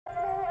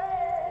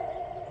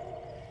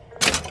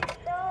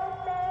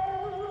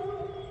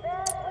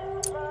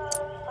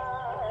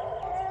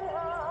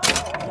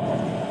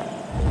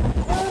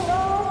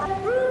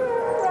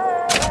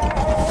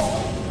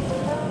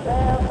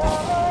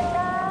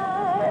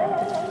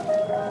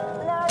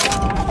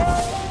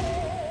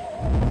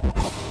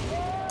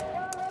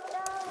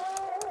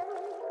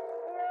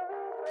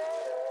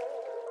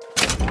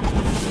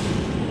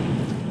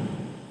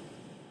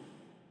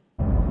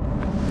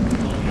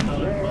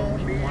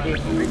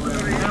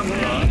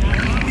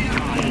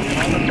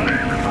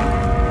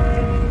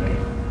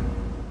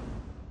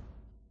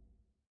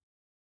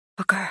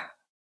Booker,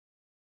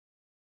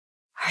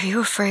 are you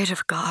afraid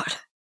of God?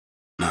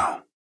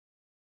 No.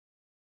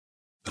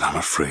 But I'm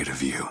afraid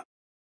of you.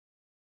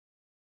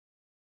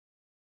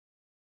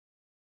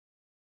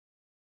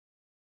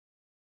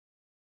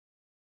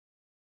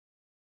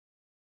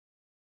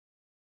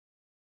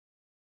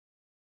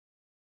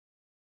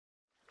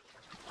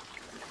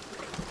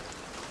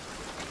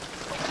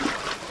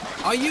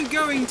 Are you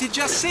going to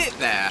just sit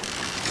there?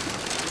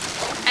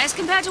 As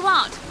compared to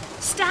what?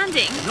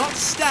 Standing? Not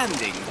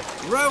standing,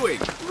 rowing.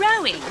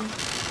 Rowing?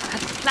 I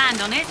hadn't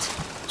planned on it.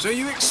 So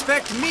you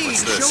expect me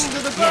What's to this? shoulder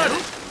the burden?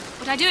 No,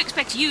 but I do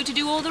expect you to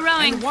do all the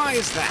rowing. And why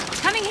is that?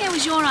 Coming here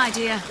was your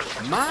idea.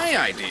 My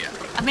idea?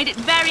 I've made it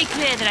very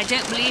clear that I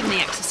don't believe in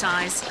the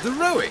exercise. The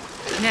rowing?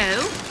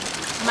 No.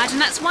 Imagine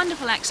that's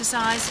wonderful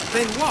exercise.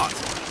 Then what?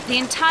 The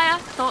entire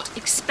thought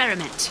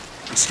experiment.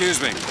 Excuse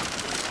me.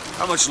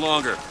 How much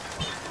longer?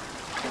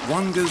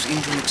 One goes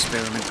into an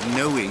experiment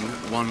knowing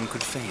one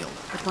could fail.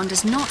 But one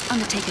does not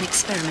undertake an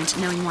experiment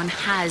knowing one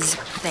has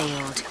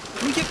failed.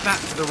 Can we get back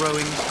to the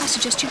rowing? I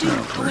suggest you do,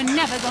 or we're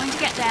never going to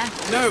get there.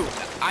 No,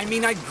 I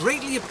mean I'd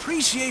greatly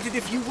appreciate it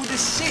if you would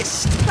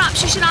assist.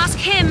 Perhaps you should ask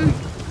him.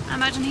 I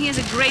imagine he has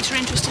a greater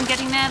interest in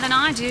getting there than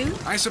I do.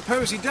 I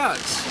suppose he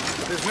does.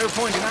 There's no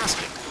point in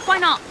asking. Why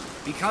not?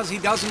 Because he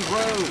doesn't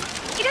row.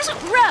 He doesn't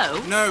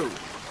row? No,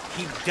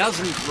 he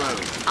doesn't row.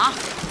 Ah,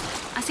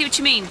 I see what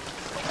you mean.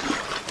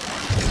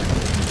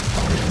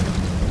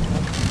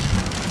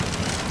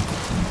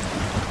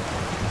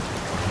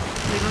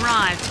 We've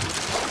arrived.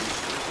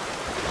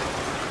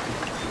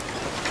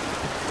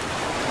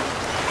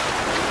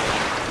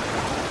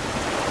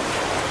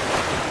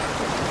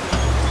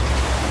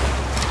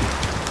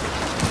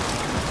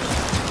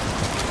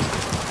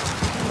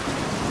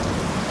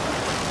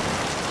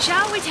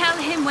 Shall we tell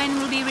him when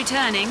we'll be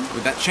returning?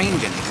 Would that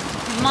change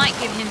anything? It might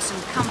give him some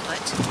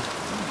comfort.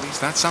 At least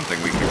that's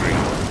something we can agree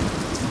on.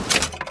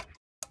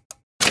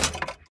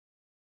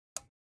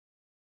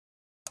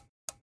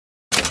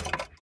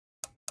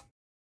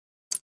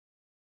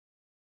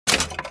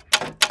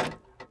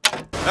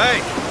 Hey!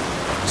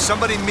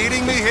 Somebody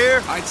meeting me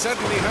here? I'd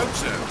certainly hope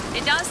so.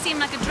 It does seem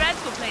like a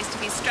dreadful place to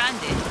be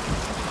stranded.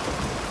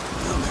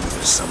 Well, maybe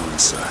there's someone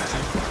inside.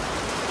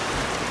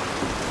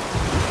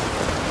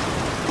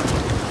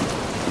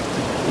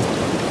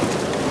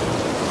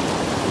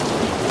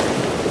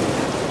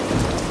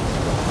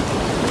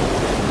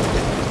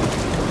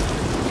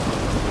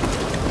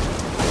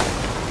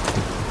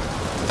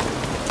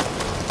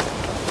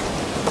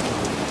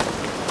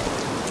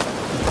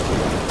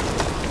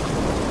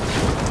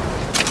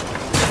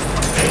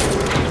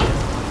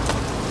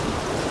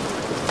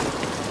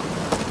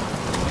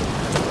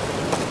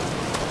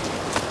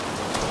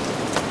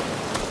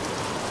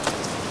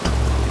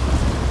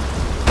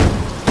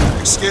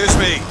 Excuse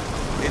me.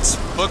 It's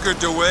Booker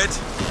DeWitt.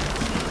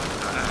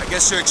 I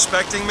guess you're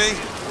expecting me?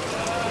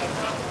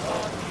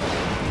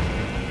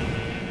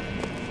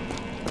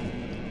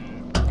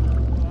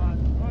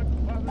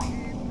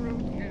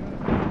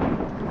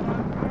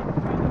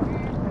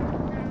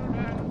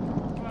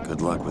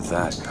 Good luck with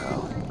that,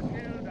 pal.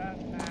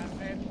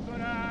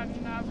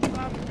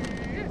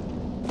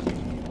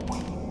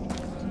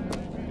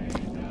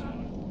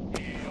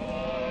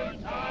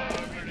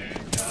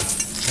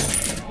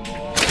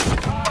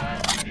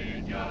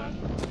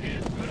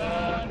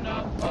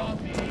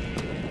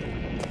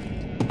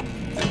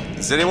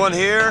 Is anyone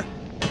here?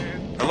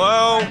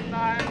 Hello?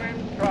 I'm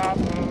in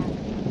trouble.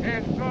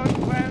 It's good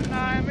when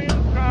I'm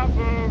in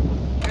trouble.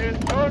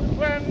 It's good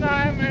when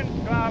I'm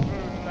in trouble.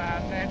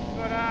 And it's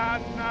good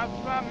enough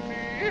for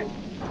me.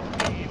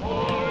 The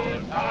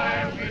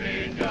old-time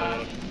religion.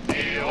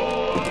 The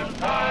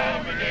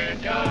old-time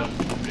religion.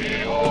 The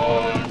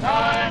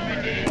old-time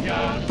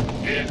religion.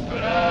 It's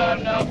good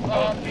enough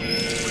for me.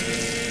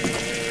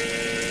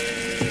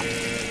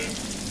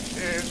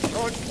 It's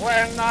good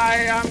when I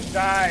am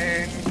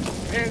dying.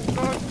 It's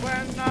good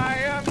when I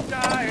am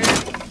dying.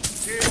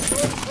 It's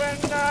good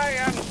when I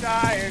am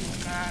dying.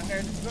 And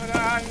it's good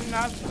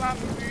enough for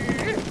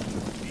me.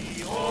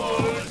 The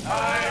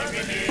old-time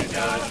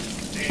religion.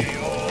 The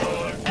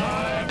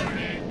old-time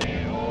religion. The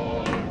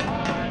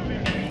old-time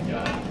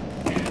religion.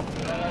 It's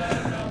good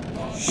enough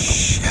for me.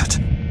 Shit.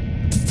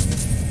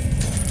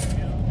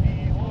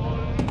 The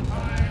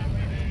old-time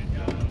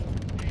religion.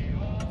 The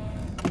old...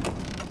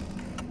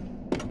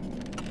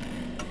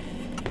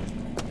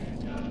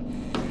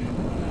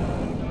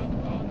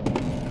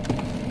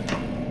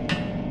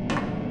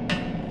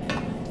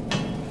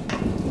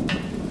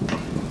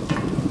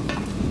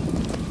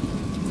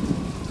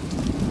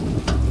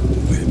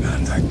 Way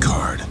behind that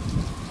card.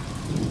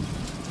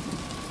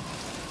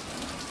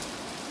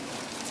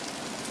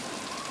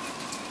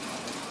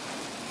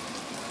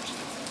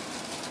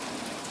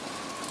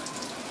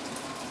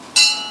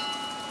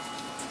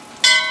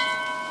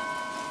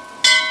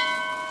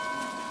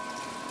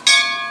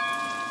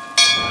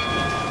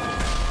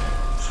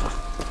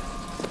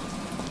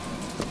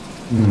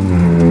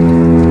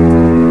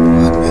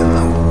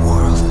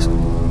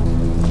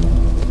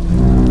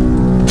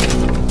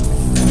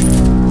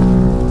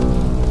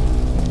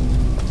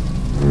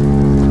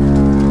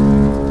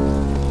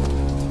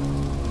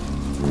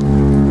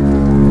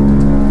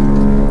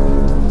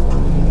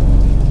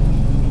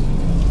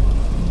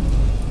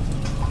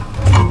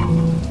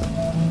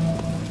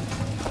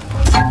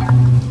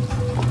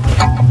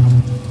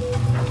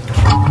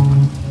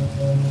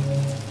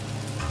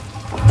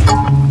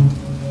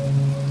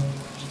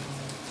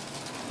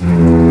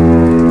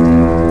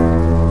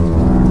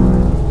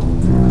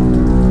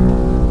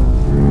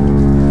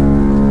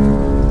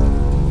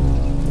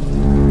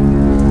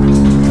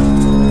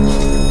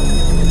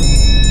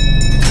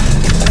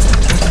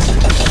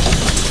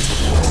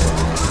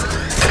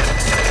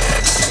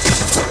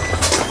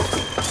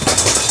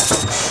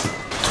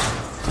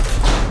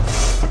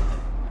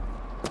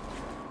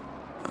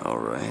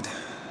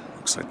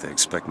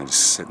 expect me to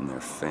sit in their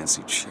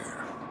fancy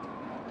chair.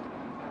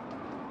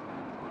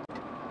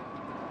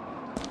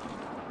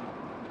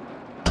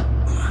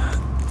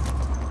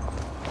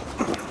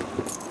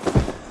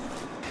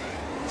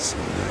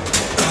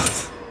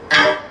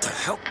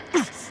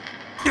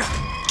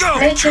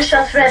 Make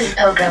yourself ready,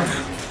 Pilgrim.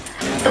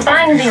 The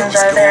bindings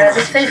are there as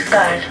a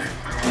safeguard.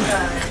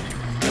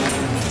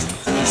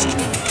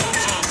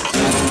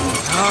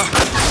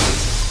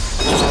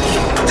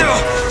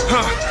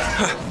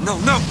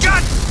 No,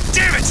 God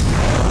damn it!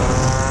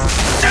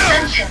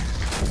 Ascension.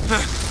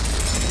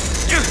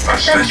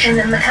 Ascension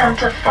in the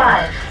count of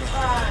 5.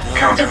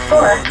 Count of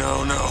 4.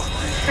 No.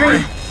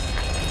 3,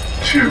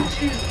 2,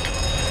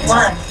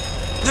 1.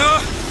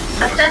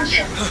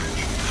 Ascension.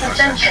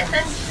 Ascension.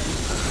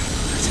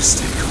 Just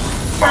stay calm.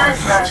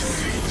 5,000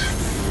 feet.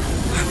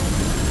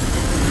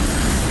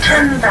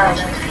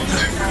 10,000 feet.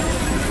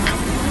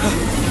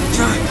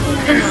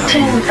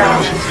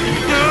 15,000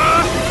 feet.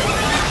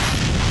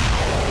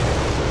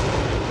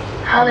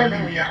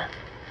 Hallelujah.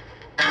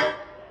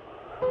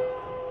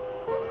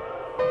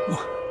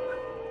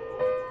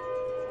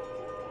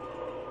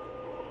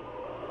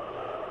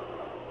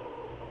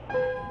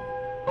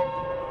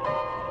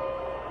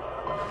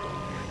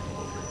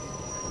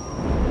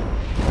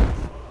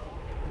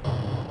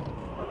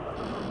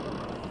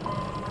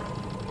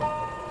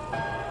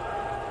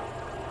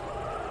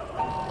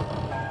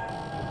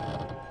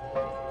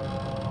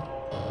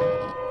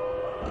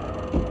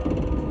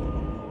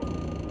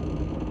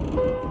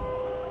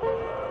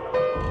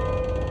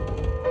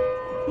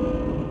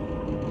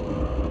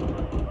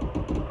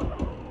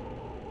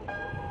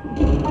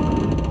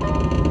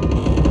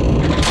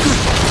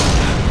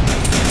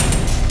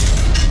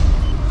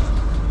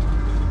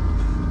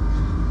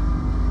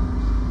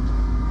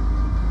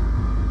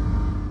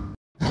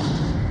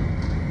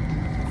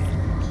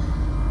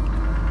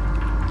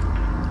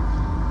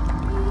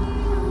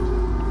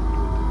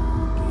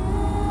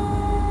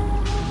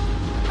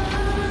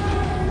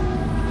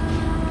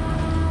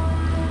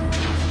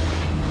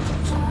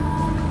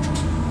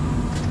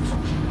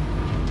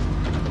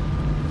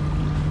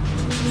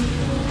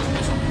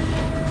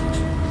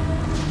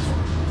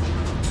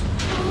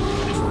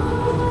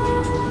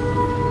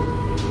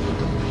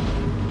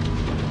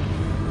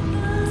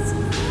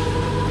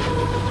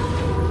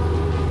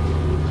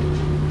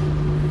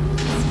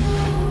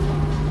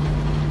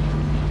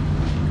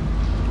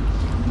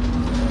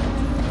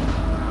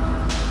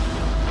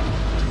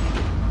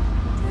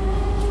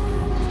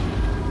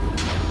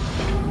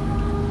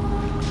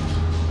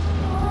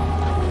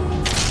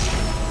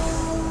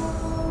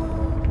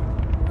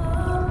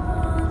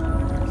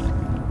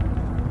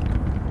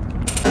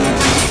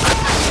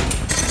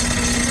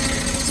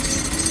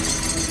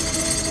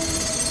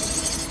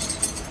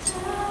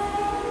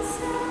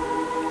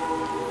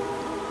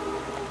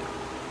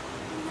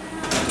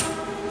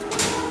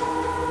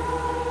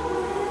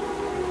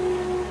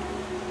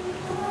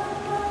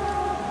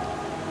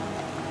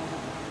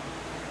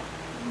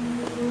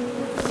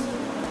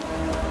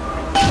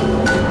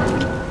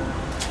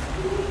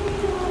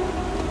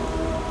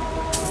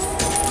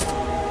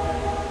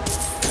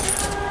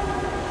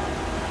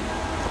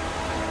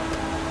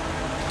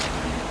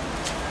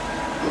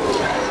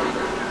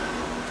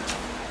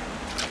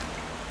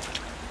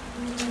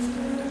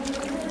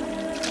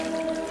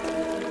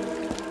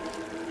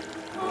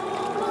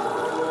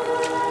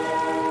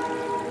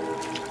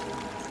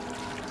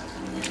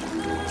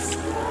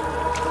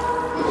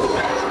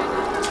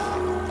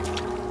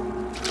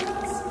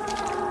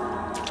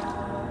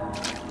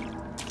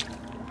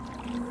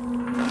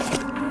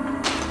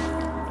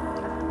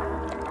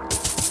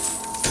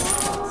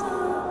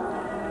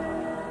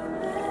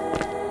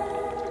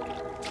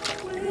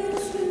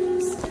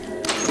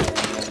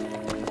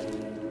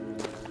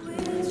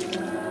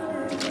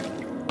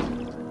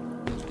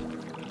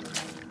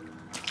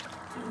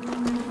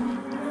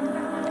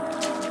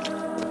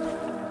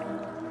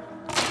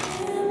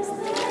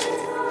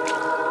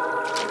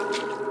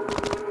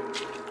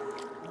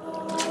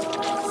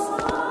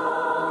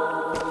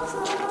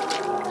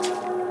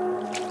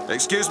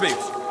 Excuse me,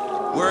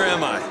 where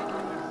am I?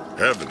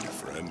 Heaven,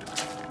 friend.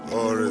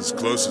 Or as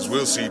close as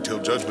we'll see till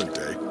Judgment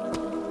Day.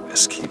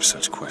 Best keep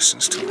such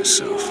questions to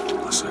myself,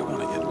 unless I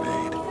want to get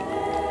made.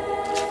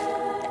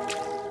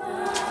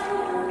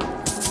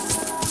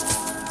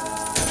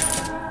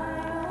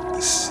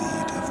 The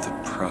seed of the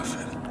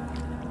prophet.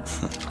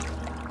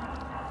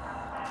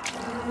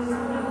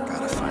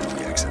 Gotta find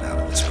the exit out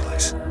of this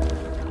place.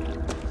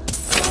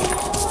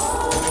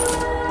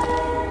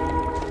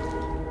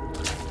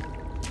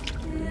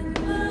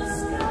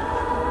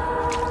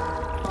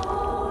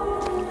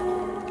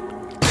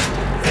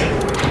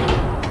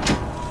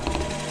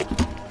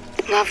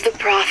 Love the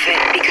prophet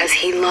because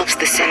he loves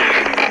the sinner.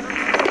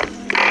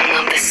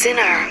 Love the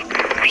sinner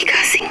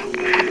because he...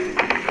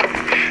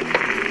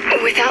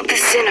 Without the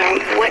sinner,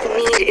 what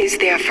need is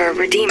there for a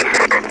redeemer?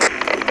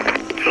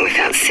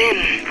 Without sin,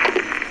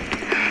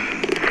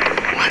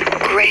 what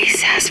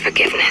grace has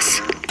forgiveness?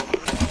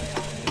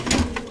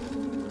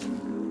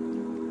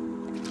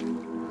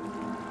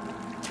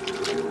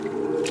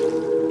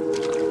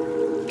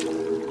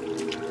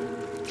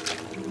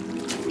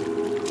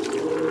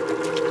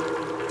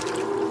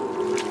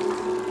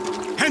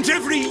 And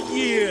every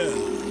year,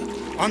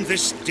 on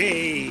this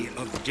day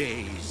of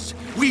days,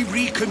 we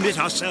recommit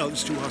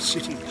ourselves to our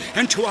city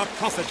and to our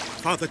prophet,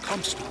 Father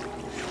Comstock.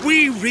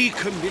 We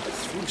recommit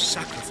through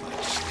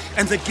sacrifice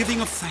and the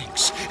giving of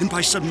thanks, and by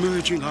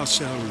submerging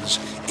ourselves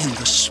in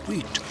the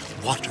sweet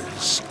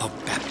waters of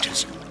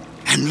baptism.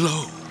 And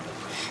lo,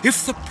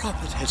 if the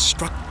prophet had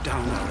struck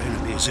down our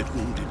enemies at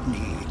Wounded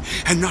Knee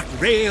and not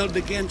railed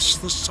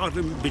against the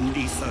Sodom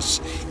beneath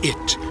us,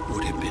 it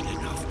would have been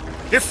enough.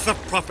 If the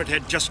prophet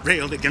had just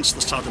railed against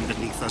the Sodom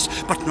beneath us,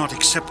 but not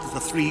accepted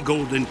the 3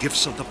 golden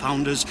gifts of the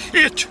founders,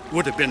 it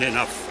would have been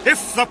enough.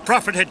 If the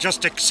prophet had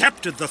just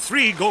accepted the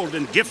 3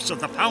 golden gifts of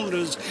the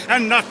founders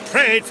and not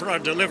prayed for our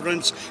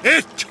deliverance,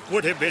 it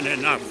would have been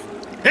enough.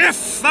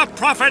 If the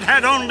prophet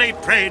had only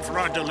prayed for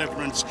our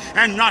deliverance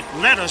and not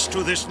led us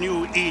to this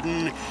new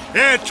Eden,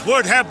 it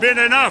would have been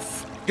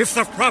enough. If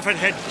the prophet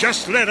had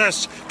just led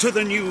us to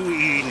the new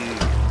Eden.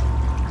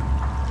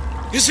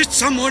 Is it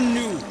someone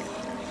new?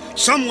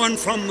 Someone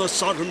from the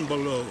Sodom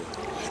below,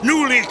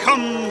 newly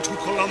come to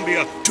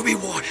Columbia to be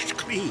washed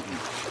clean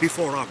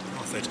before our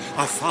prophet,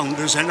 our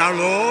founders, and our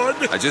Lord?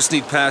 I just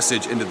need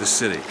passage into the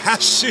city.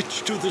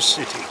 Passage to the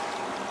city.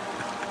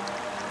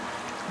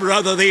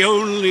 Brother, the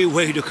only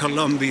way to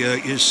Columbia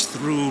is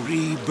through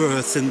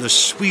rebirth in the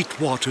sweet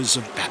waters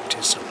of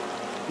baptism.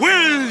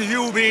 Will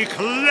you be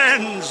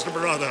cleansed,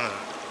 brother?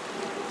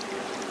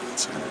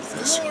 Let's end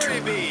this and turn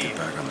around and get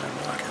back on that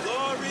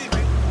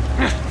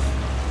rocket.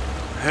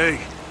 Hey.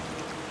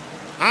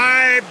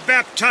 I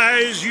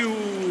baptize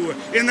you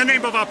in the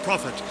name of our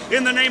prophet,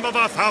 in the name of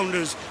our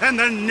founders, and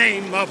the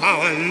name of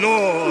our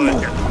Lord.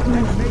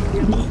 And make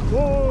him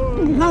born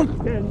in the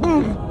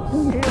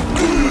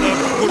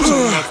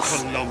bosom of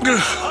Columbia.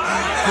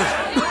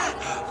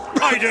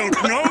 I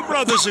don't know,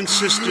 brothers and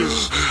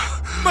sisters,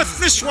 but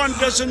this one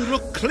doesn't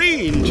look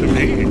clean to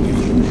me.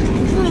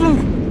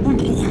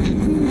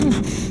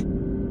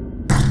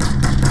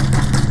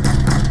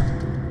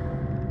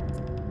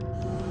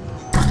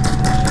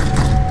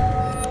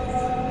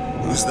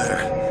 Who's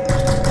there?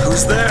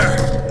 Who's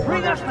there?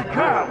 Bring us the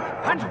girl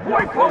and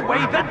wipe away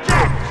the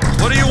debt!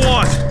 What do you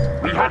want?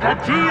 We had a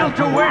deal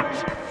to it!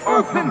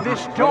 Open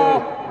this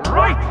door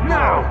right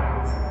now!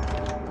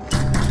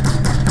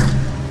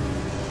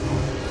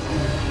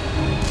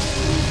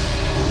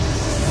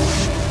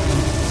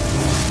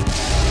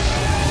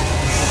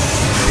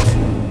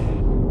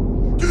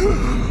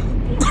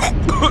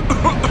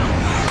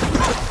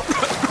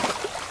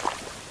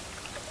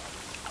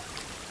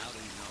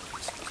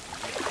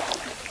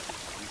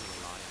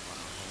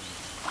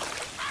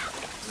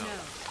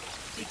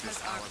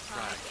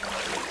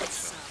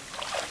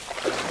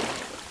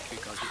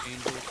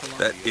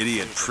 That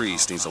idiot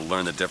priest needs to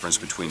learn the difference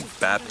between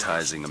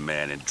baptizing a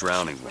man and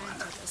drowning one.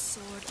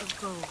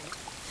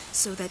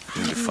 So that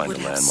We need to find a would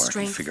have landmark and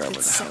strength figure out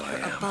where the that hell I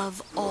soar am.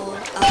 above all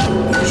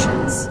other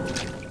nations.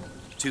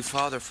 To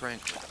Father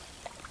Franklin,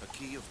 a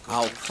key of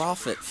Our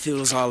prophet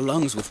fills our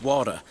lungs with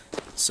water,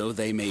 so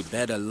they may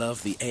better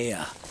love the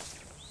air.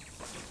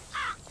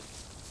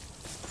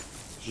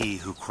 He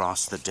who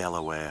crossed the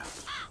Delaware,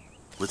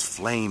 with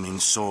flaming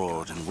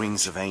sword and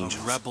wings of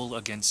angels. A rebel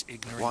against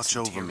ignorance Watch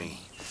and over tyranny.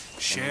 me.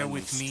 Share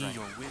with me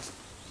your wisdom.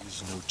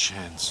 There's no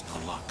chance,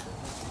 no luck.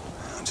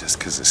 Just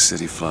because the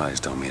city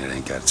flies don't mean it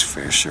ain't got its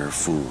fair share of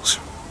fools.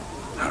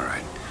 All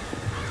right.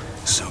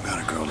 Still got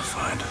a girl to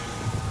find.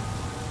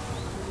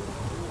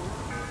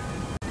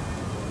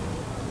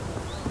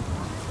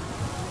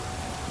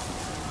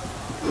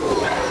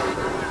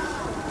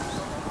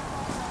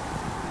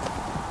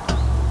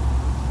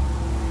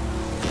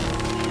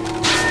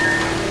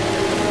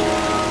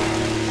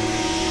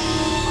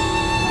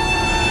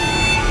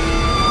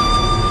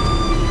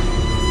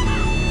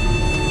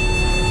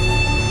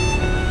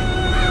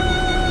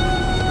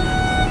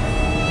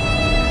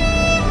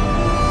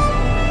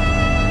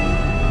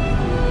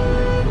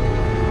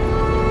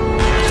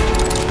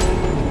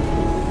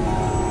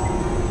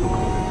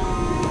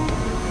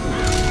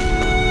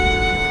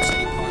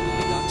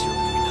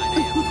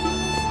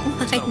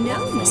 I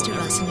know, Mr.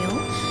 Rossignol.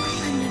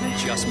 I've never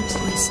had an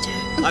oyster.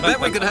 I bet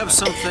we could have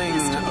something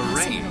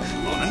arranged.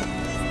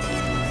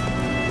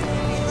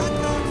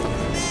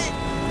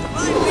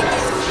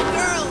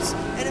 Girls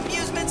and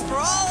amusements for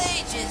all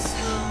ages.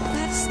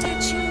 That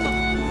statue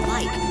of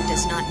light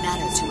does not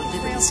matter to a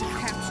Liberty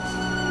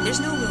Scout. There's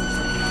no room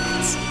for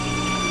ignorance.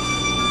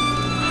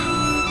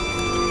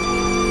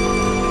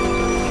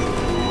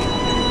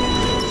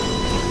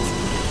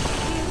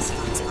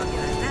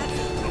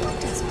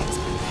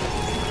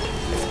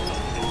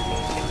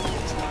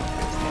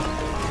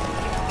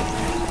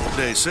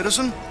 Hey,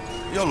 citizen,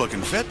 you're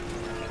looking fit.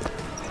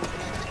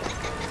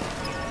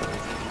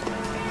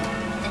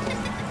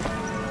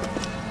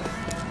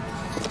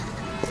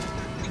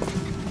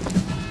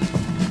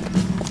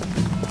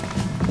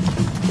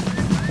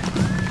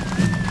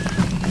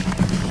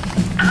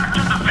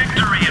 After the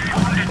victory at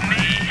Wounded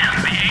Knee,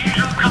 the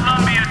Angel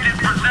Columbia did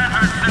present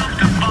herself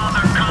to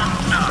Father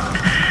Comstock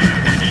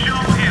and show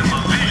him a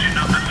vision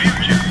of the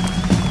future.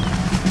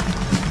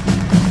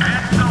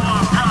 And so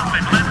our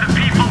prophet led the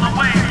people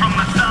away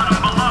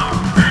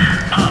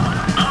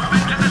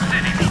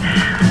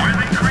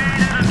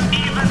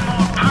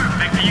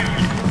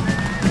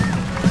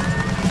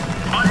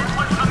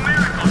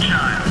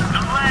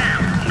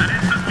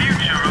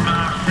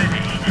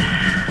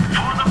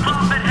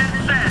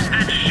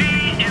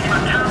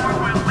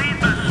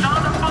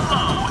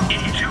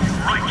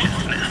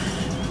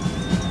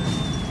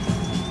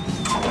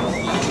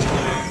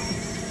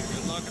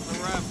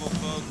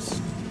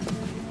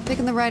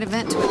right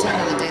event to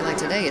attend on a day like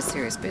today is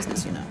serious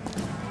business, you know.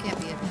 Can't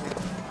be everywhere.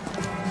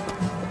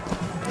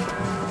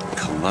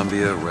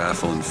 Columbia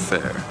Raffle and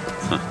Fair.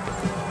 Huh.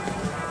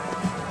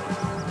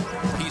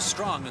 He's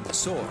strong in the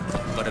sword,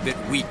 but a bit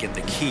weak in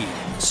the key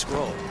and the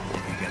scroll.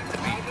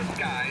 Cloudless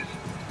skies,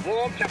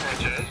 warm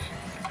temperatures,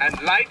 and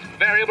light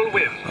variable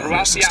winds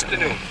throughout the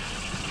afternoon.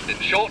 In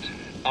short,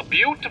 a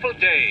beautiful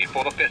day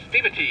for the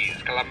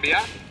festivities,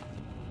 Columbia.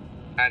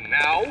 And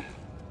now,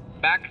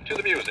 back to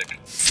the music.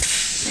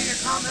 You're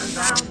coming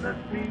down the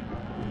street.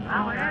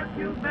 Now I ask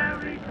you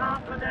very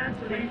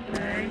confidently,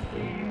 take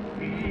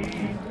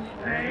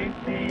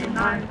me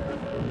nice.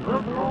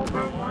 Look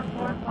over one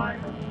more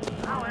fight.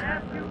 Now I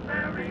ask you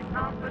very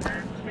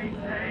confidently,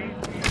 take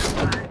me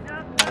nice.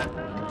 Just as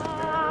the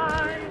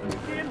line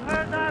in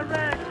her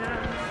direction.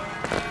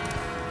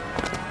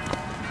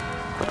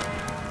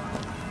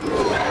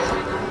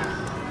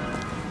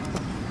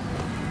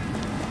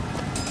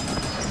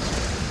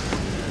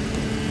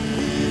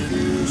 If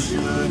you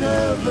should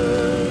ever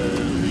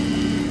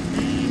leave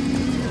me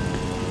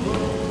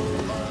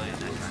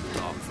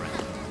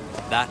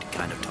That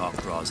kind of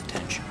talk draws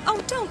attention.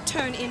 Oh, don't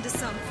turn into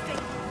some fake.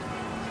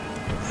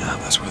 Yeah,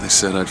 that's where they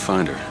said I'd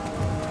find her.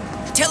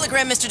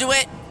 Telegram, Mr.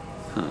 DeWitt.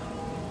 Huh.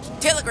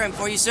 Telegram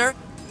for you, sir.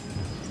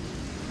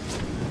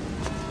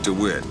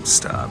 DeWitt,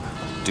 stop.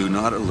 Do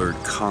not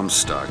alert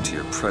Comstock to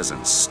your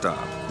presence.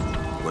 Stop.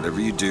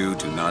 Whatever you do,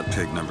 do not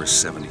pick number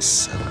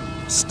 77.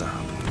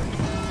 Stop.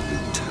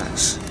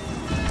 Tess.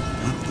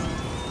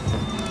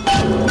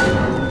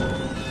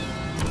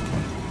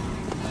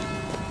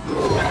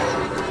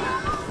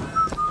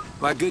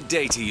 Why, good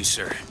day to you,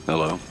 sir.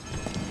 Hello.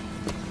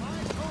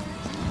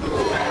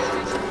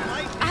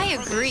 I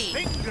agree.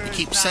 You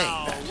keep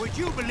saying that. Would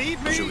you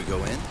believe me? Should we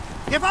go in?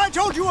 If I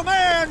told you a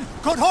man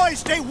could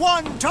hoist a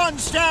 1-ton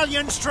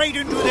stallion straight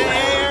into the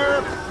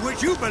air,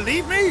 would you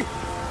believe me?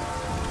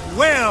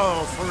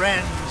 Well,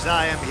 friends,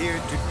 I am here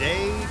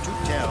today to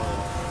tell.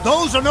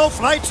 Those are no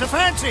flights of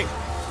fancy.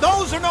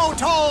 Those are no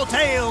tall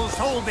tales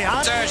told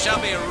behind. Sir shall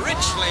be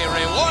richly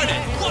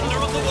rewarded. Wonder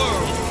of the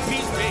world.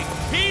 He's big.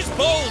 He's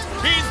bold.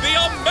 He's the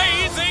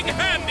amazing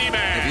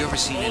handyman. Have you ever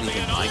seen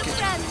anything like it?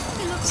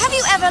 Have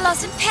you ever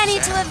lost a penny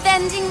to a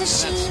vending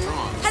machine?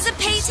 Has a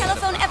pay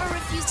telephone ever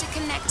refused to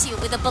connect you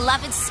with a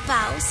beloved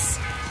spouse?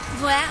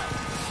 Well,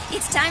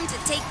 it's time to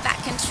take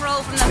back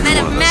control from the men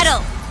of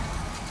metal.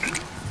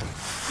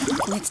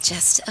 With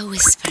just a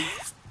whisper,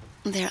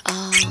 they're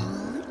all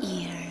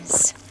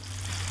ears.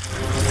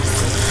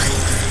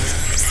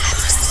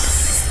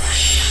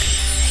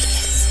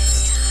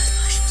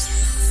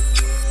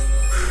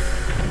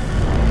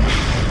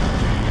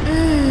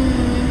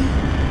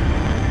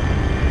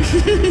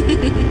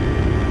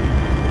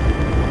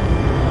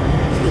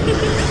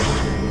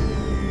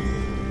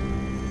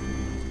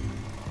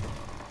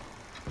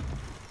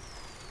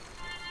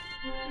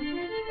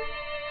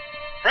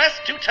 Press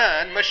to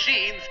turn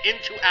machines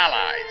into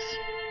allies.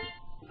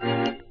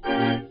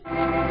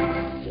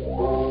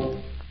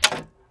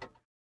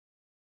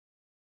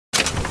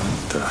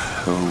 What the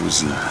hell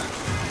was that?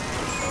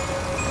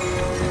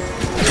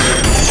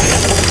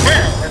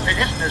 Well, as it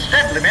is the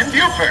settlement,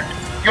 Buford,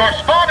 your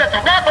spot at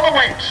the raffle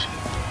awaits.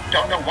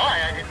 Don't know why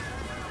I didn't.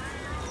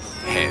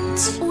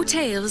 Heads. Or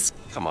tails.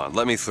 Come on,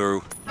 let me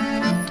through.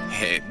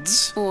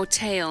 Heads? Or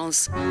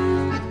tails.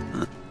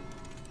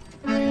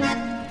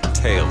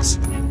 Tails.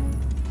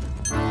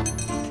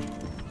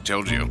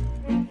 Told you.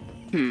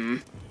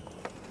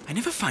 I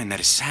never find that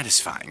as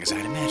satisfying as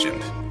I'd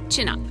imagined.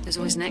 Chin up. There's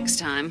always next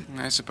time.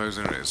 I suppose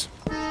there is.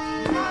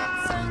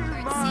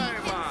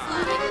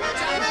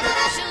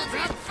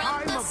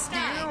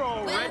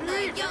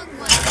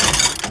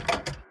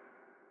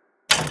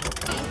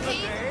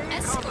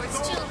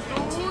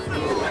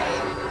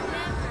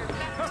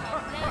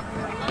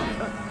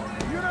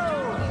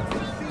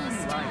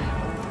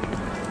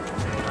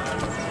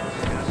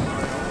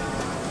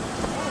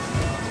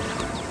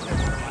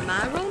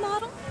 My role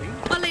model?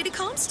 My Lady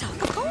Comstock,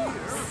 of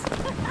course.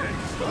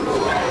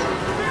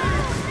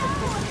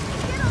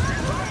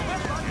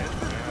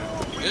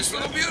 This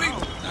little beauty?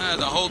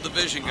 The whole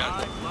division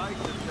got it.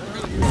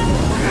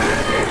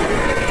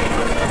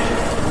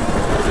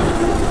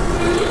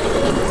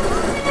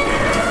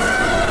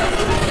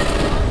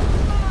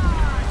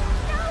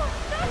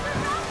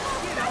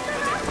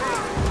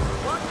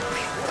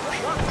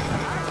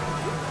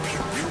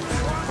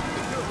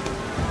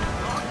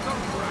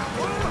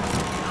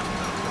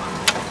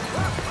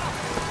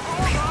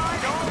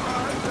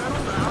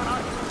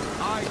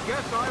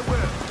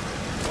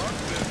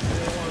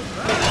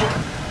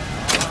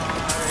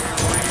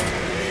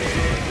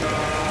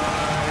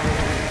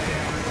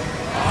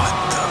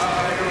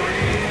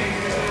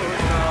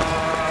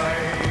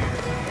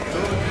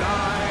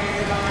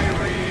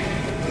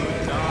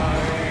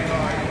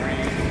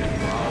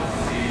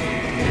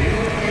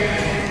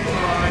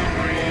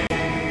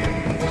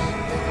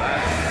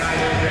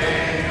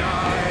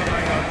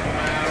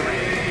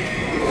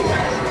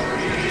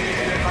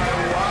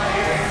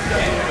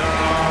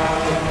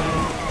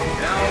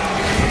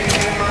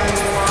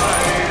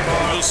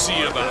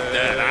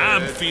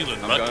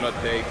 feeling I'm lucky.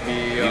 gonna take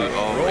me You a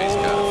always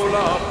gotta roll feel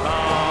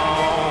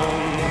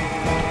uptown.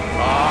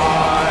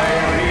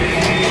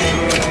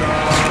 Irene, good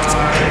night.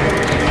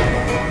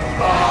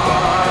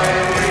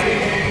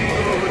 Irene,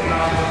 good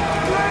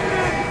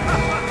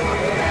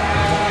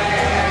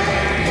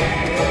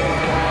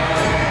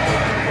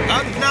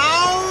And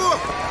now,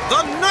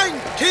 the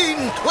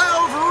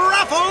 1912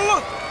 raffle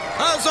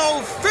has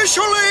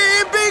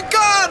officially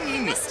begun!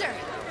 Hey, mister!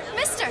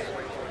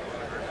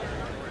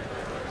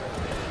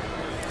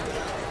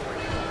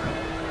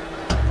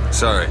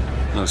 Sorry,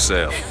 no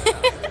sale.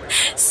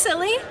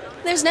 Silly?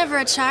 There's never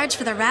a charge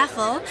for the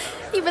raffle.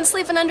 You've been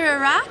sleeping under a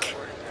rock?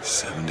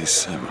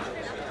 77.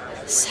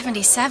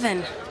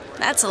 77.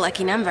 That's a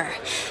lucky number.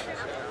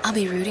 I'll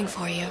be rooting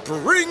for you.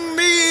 Bring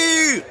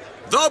me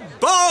the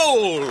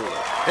bowl!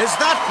 Is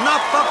that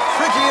not the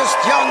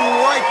prettiest young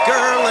white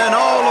girl in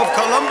all of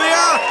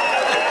Columbia?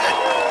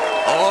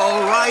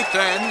 All right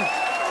then.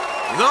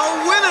 The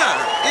winner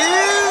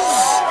is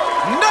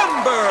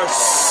number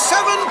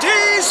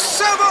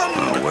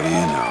 77! What do you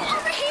know?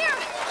 Over here!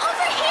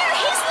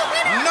 He's the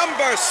winner!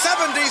 Number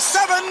 77,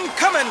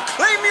 come and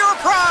claim your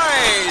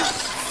prize!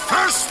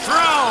 First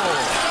throw!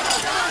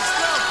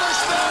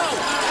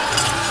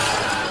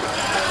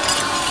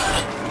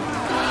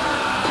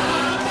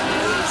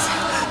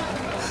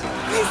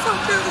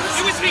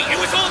 It was me! It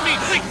was all me!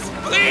 Please!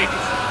 Please!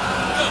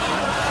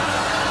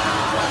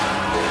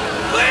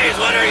 Please,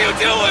 what are you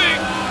doing?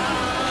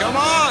 Come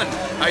on!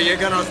 Are you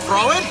gonna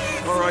throw it?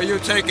 Or are you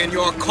taking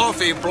your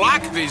coffee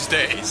black these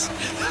days? No,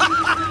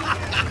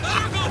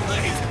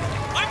 please!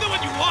 I'm the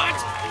one you want!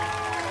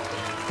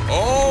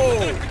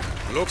 Oh!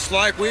 Looks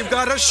like we've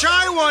got a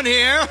shy one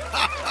here!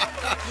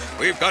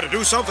 We've got to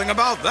do something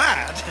about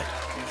that!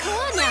 Come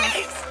on now.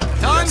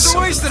 Time's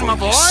wasting, my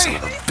boy! Son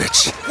of a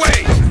bitch.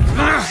 Wait!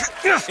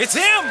 It's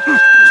him!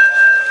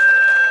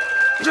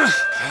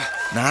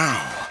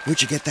 Now,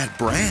 where'd you get that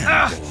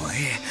brand,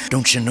 boy?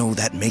 Don't you know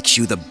that makes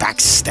you the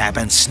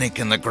backstabbing snake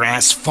in the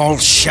grass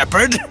false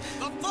shepherd?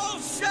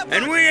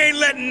 And we ain't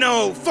letting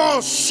no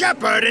false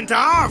shepherd into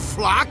our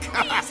flock!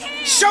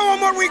 Show 'em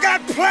what we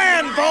got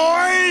planned,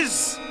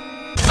 boys!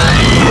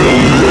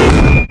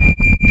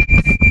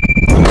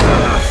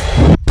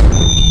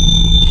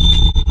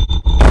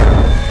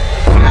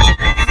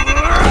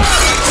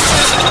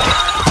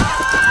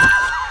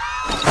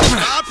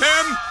 Stop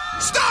him!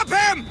 Stop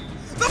him!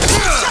 The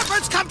false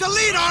shepherd's come to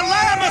lead our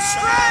lamb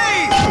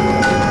astray!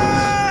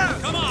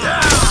 Come on!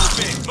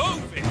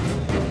 Move it!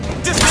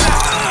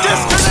 Disconnect!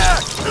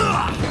 Disconnect!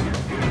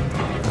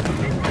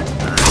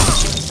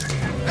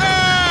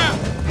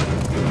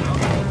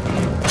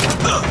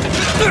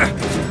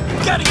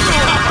 Gotta get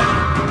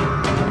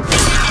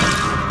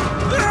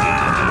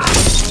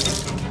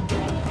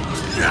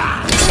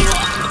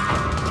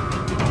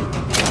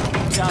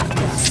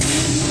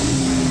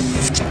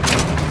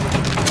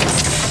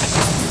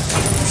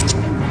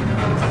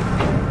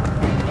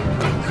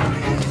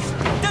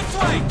This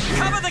way!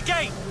 Cover the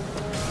gate!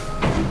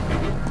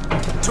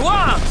 To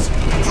arms!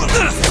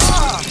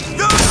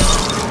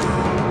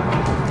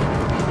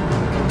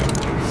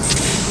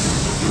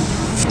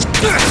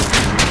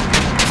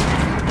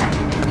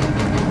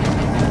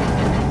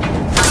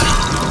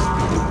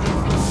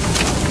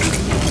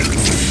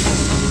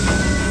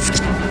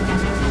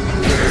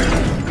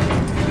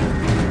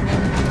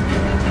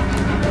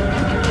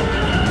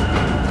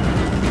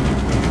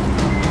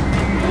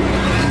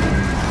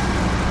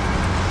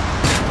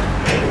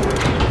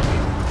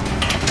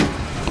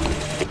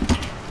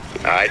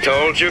 I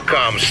told you,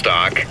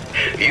 Comstock.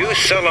 You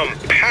sell 'em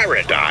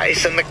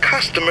paradise, and the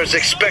customers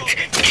expect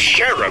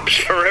cherubs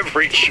for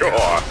every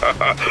chore.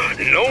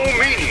 No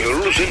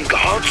menials in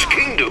God's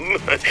kingdom.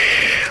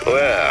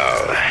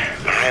 Well,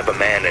 I have a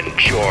man in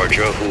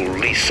Georgia who'll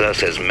lease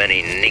us as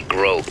many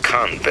Negro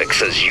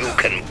convicts as you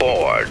can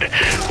board.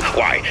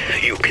 Why,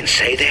 you can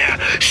say they're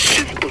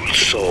simple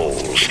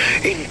souls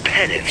in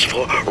penance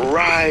for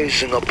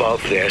rising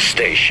above their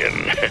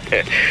station.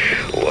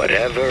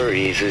 Whatever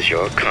eases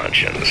your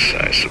conscience,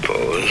 I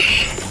suppose.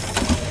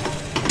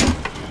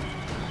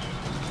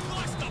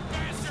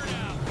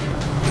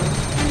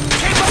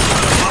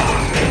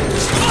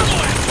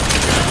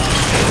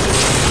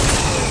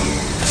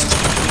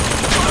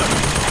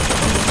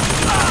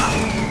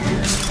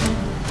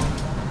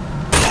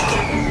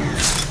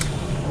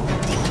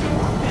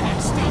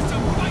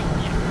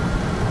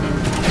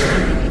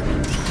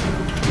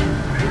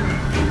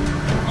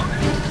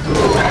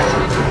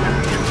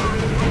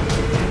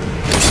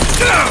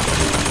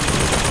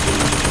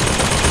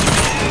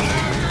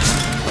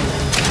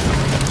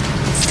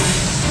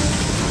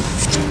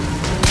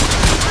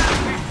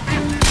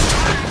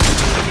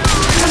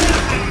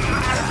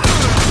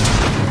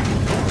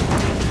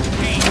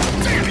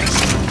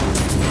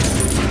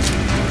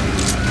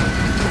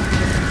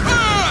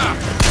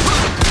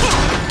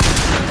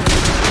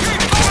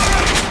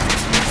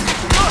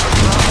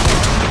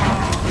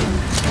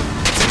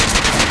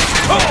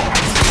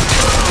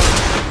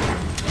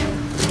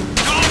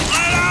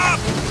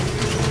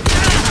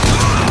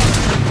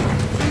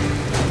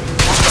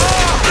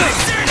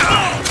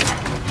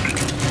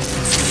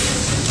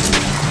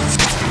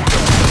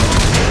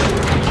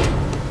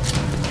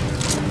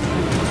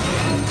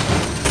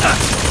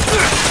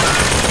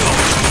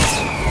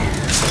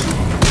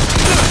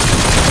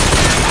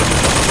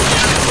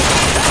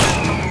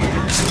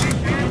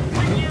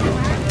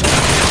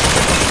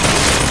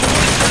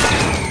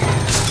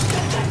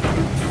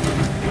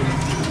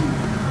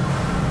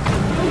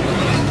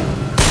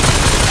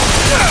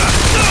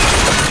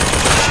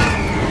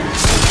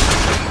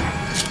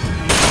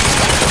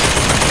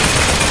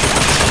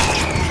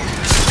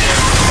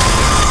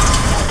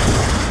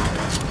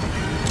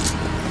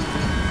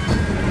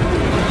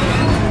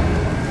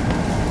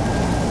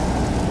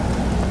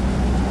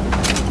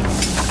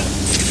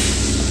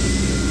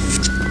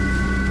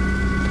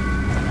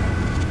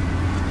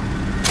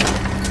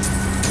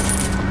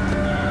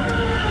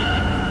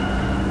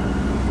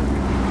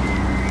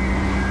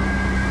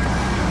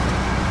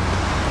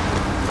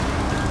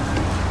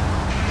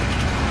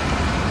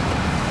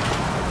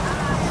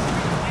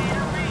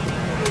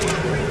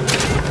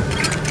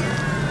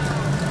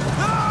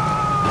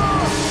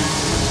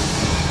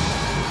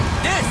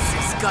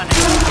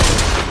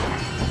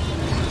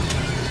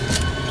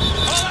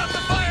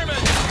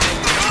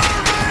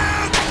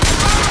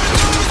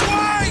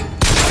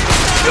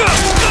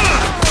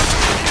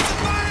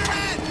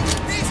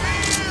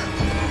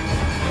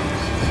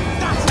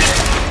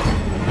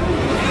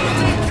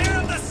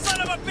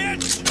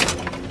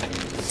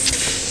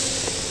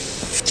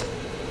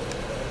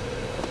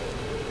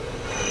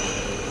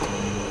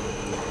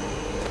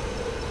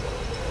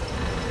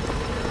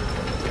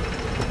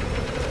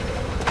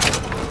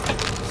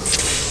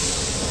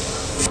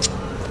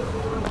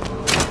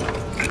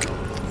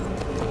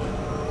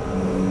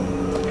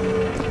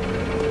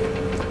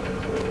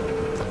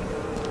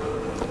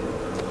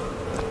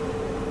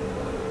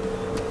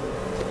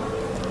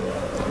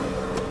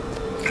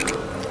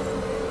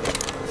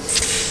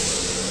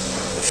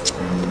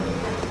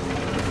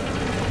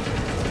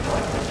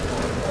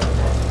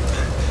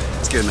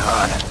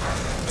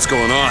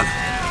 going on?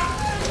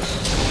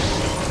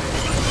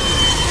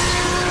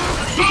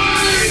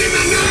 Burn in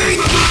the name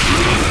of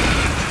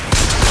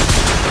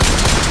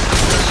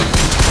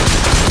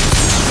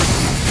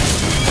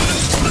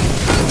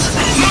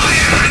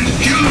fire and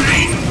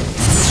fury!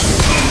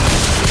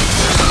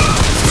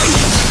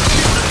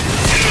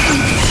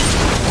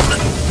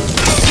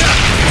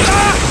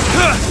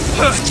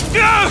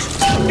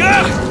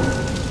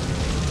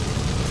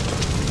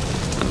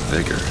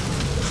 Vigor.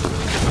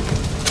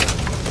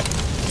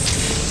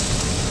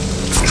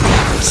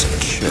 That's a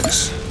kiss.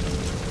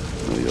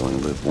 Well, you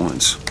only live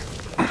once.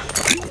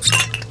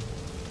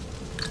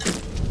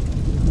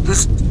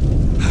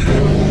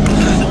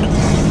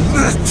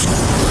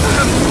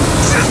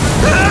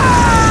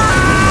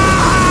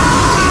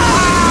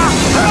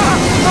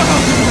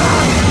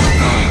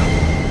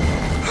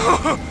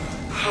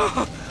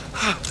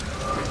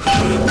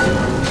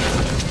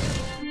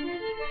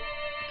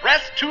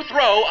 Press to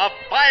throw a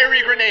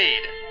fiery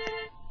grenade.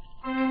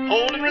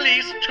 Hold and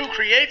release to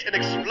create an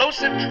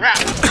explosive trap.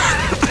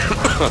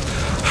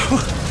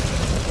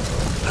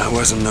 That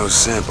wasn't no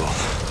sample.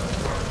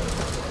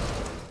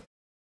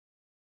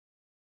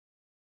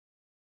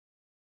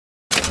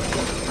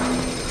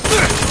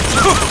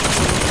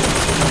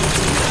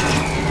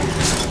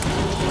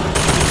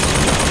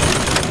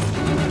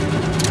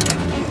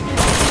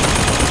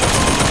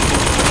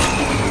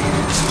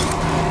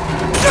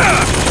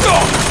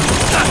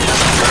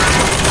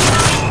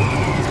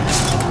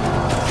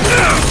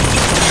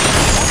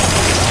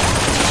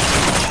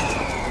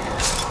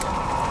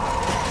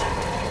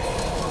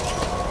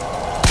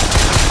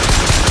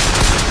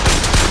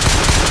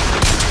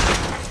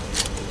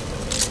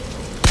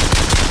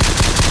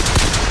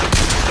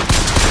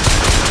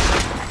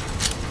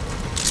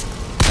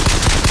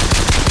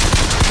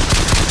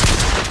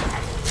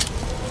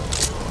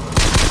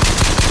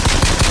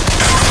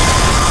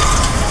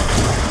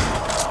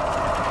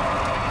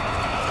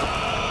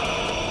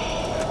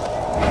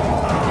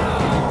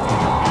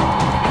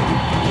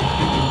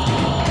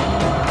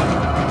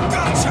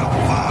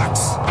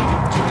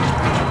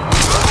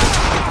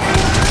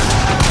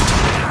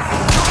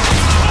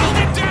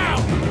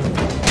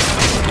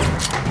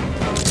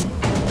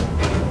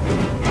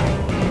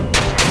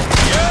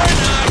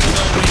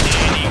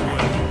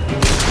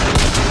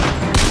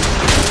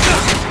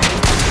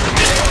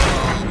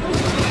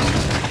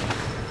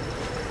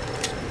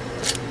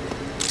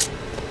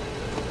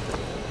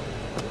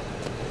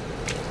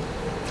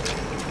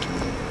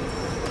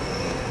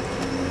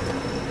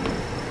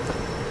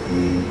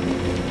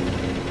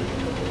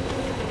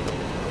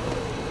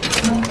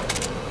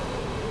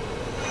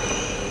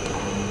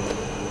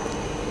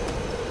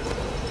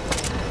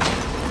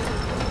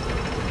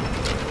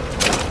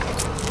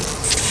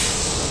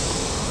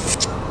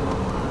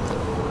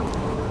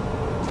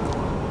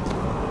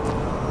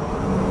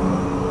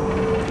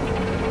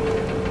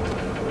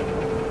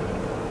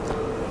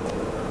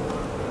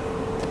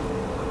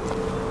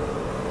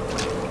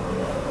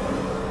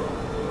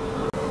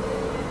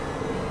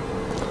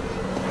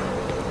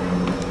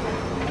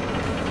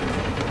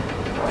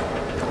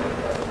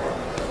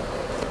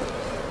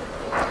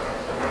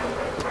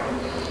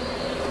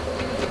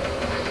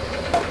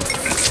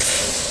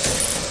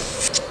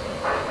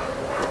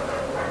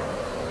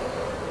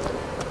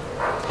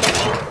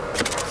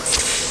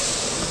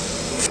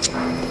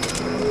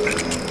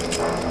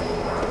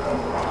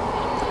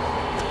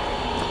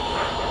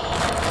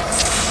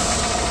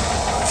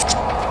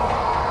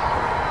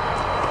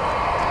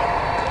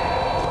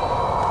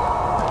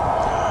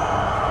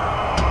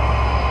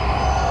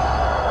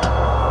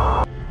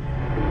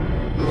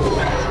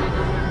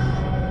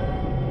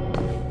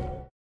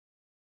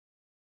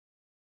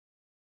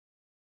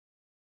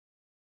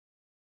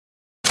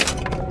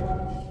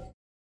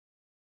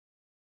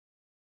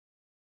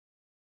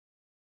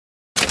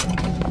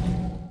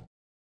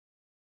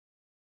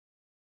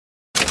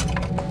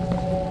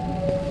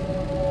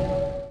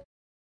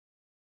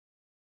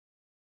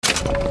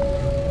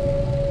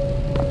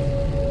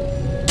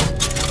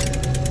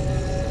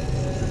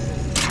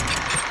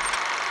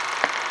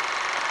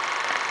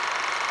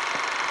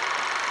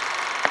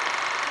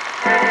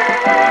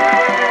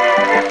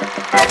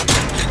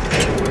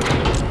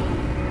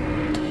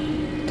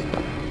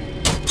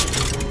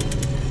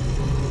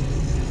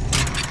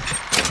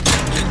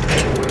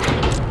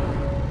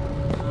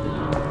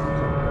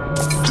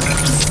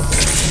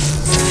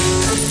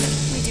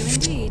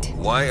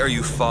 Why are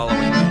you following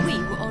me? We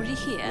were already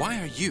here. Why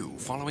are you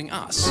following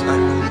us?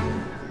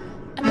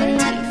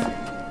 Aperitif.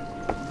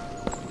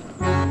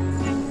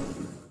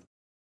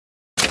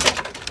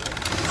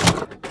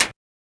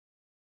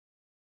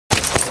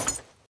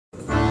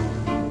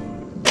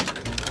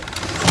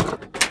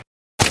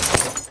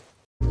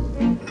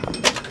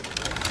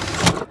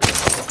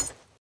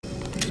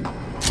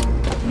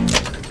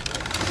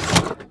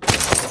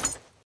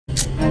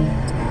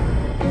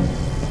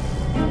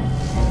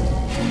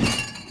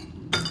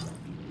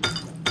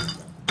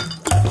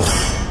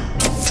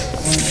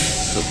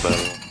 The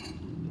battle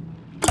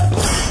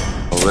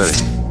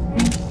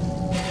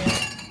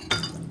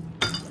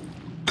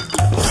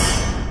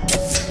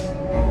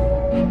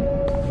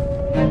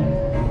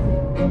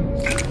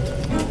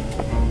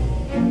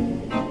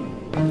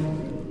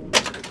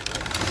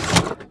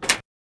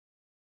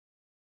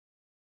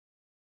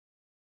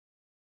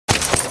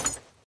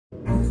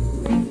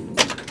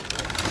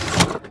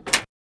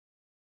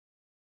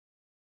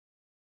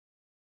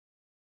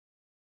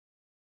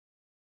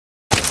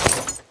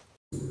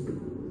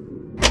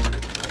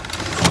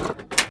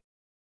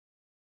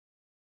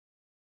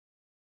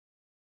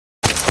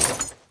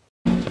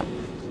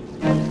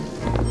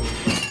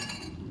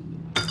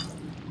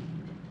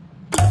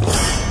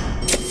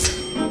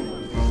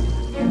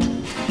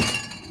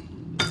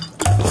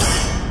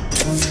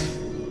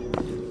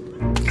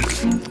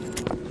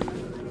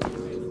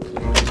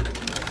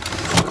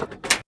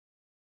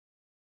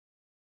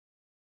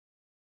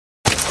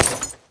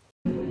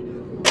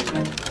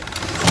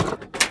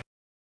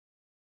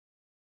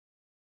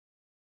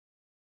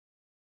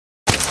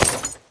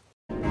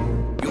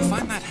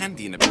that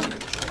handy in a bit.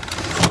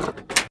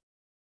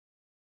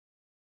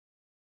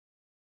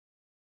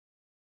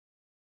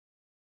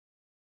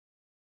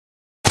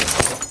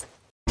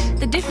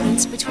 The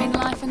difference between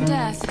life and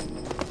death.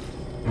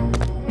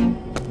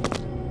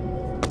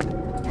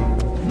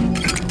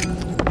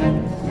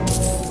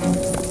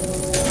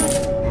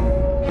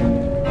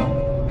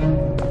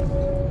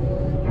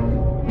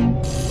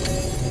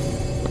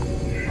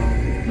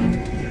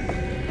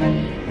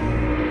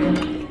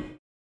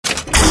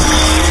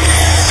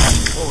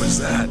 What was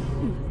that?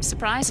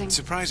 Surprising.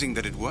 Surprising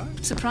that it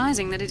worked.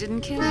 Surprising that it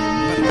didn't kill him.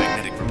 But a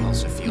magnetic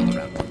repulsive field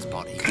around one's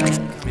body can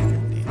come in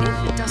handy.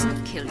 If it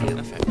doesn't kill you.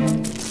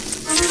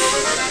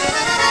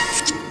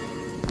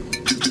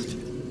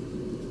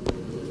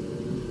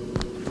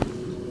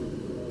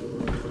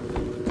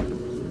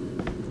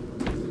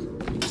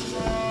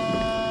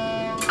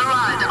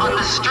 Blood on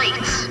the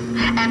streets.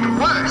 And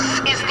worse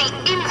is the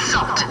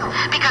insult.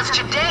 Because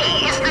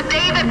today is the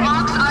day that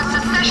marks our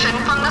secession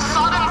from the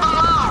Sodom below.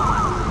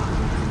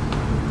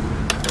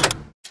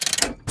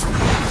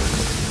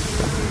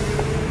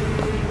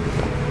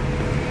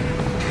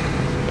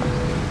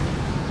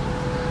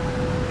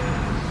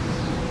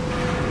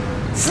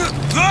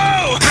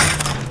 Oh!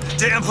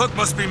 Damn hook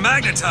must be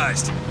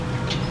magnetized.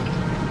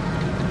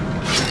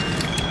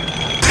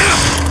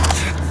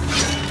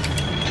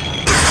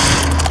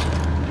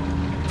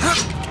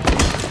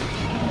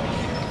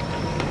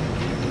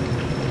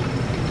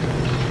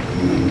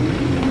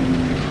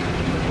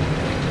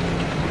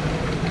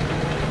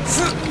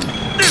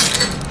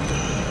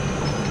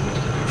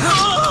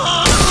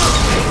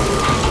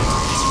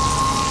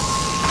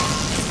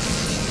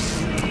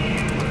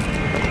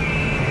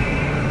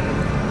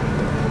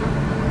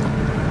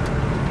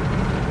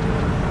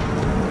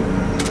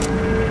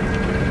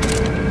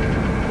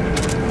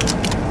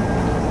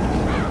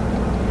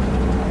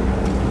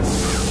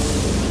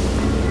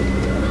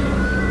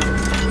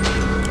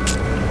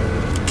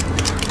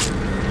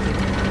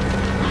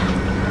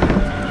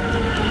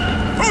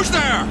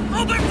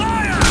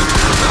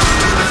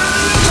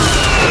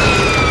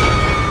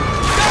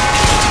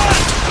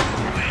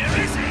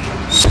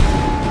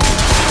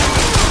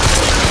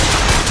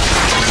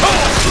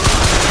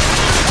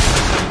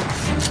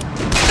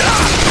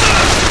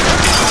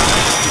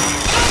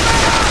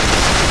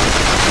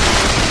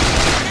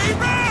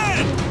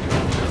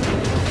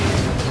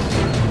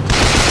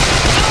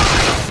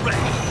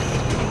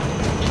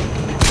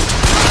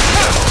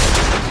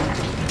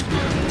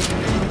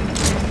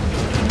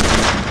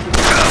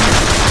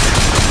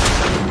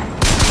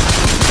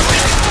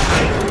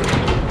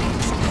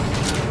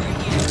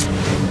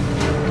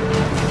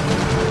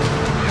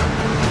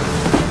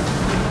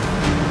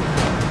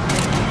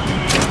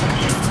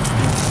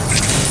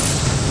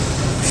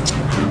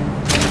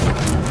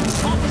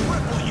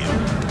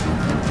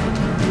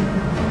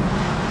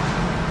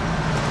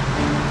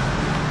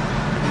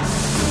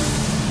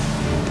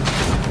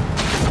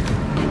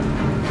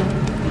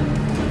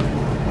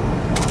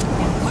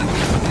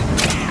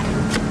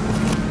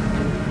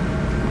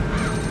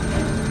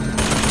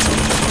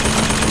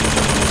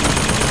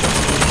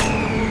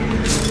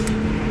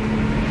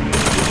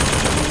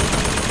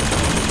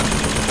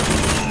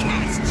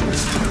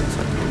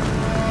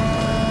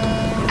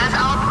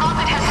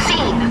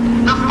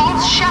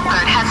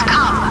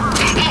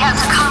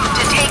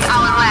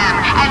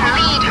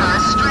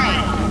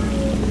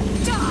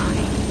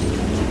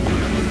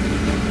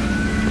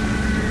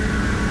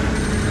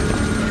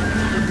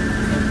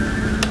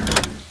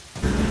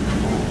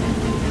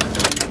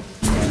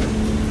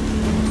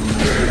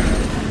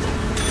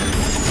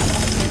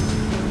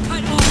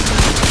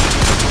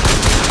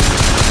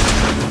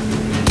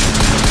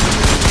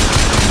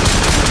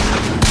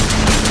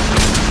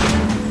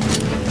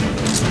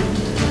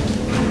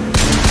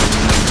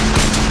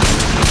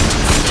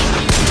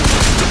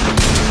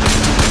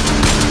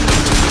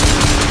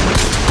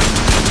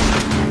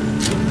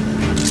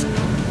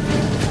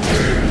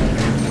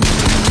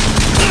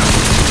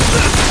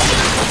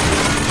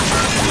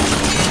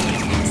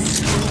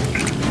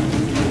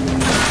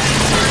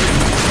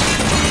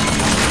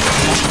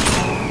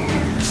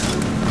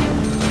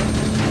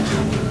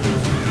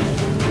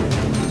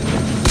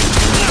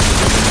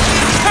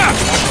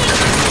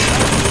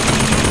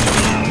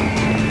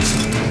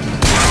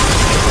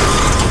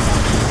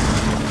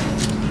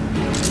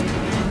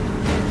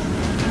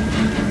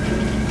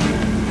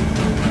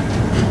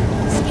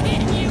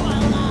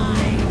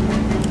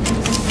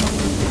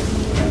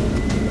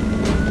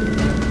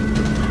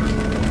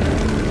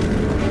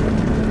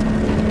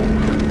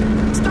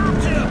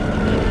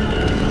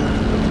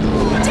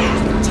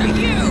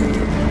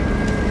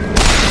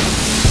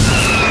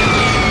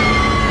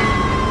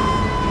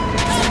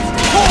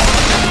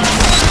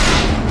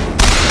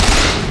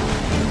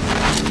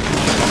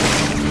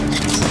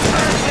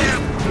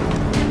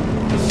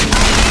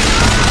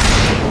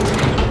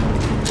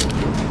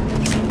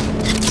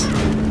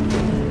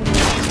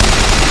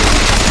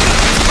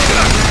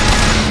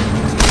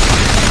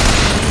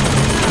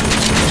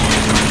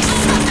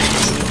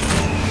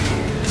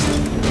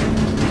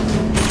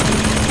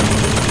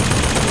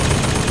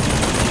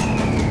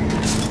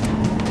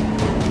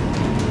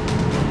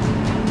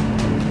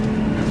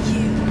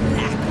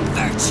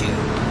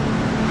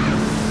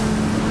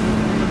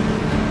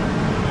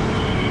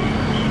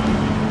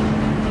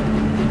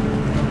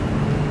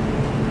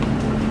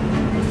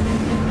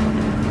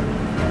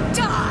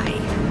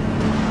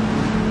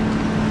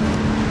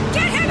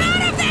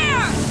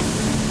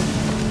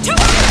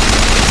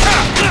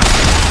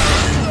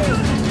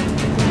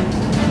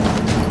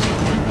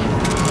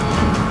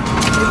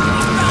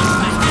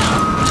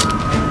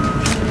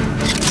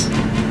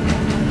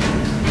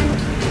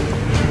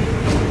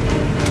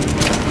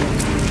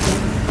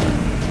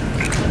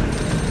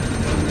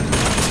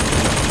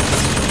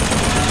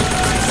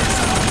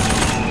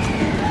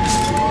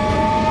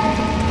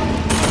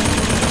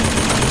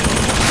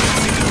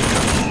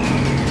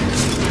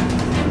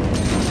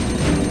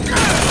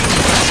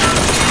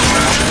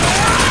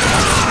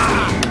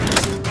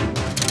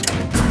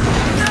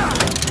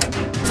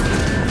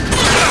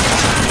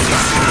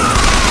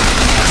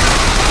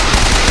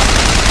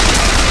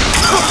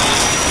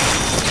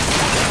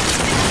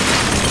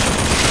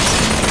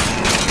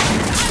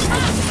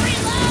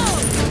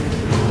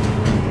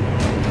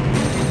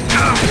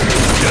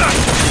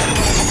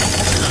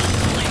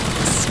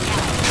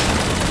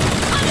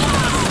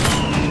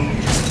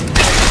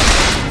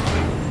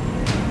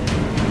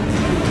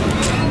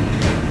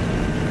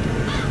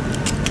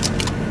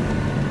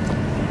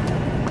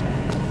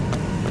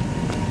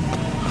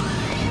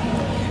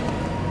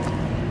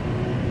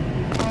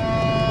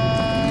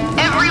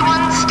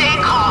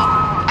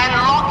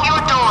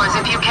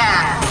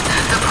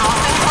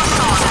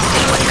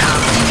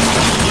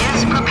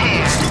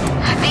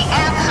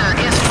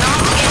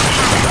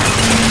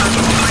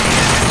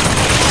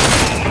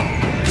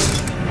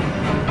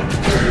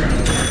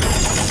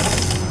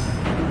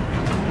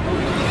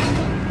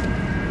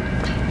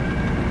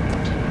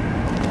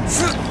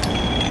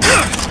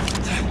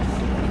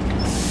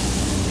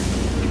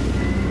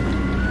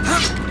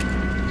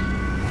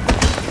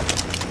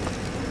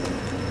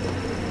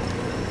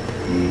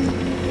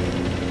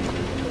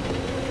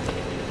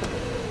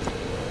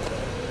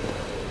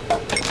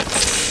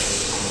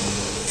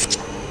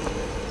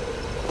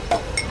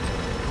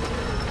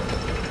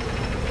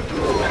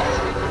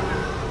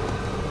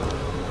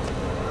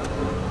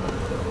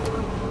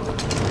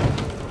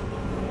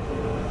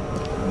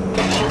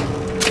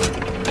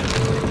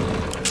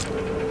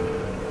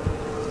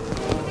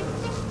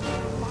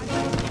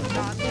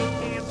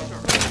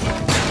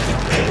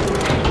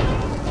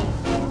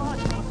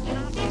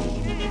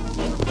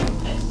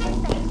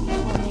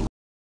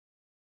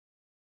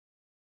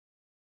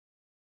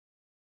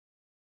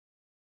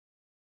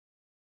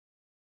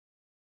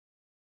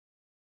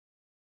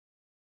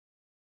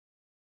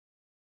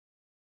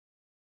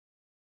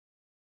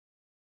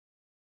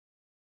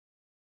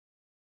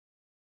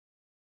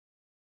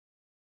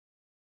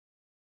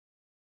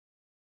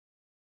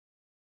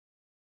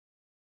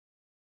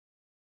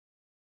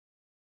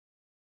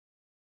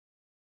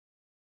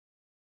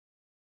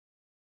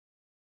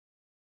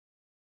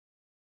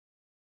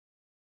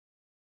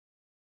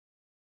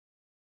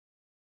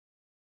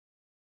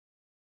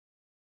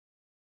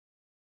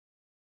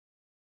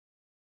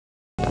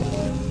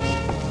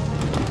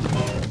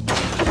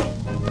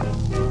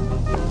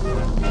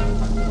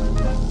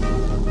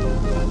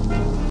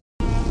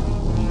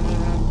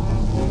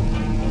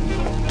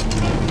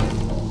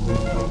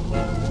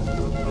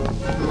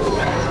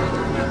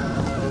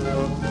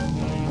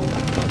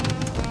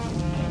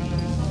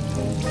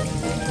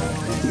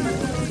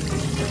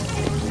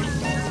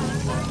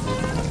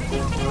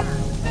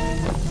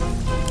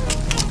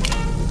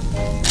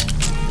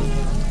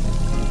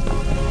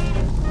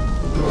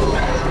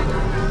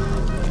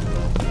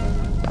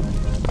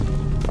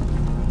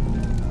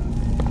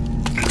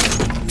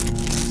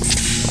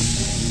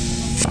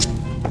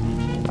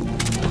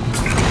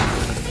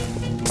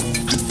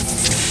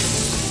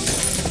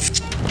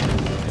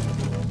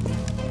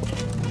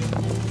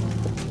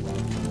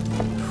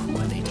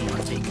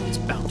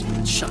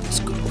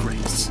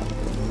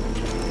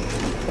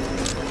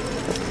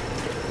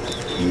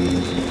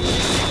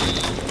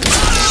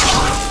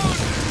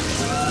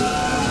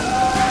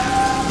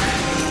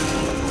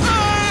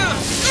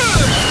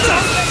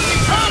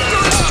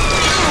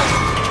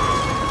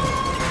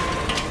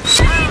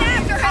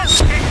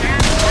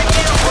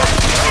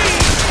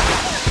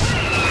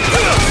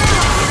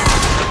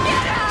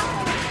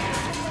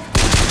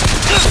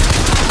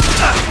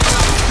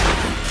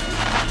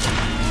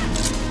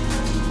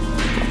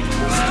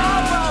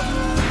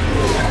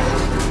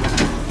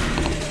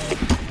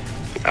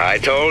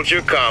 told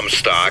you,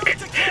 Comstock.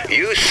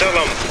 You sell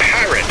them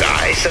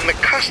paradise, and the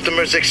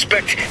customers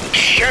expect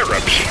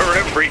cherubs for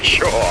every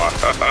chore.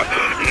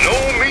 No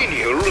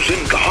menials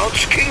in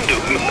God's kingdom.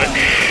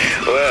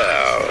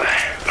 Well,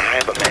 I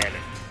have a man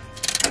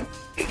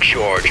in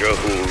Georgia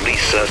who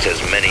leases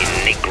as many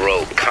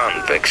Negro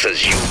convicts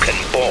as you can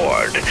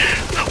board.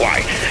 Why,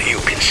 you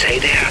can say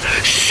they're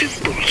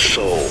simple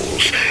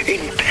souls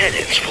in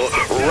penance for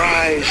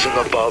rising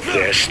above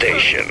their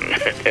station.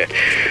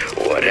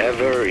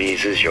 Whatever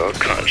eases your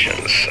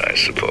conscience, I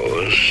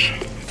suppose.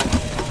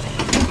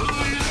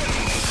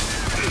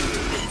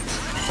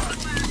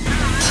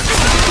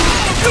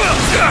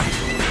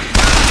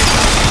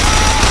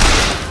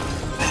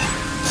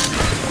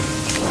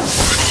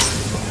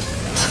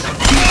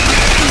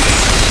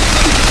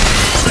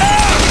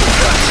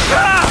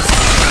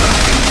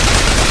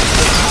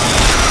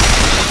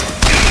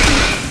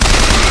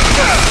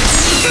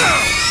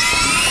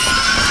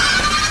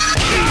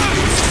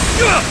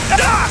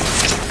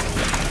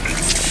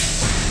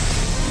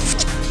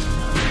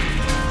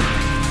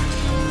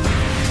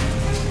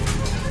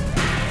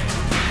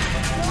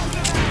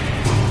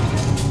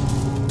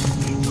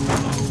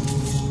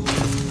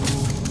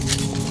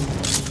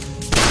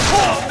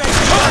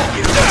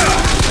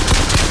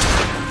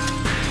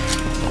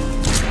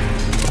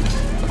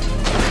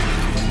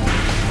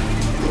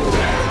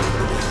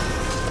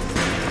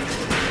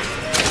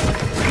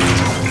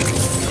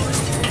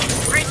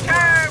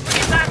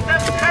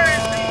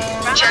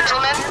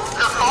 Gentlemen,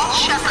 the false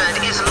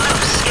shepherd is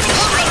loose in the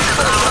streets of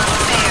our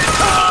fair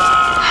city.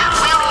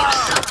 Will you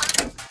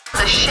suffer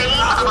the shame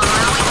of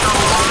allowing your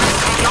woman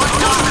and your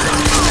daughters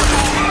to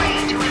fall prey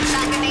to his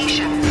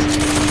machinations?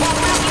 Or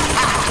will you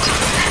act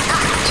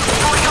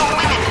for your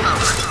women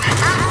folk,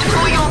 act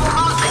for your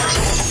profit?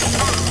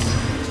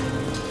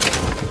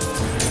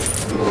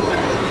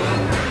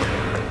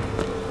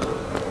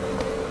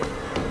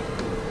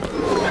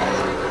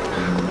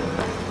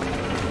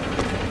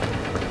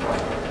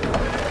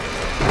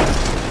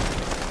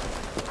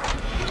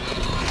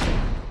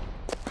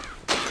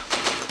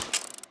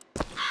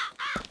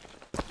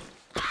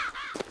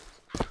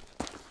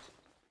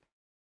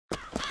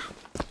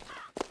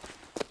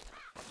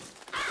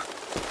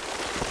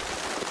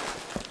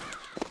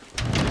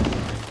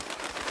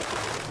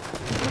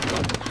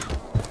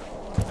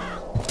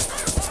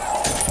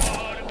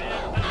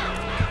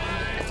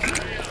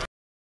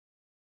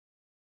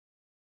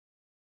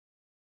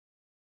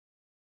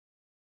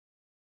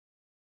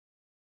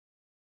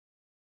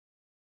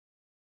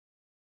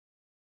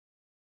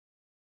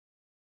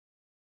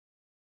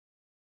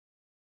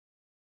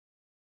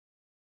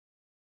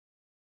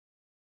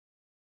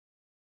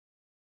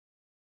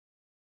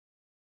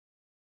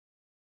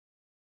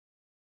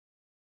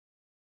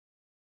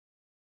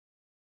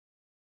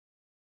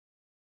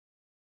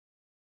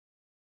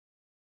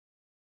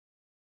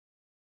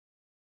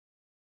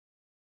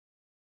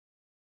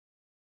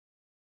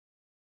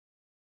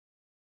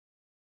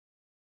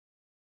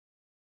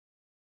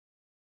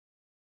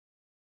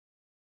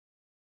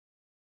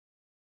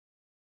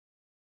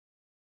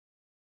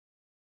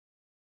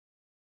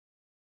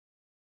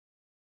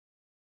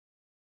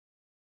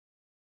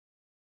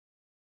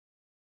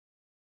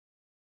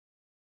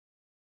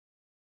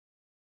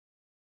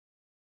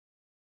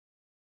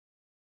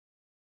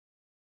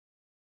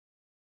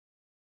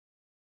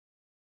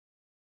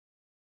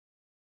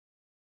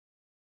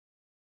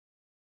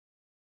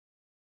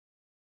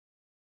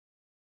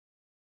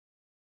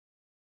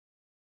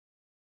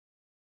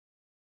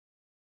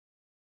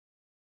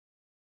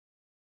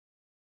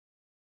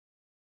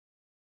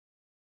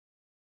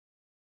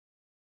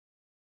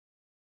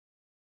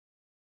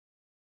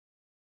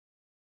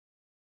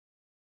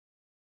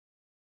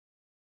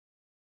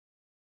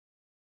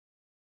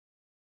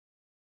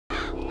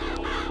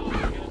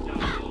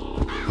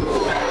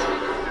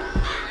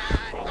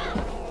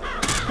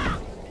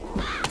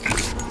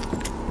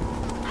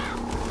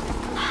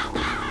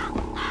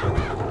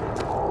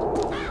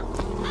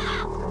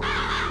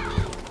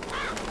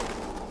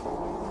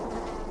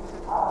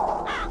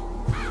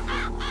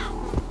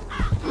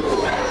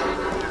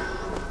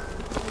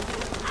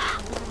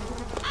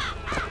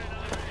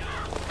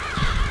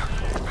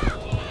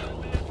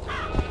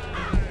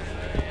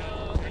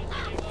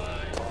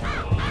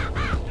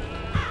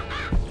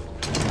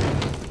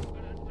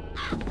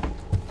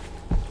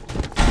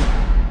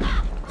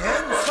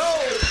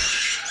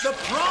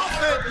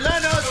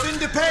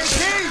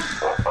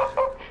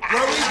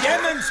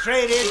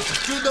 Demonstrated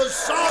to the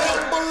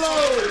Sodom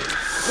below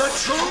the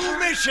true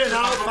mission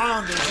our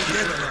founders have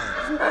given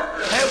us.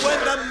 And when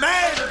the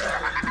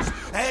madmen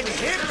and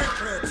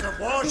hypocrites of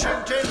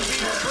Washington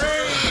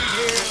betrayed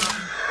him,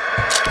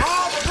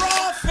 our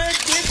prophet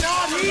did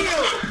not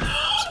heal.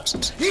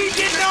 He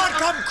did not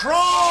come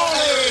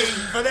crawling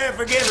for their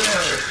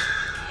forgiveness.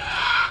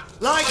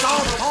 Like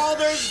our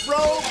fathers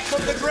broke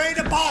from the great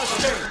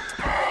apostate,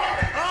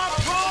 our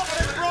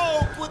prophet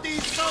broke with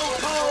these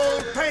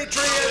so-called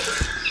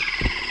patriots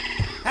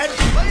and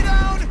lay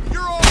down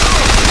your arms.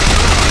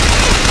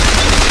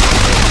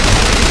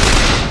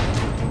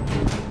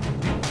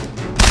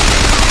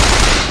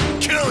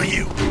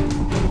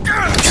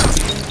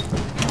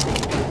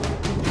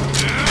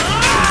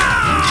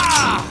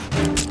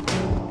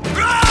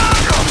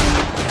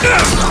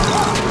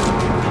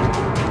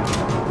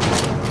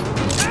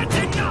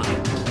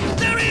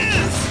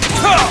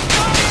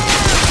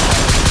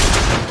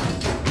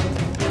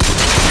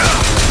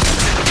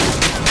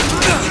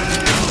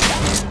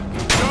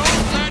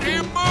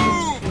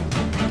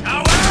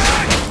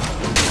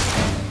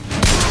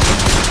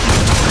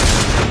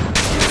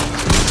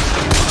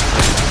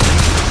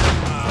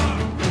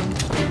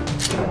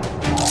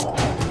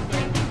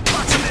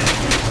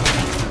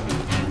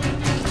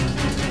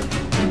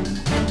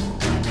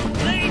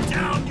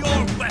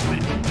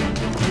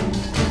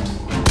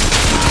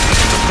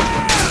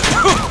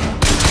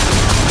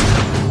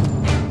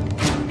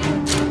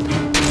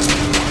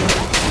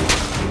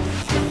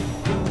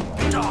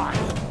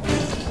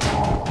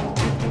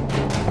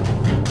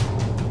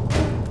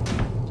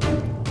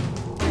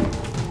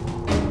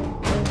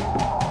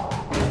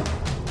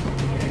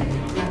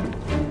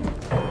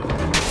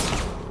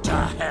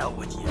 hell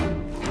with you.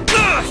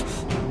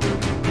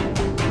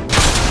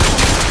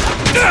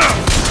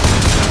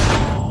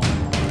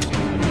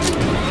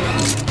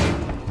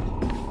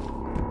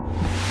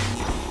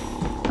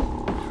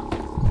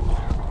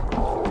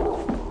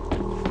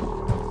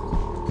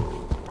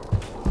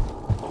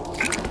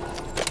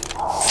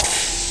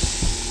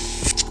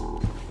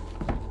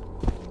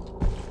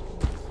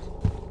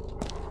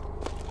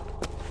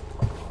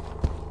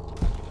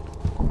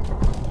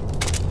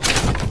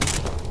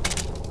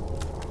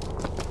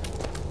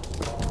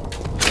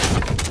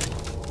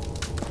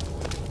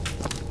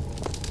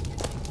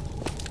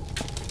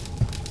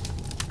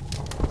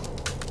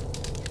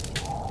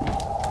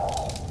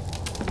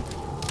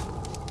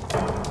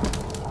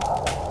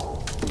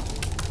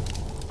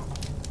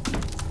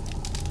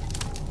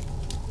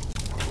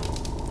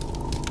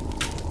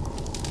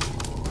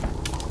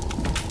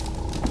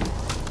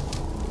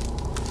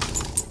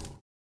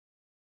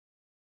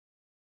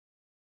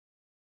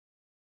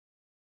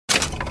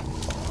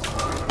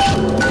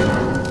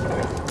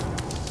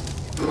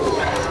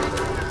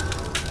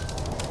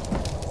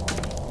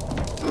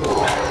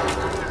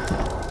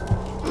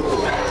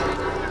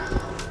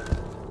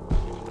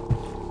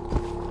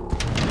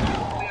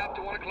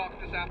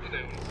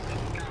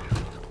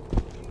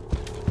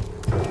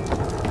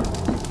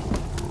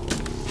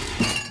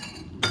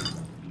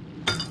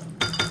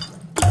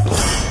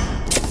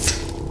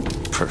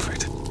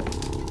 Perfect.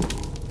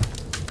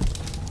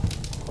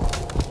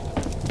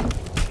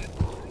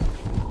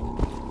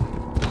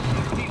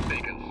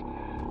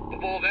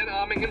 Before then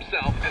arming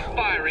himself and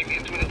firing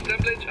into an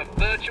assemblage of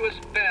virtuous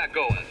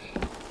fairgoers.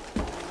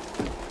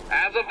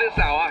 As of this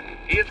hour,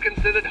 he is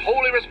considered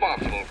wholly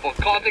responsible for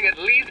causing at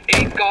least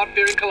 8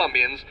 God-fearing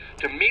Colombians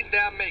to meet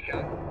their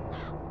maker.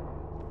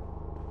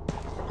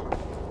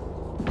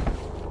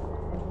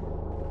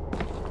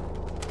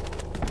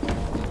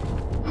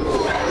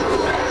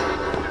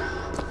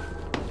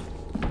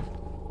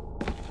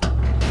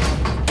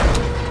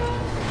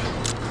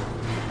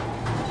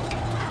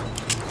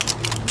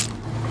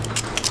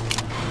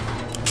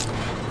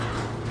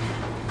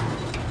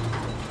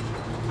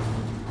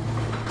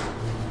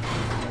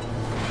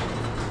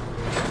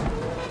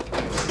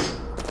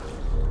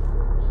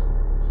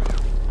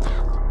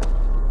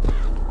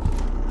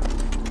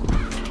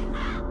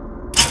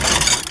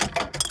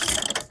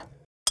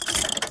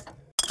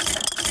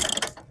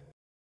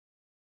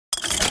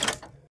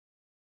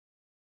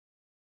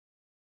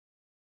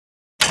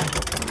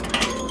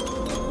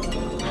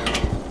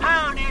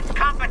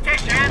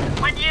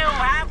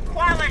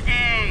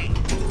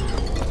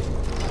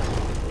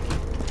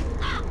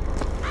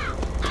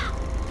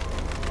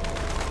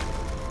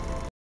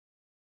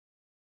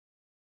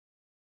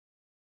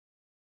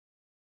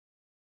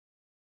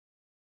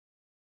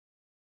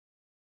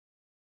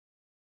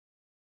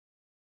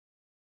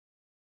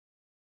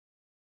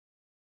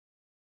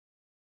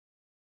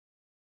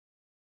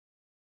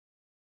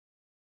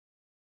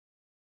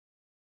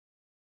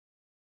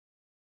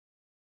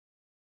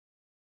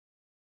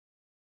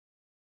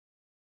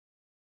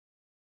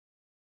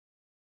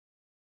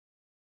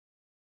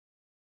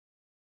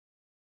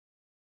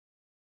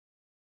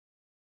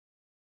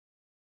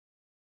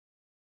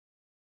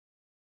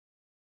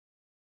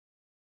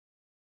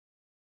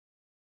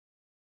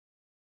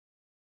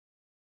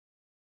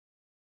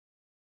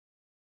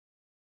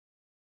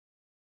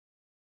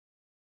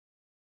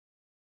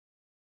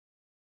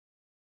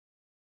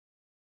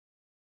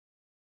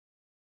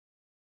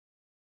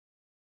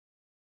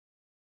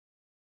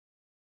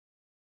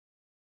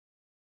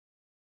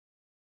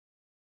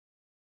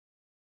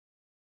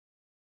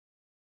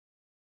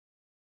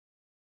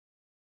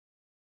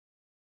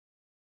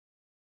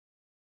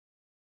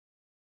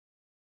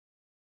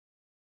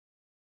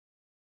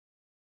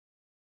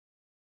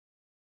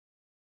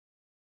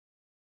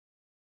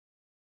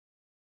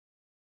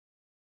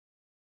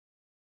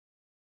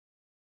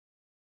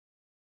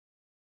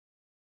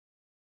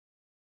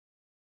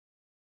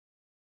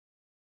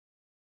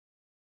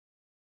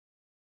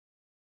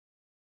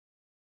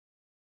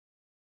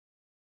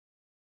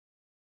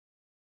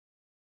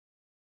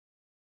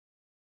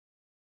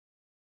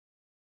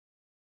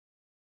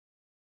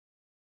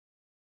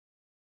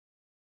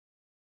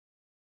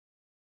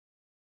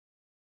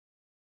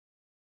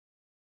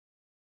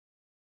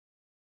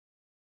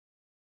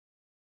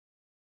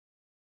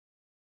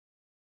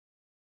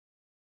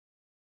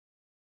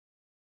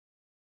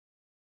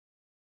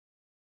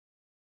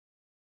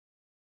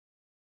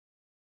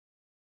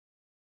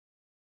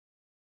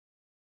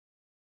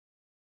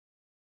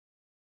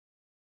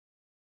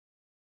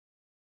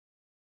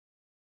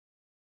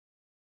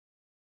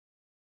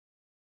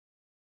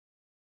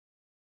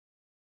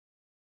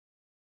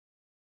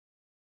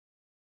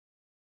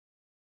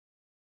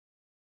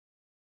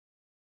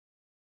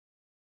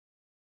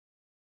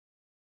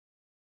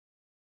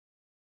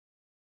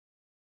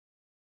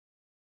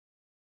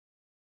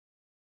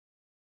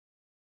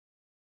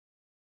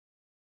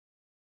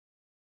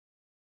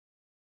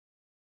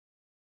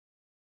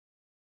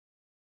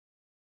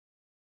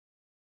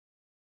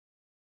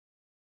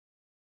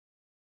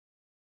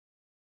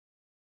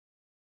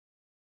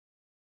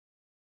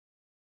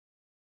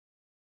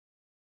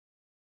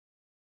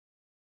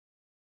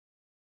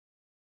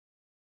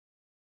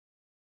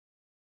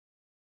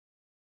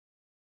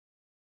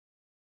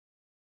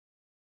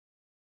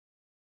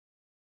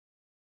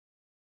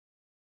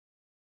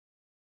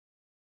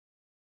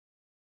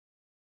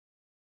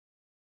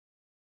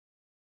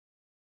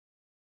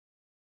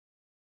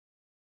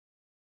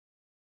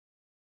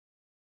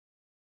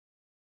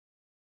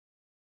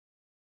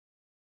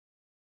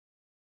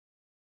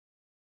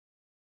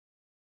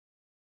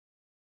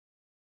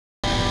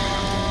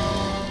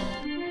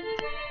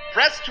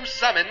 press to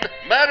summon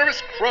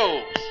murderous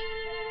crows.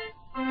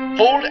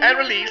 Hold and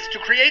release to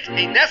create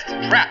a nest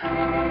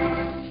trap.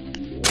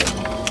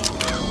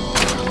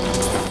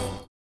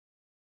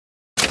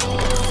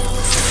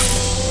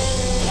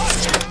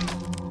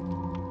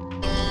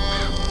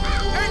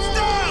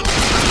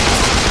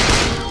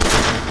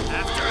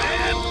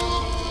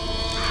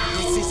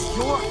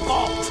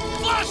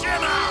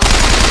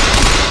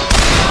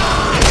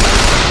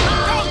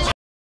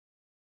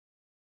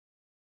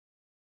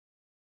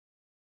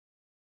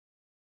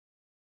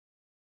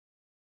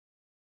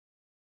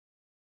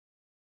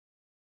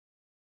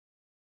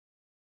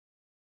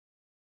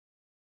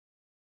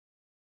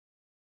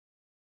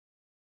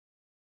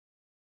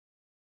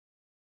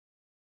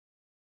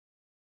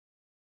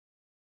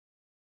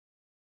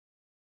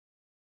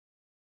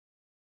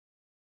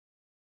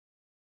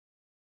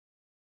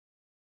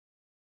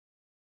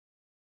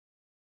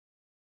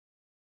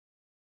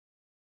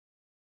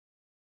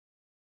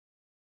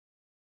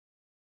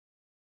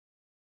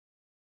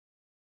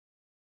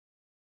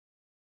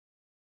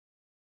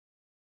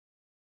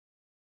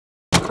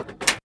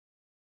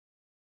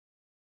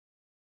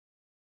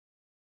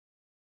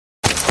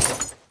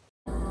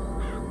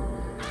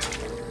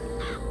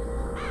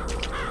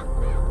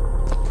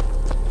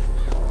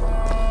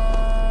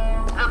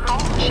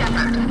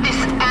 This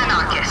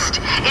anarchist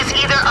is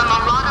either a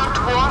mulatto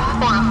dwarf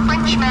or a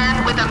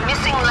Frenchman with a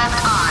missing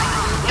left eye.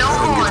 No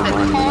more than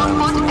 4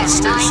 foot and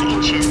 9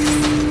 inches.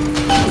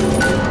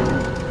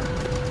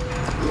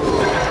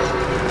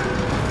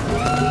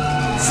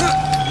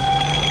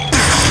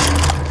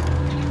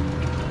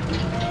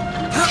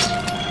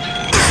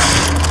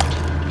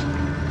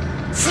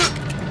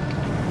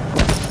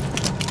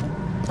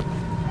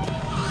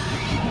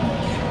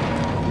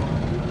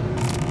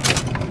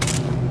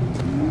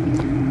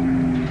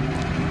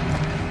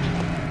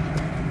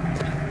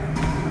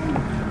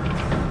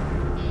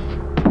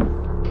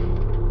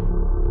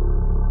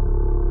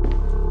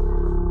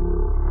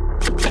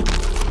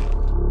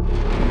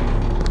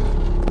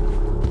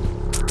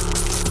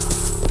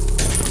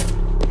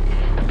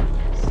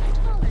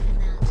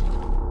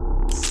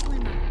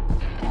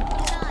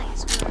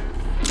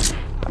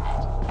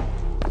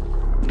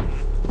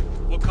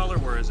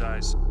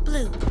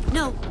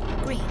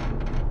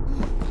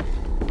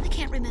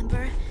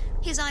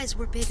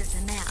 Were bigger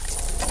than that.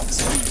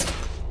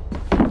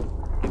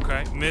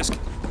 Okay, missed.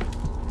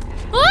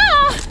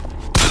 Ah!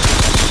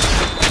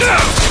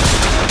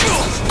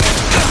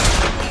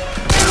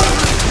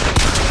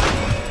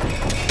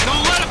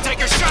 Don't let him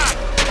take a shot!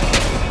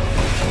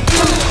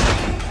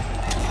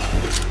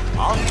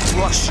 I'll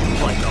crush you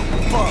like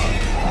a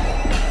bug.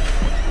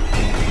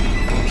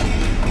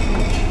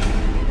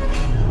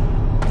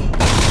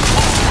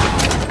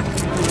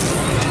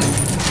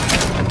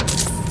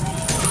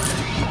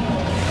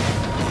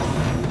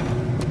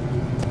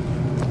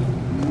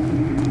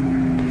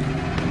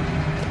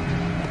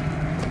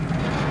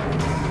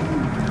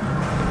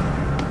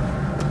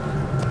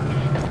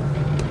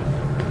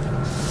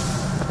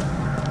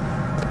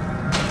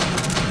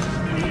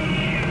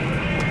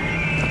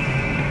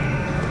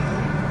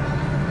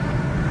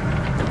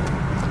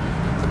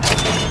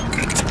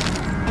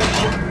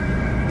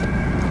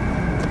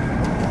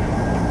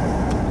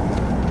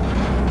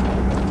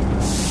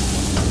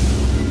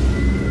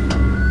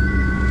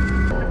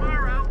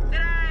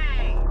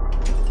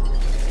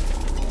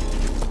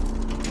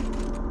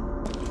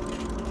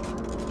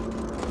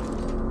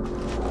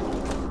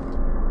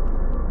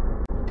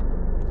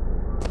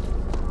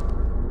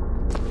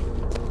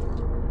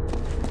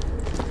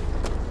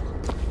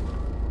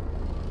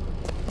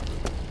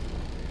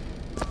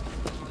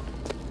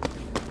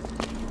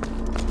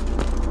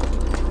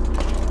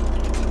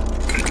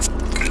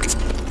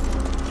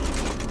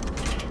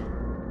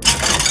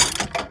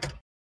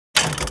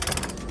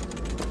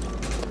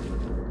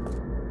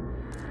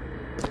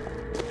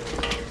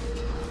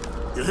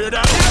 You hear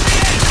that?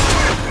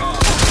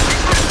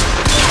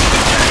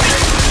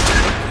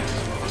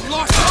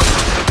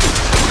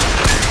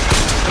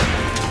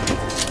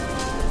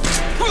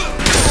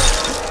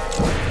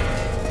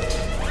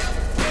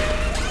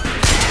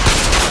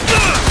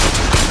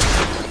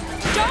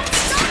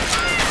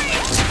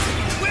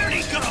 Where'd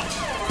he go?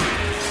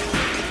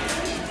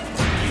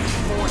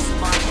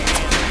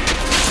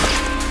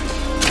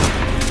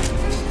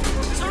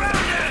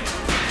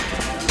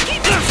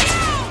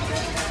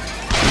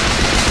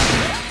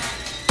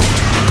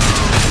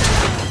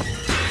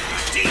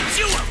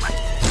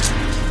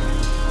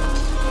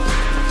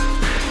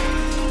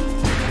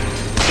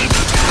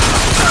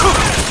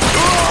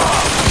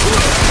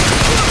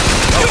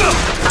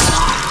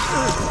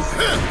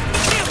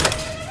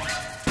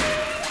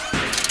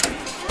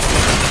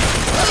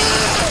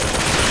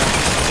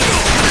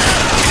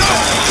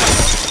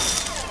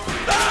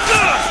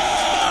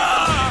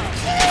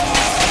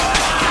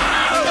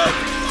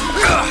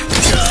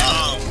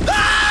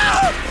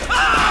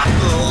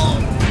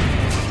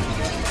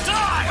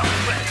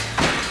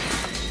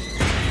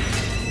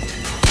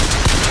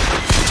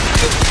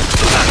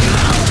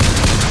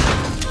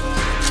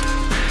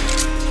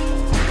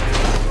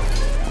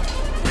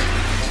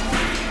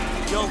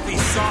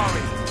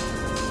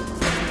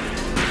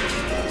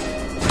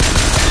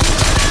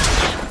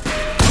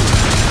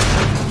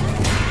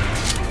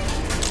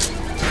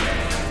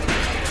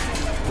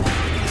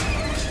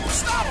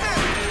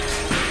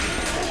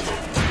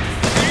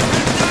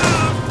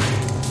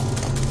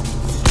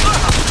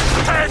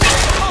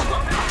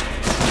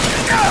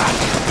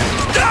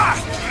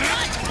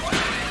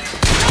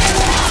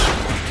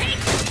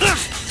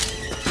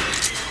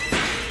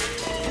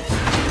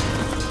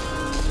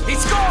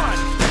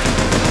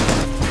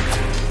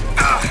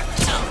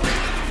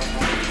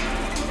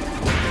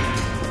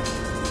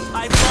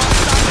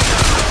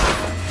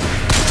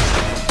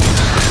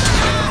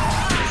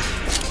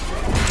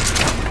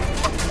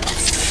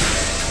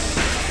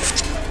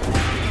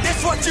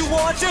 you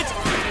want it?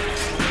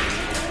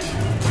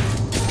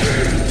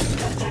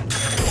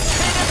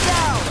 Pin him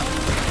down!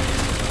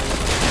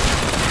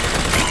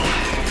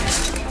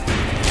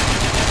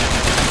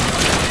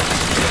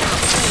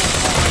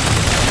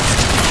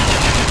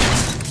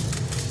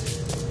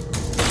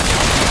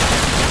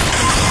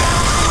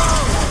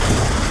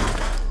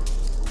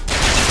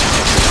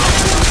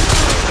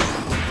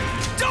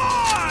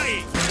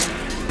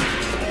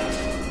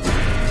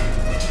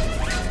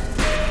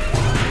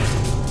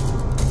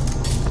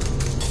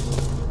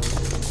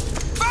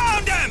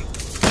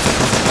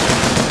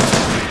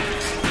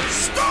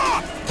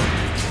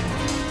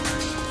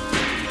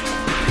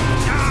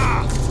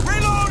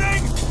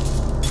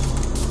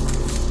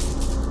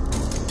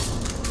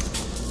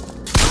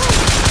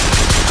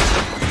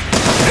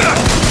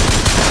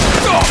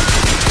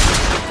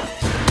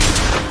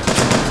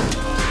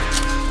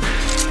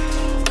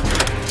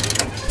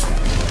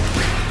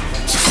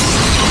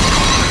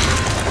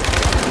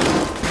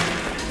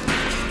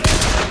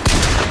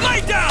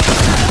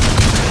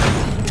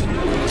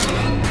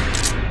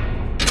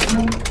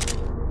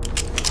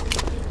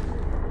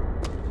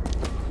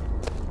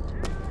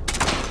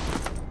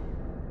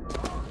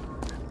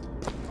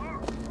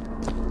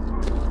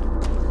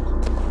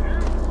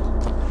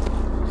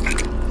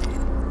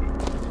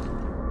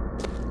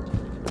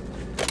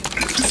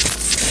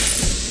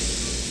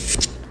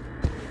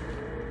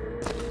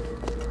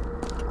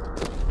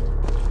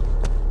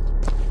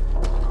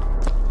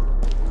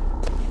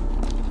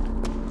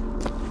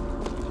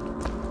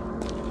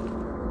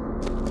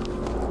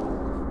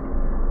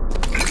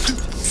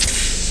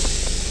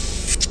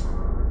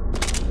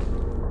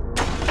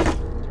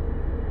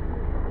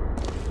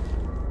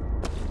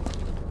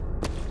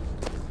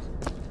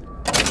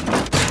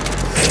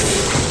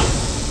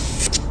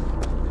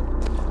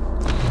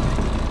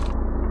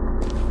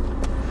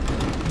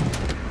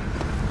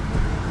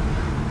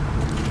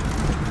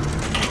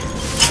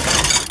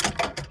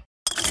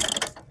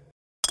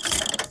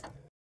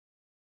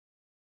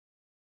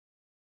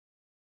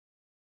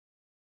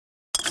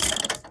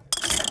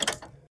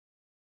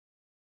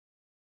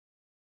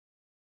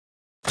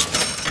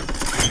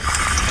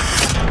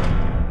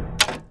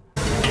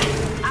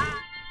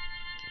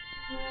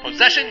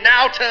 Possession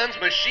now turns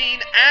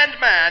machine and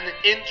man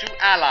into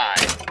ally.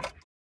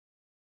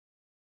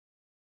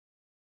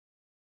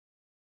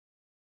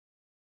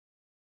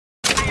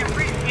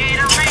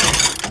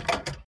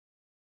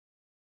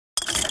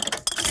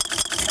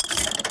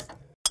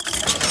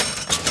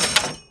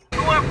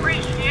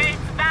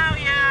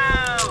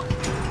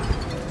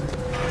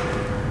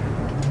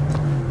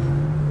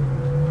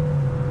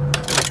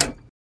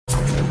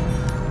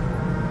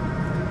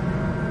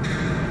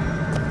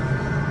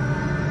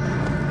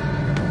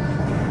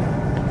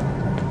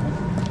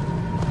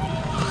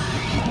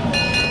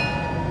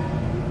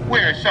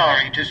 We're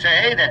sorry to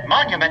say that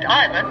Monument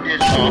Island is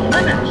off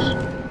limits.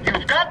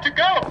 You've got to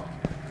go.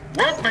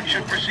 Workmen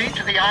should proceed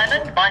to the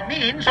island by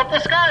means of the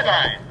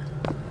skyline.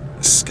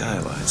 The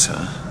skylights,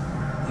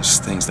 huh? Those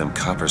things them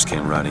coppers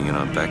came riding in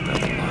on back by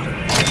the lottery.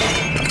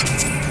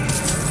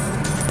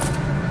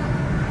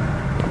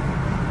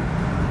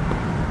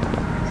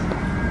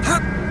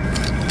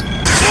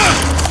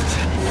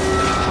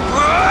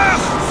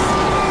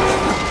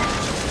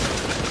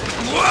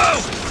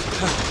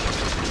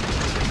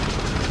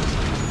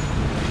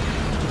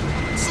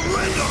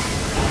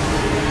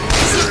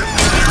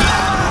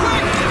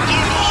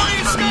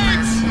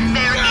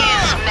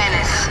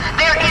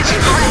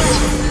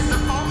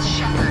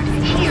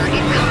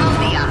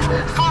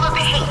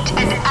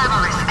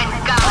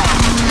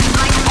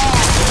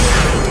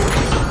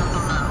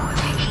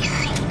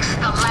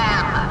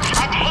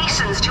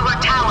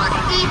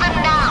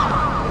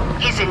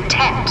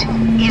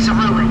 Is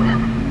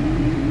ruin.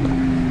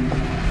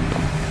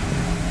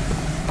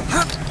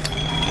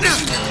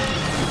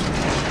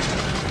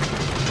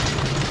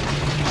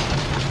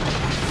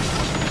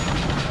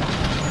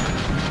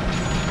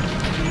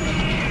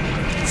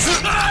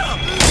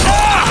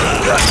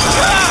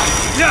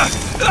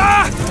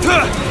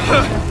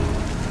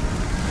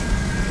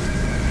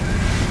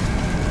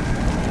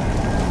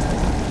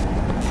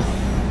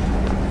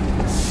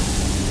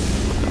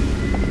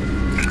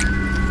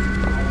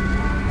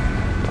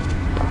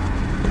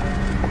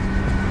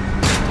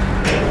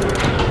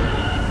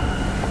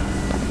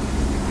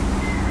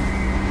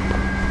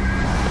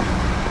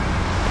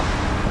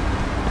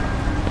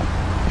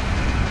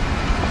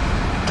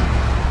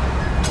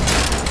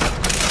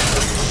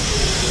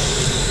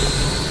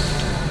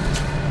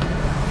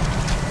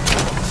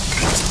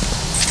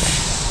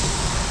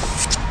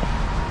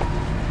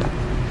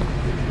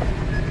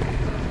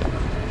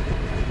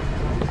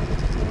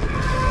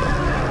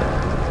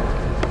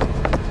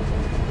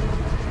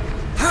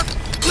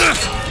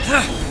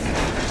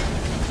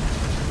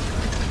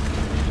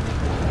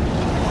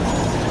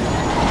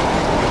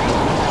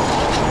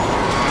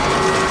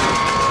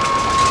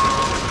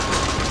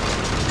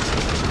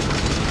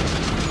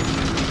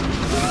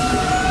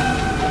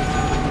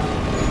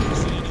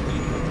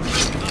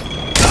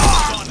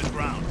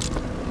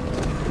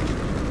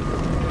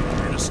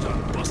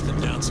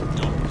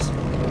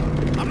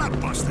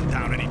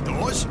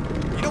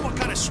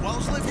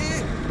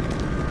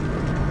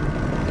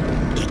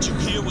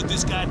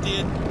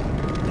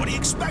 do you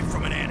expect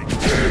from an addict?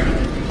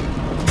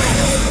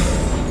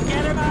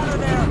 Get him out of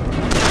there!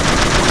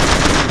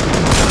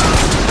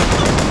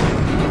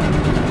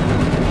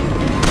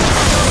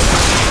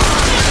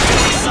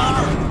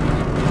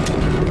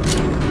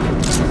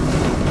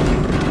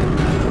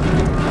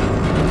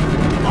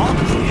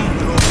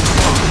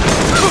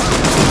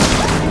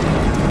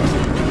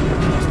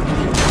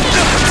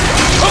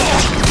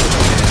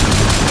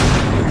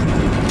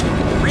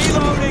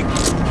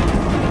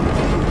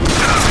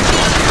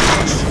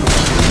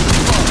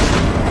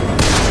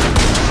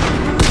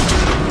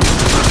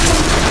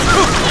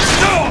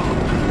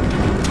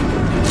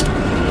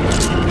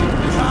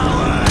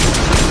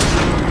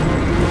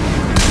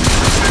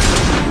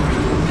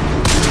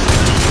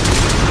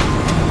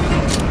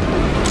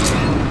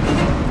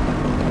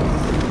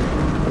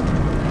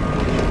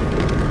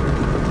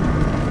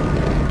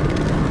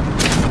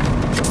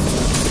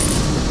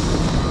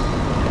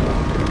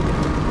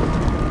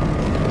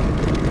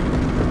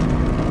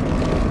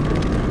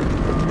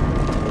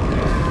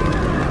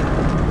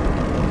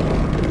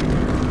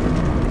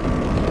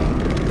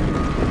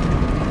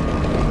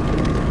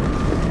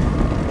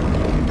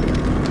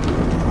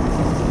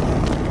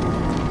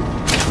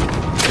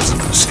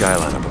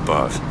 Skyline up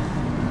above.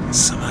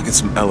 Somehow get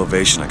some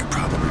elevation, I could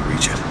probably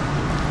reach it.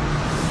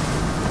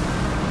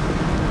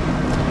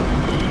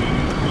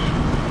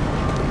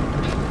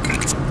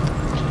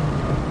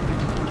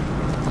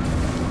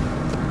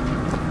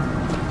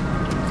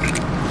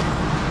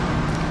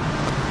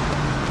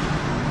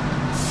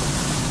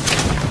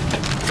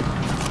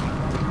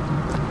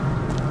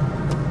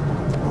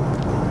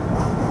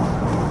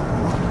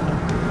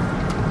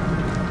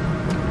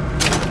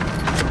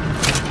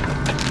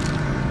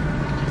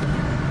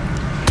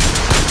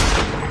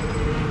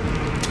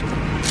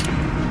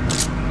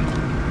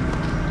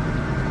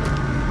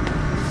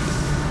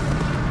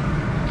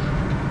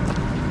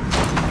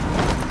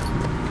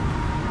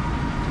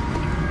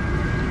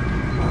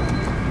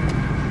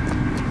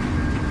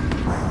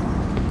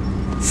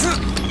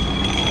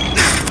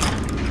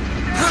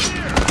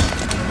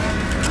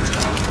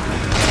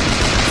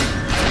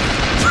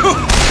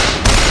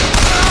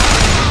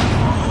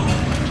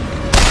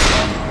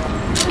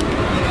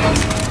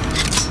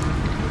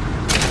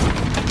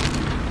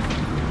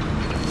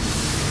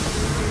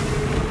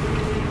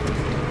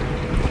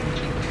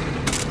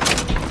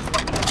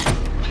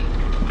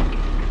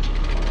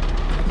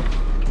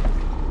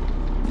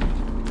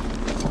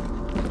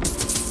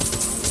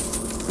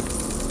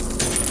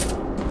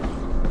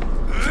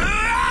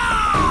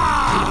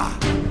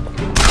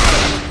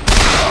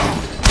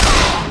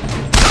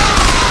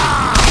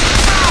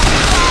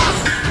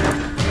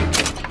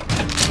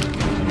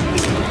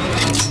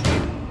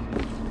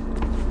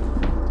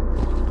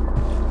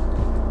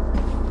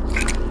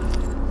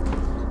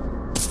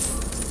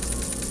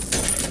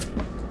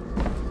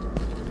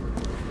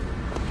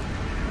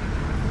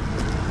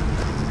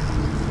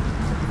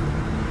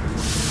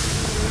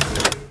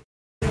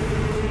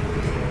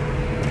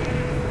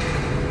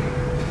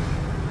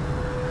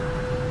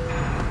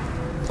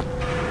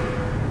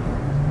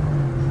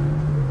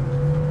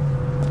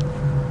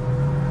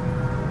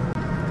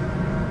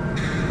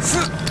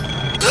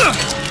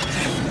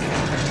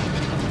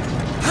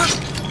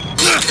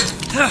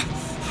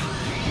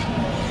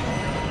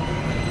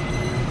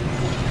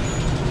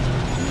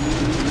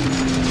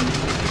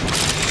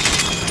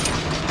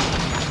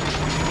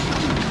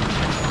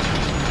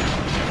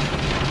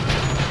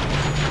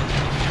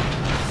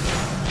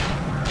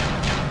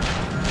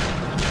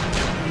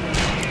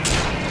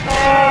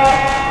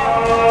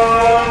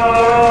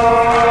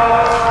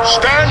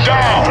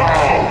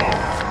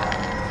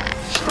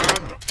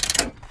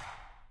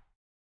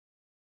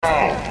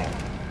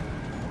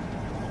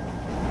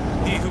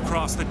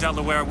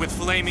 Delaware with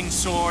flaming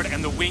sword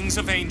and the wings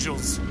of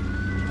angels.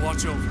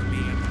 Watch over me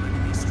and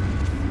grant me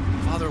strength.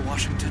 Father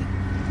Washington.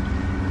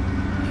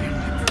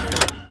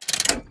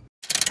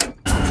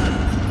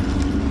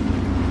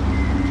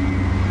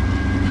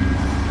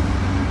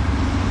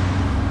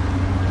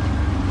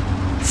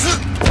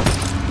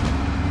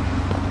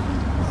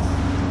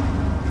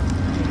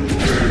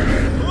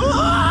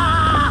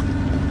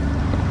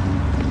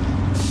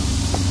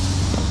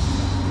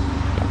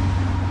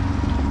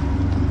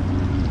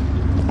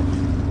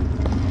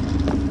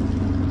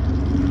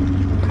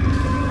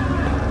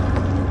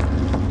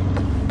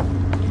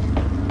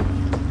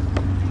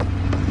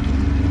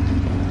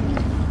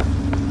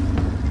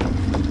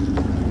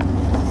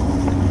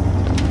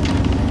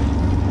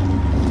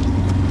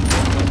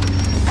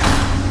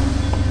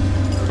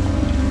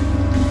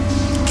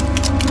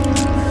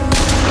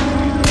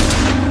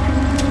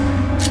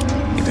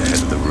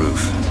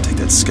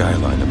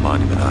 Skyline to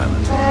Monument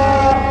Island.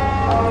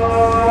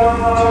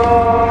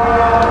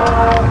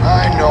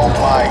 I know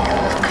why you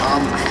have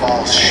come,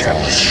 false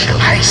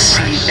shepherd. I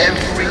see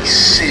every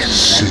sin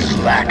that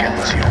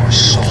blackens your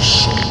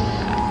soul.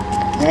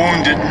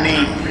 Wounded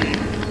knee,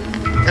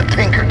 the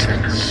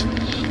Pinkertons,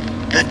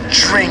 the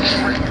drink,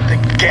 the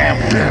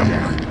gambling,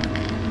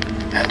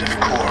 and of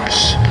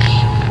course,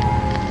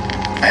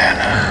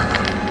 Anna.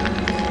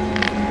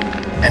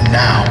 And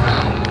now,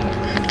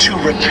 to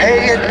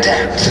repay a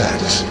debt,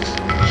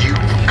 you've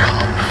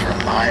come from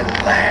my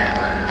land.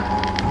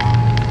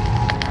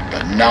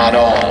 But not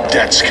all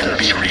debts can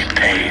be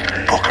repaid,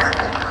 Booker.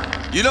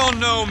 You don't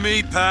know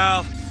me,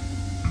 pal.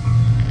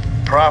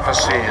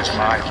 Prophecy is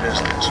my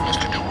business,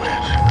 Mr.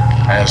 DeWitt.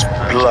 As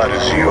blood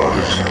as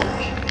yours.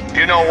 Do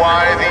you know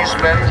why these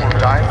men will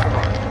die for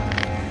me?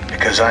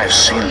 Because I have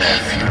seen their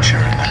future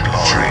in the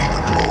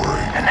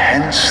glory, and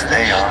hence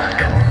they are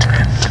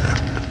content.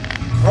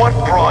 What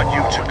brought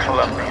you to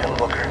Columbia,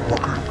 Booker?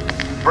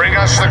 Bring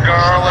us the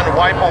girl and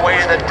wipe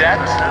away the debt?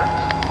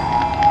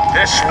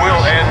 This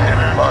will end in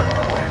blood,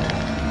 DeWitt.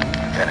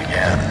 Then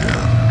again,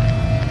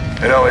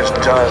 it always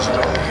does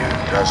with you,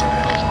 doesn't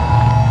it?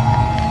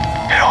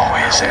 It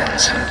always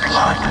ends in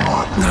blood.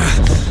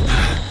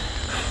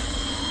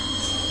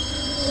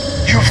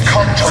 You've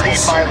come to lead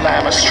my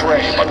lamb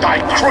astray, but thy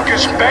crook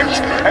is bent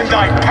and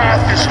thy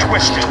path is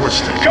twisted.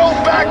 Go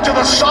back to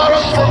the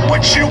Sodom from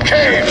which you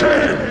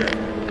came!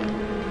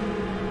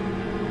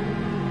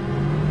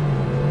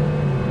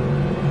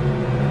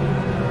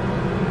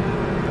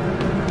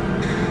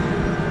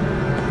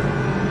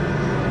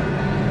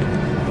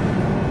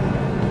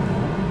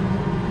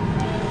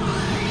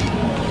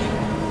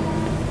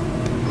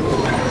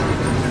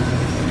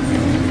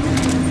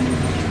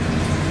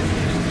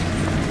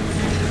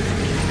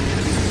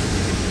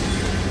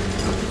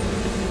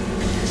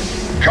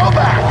 Go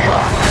back!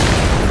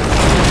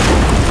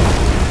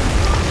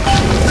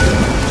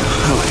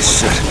 Holy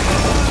shit.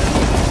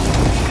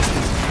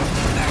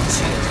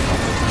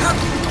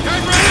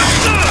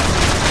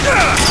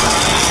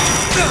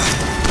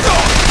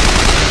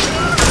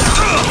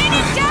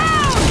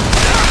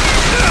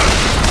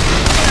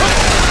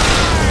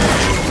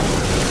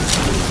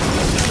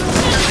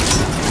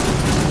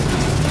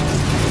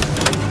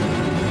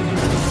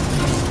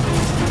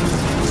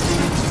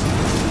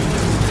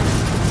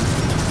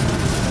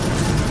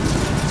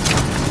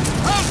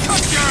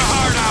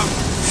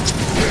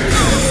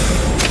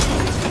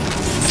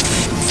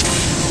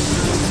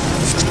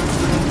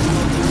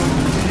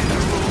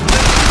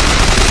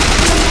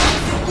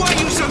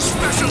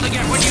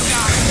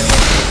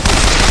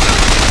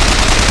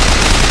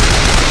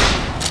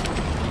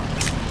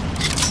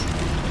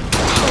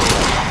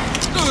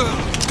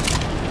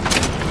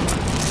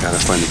 Gotta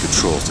find the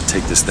controls to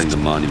take this thing to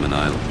Monument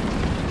Island.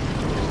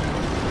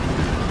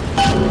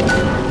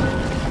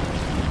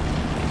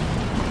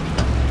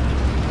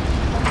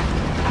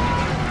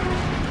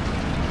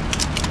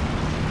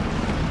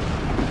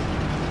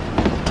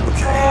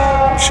 Okay,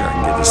 I'm sure I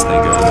can get this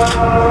thing going.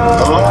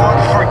 The Lord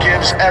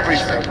forgives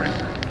everything.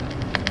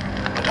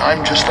 But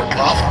I'm just a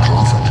prophet.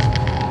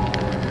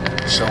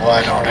 So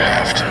I don't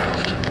have to.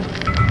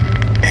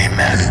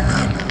 Amen.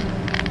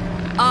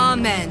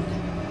 Amen.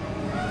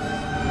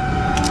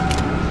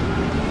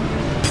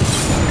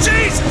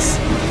 Jesus!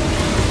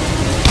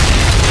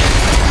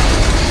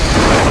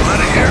 Out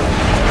of here.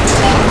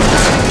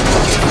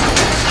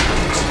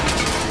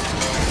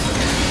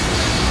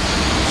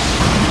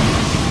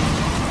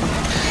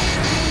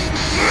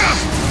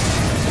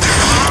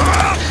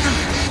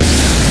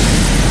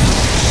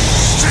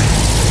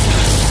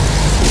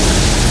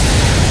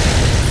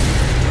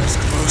 That was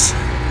close.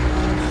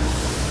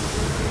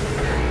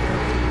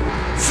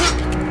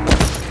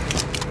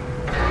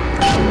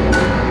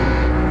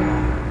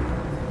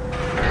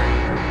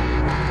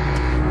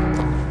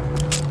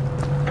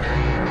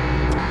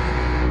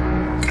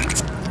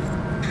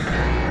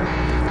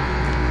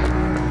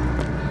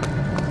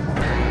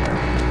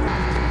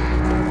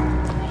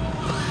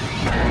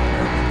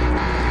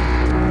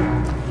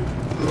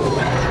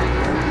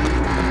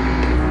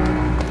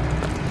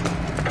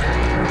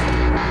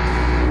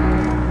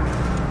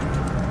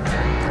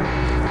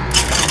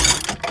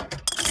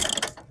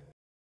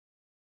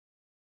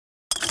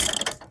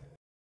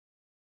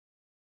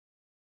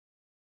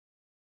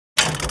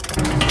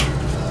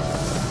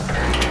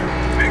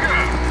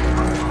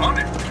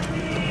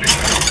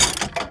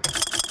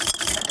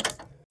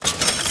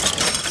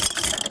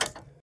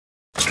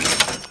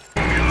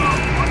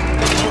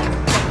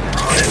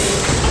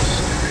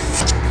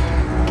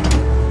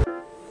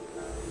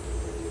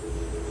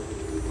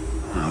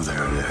 Oh,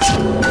 there it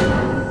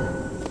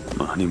is.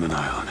 Monument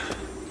Island.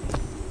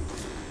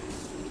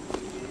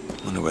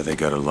 Wonder why they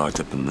got her locked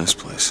up in this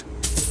place.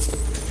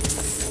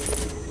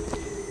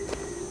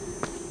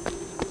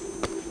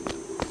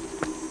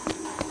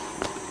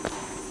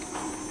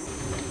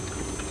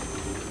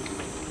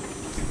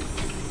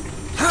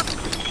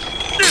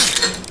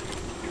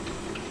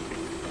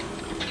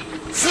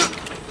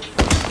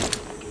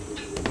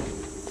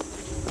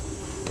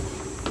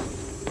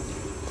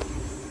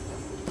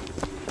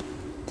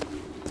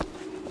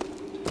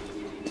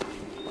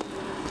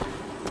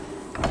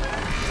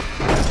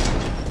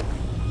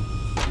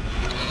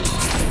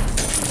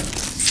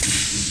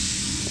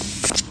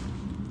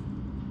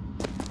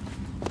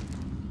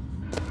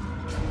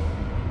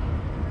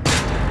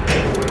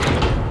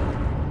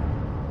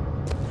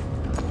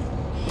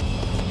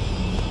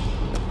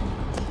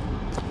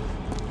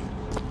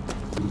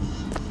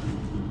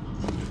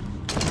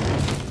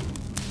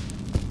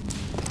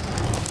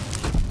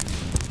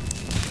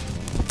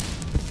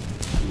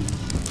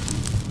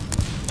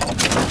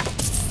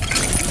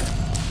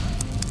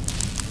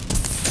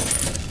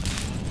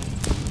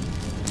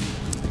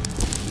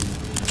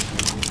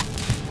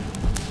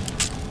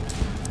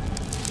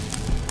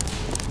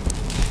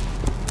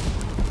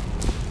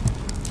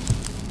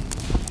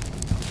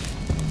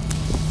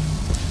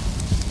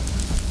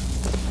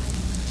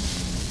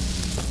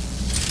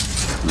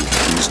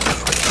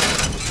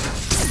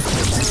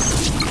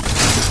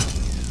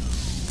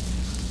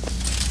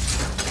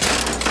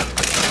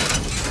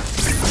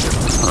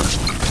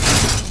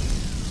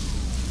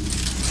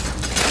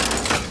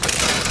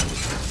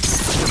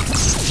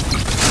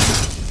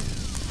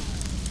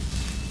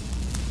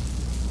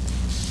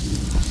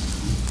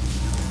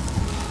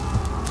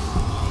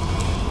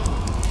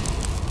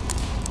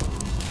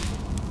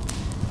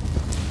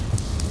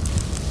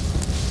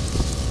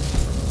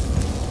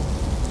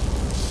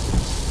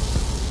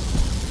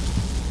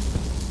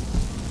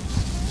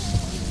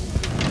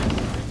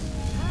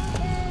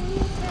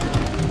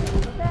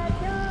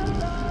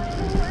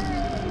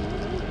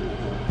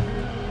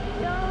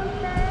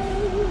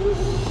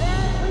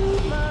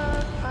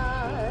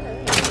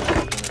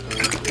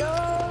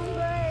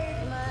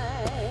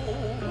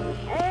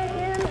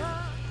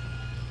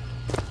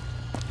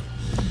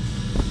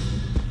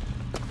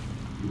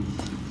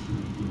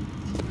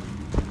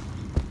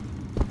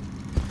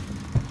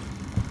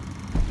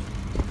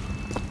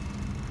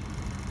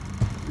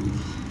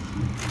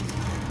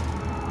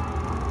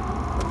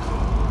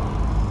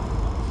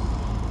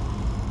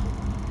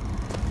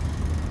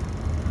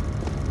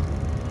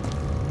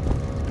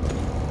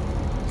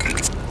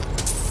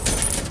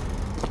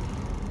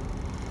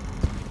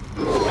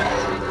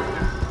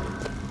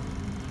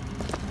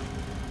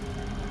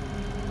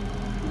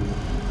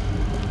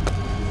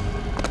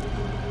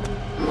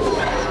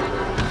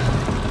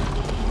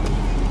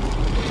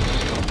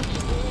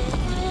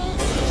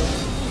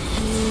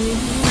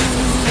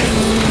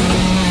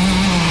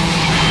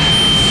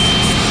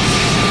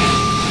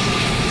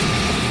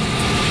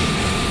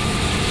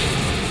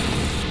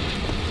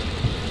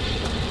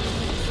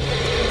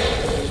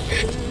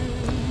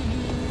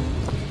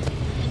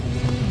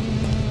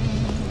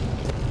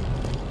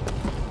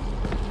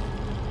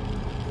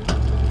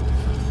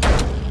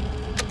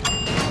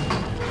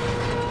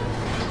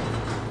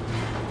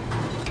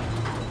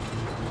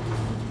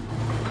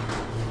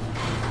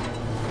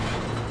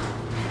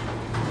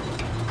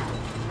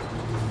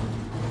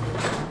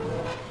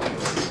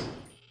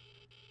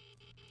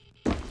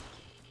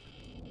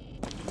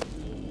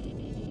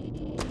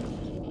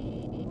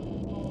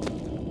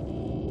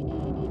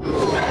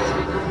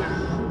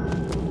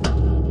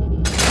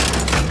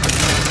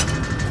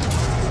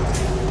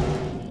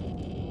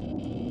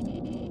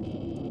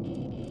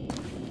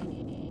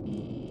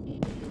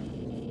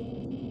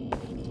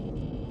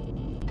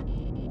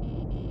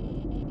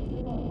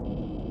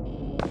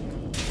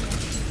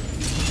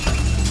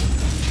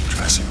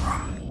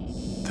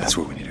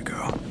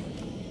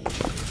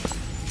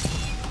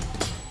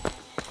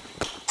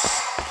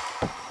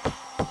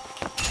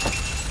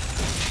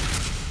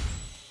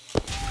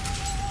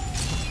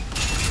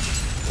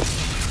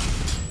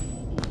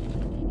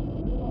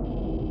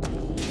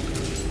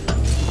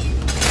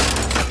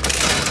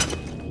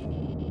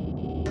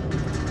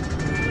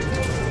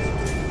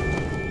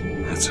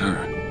 it's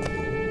her.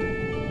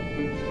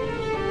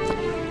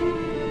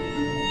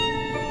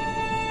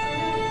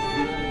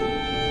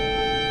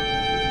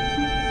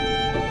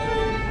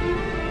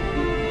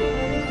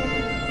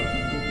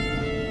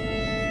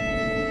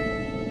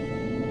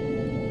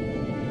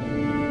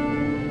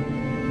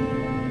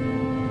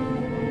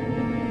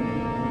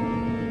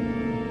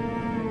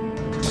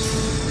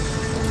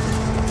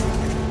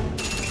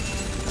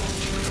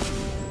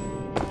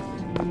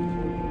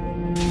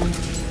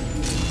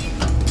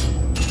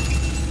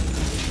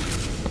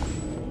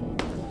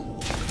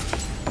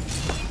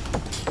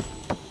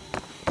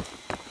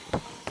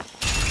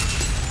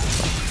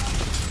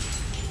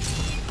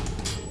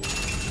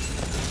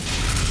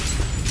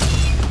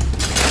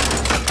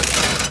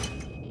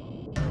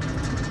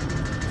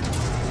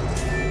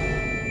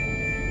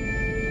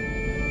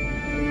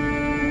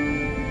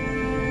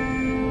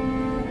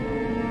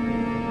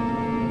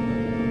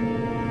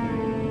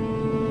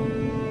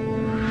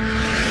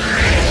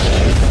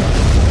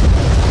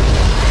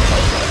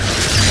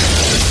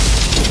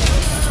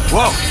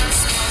 Whoa!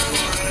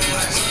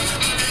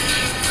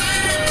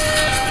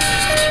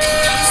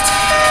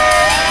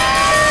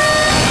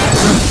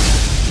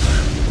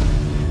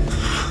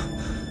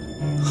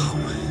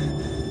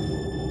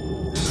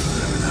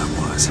 Whatever that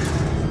was,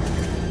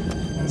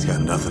 it's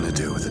got nothing to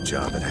do with the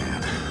job at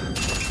hand.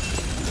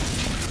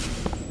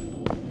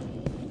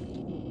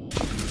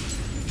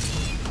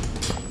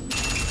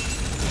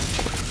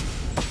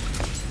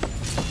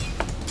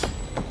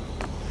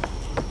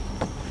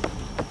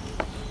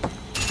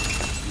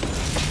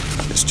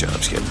 This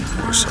job's getting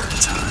worse all the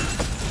time.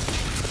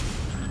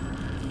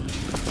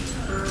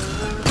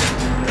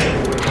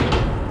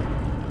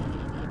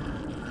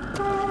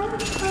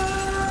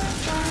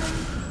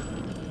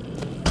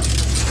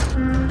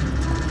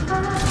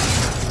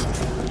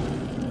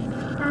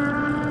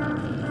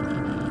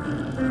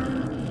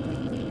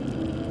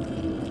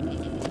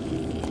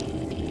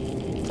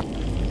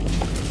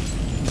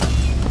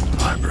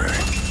 Library.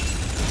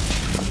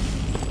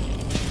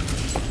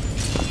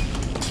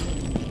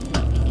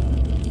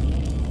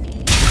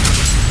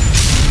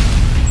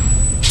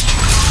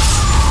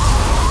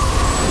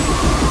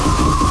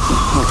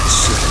 Holy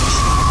shit.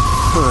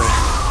 Alright,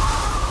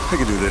 I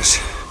can do this.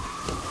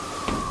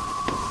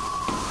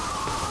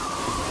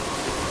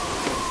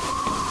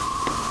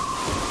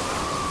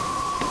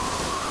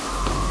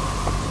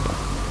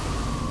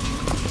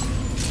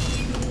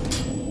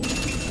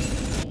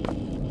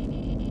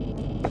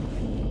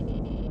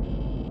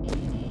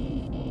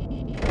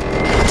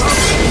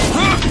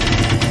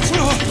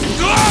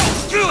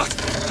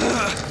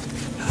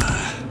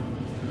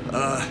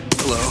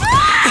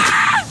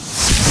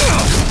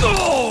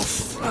 Hello.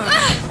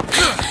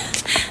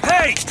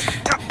 Hey!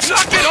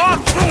 Knock it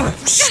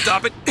off!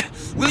 Stop it!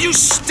 Will you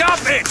stop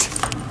it?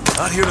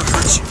 Not here to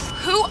hurt you.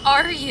 Who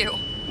are you?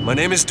 My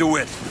name is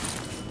DeWitt.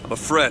 I'm a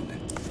friend.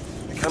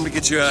 I come to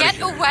get you out of Get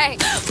here. away!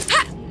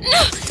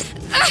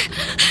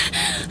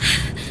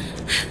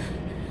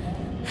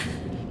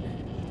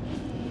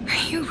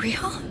 Are you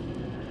real?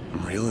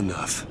 I'm real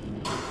enough.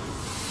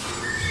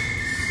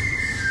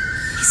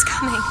 He's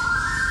coming.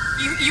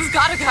 You've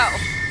gotta go.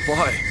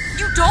 Why?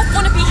 You don't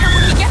want to be here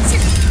when he gets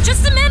here.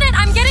 Just a minute,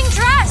 I'm getting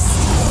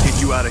dressed.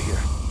 Get you out of here.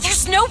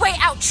 There's no way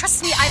out.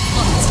 Trust me, I've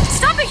looked.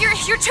 Stop it,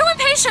 you're too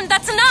impatient.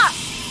 That's enough.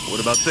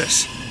 What about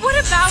this? What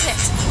about it?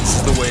 This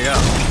is the way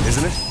out,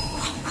 isn't it?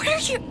 What are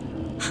you...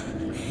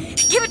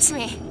 Give it to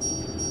me.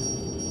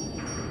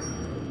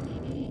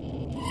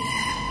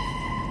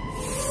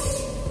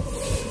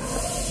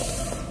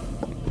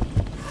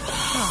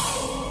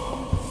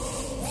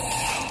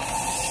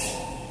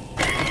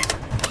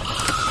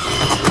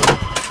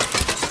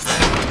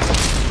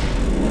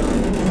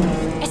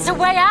 It's a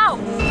way out.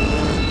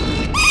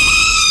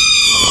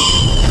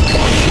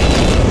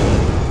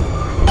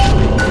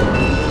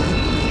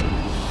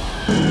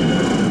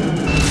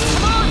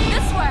 Come on,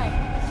 this way.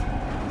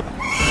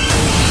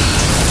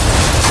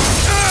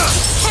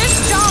 His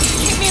job to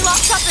keep me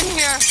locked up in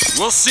here.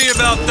 We'll see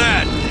about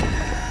that.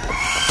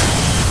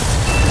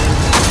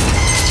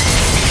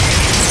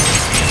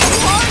 Who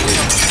are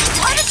you?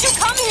 Why did you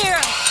come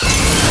here?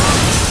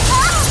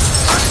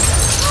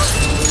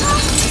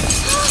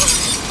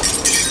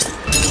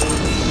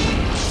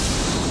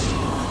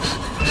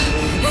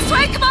 This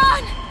way, come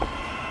on!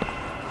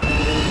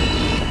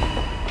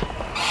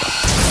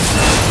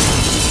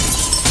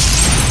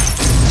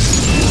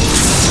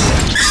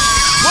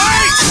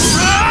 Wait!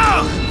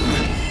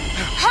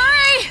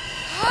 Hurry!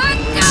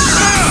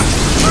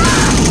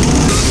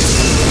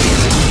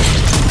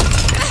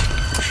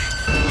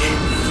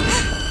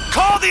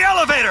 Call the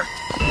elevator!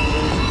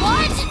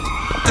 What?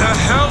 The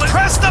hell?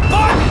 Press the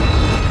button!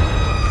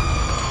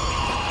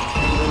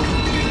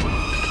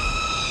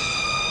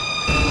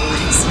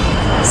 What is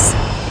this?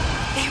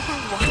 They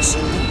were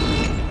watching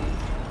me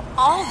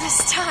all this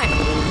time.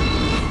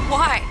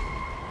 Why?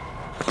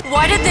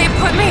 Why did they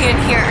put me in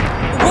here?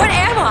 What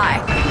am I?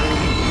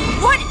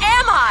 What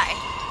am I?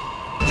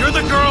 You're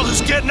the girl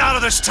who's getting out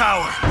of this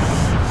tower.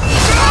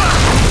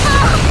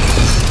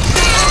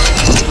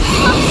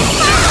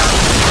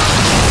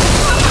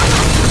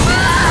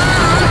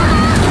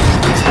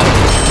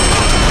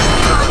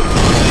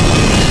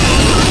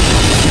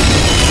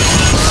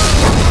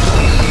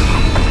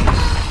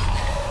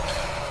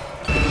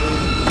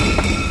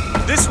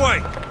 This way!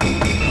 We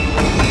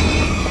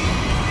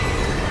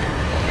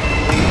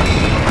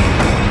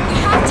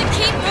have to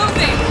keep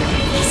moving!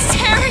 He's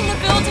tearing the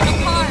building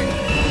apart!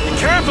 Be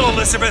careful,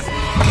 Elizabeth!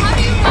 How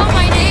do you know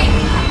my name?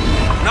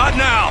 Not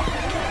now!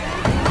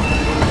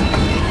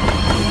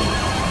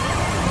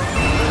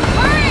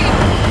 Hurry!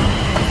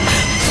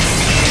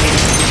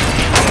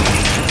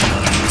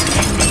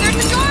 There's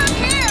a door up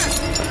here!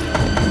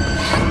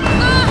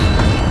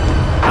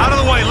 Out of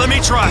the way, let me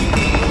try!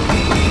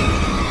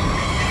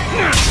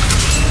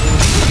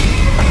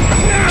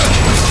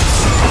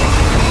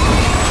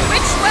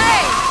 Which way?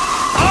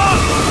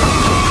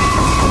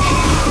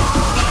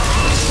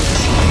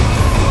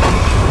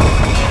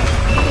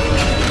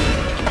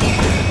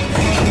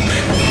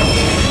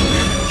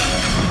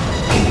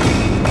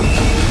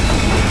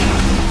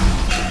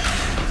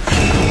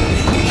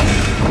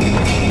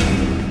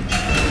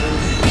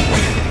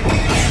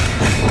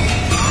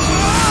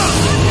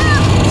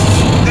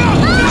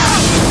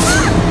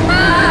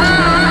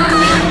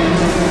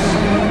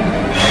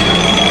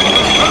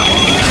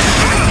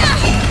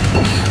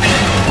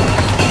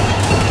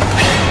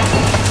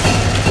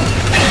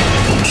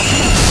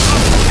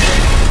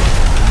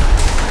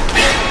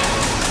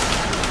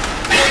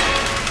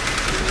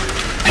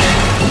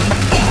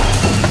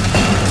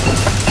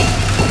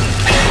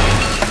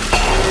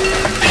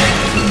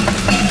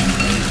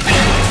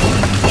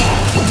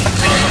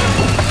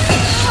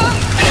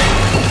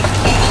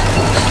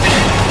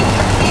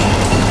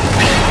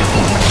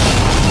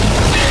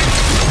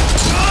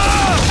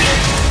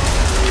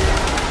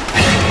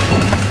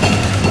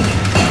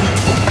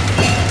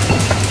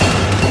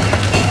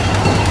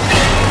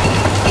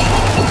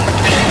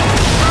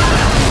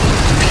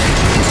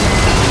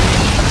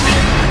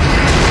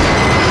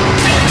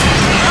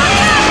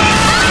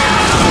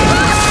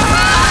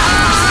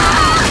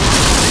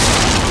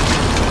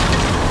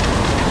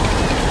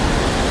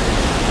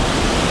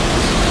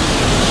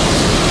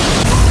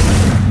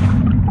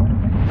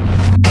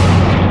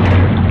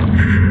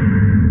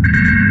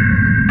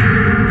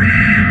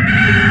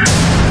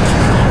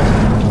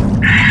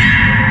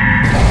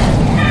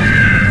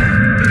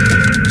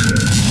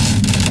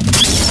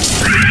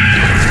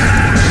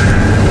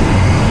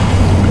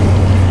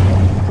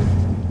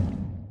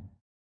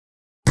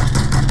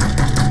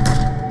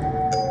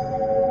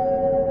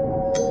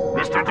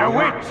 Mr.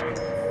 DeWitt!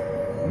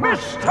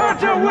 Mr.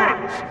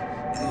 DeWitt!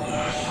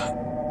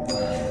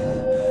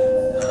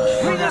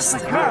 Clean up the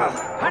curb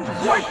and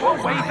wipe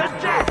away the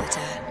debt!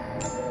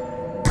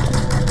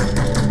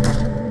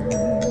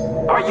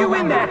 Are you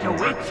in there,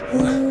 DeWitt?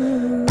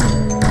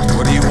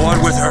 What do you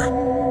want with her?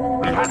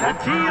 We had a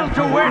deal,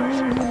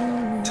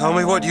 DeWitt! Tell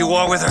me what you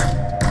want with her.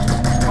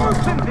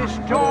 Open this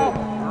door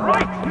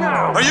right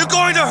now! Are you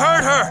going to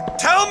hurt her?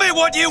 Tell me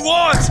what you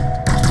want!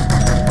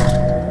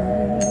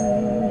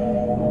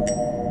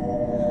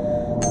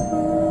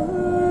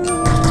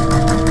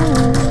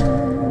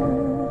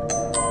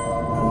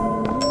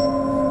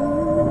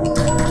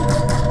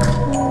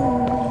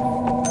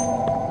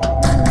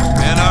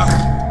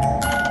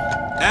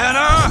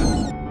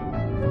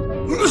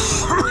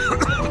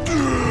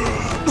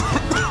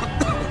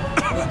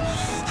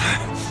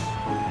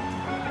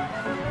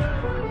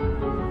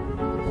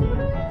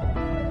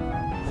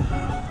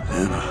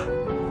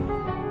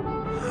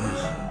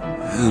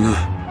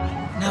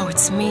 No,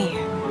 it's me,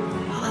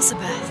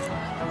 Elizabeth.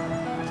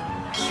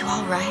 Are you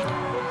all right?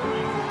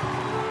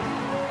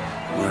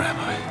 Where am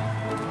I?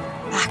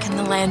 Back in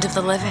the land of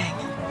the living.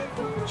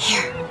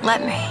 Here,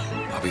 let me.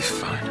 I'll be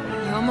fine.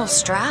 You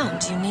almost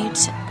drowned. You need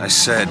to... I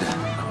said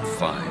I'm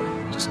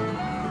fine. Just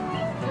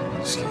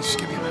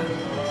give me a minute.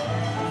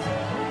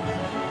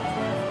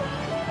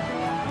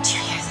 Do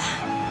you hear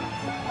that?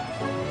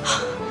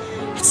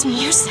 It's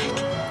music.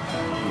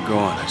 Go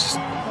on, I just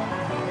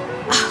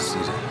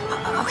need to...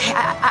 Okay,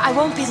 I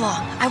won't be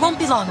long. I won't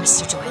be long,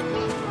 Mr. DeWitt.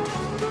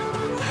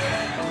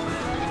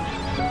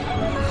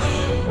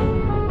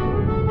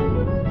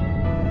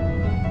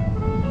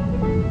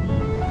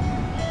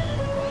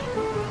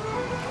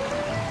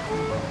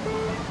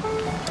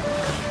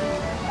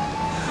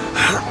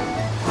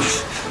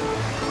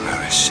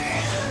 Where is she?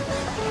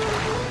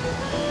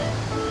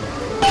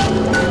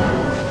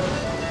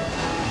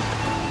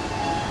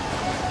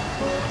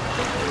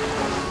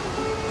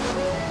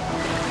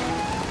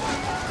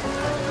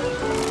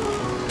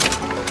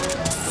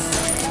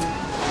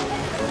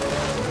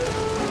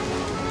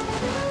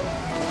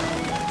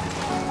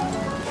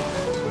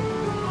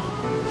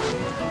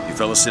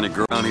 Fellas seen a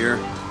girl down here?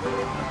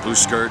 Blue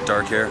skirt,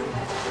 dark hair?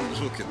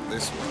 Look at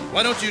this one.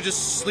 Why don't you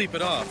just sleep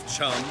it off,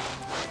 chum?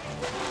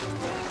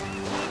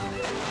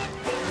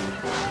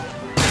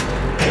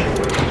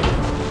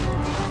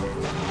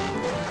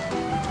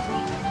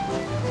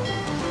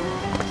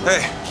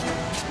 Hey,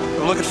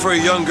 I'm looking for a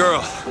young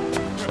girl.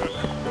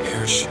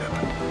 Airship.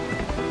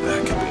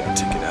 That could be a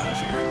ticket out of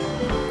here.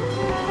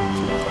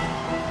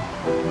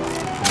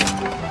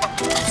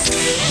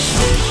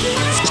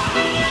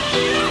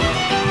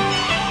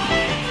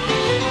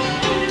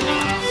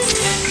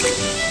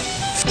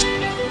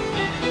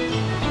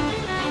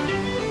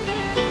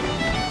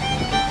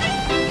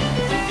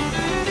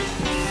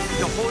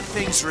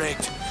 Everything's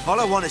rigged. All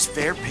I want is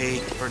fair pay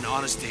for an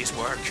honest day's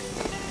work.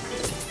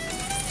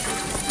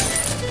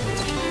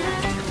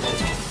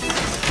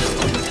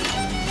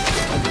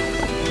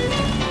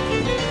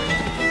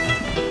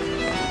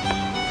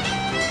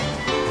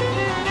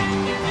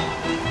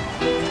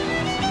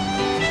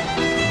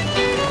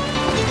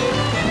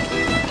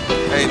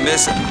 Hey,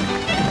 miss it.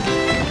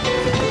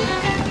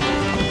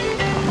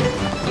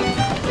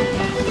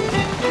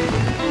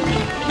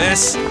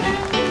 Miss.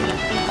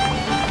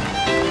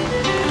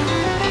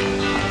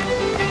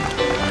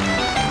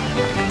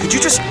 Could you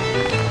just...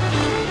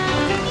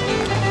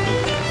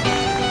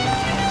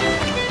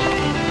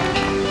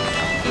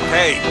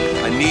 Hey,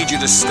 I need you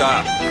to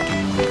stop.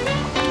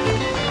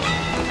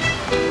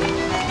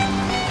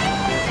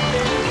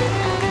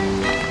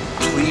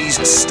 Please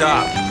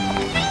stop.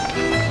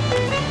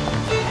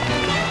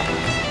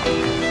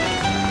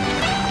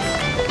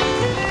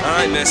 All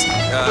right, miss.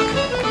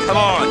 Come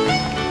on.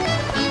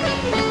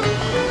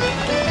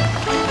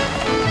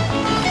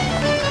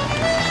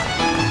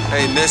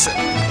 Hey, miss.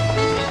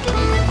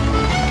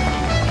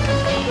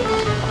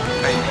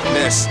 Hey,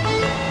 miss.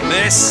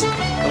 Miss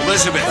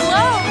Elizabeth.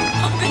 Hello.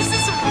 Oh, this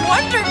is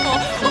wonderful.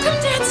 Well,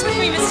 come dance with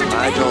me, Mr. DeWitt.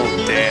 I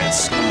don't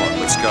dance. Come on,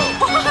 let's go.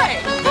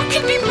 Why? What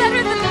could be better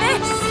than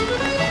this?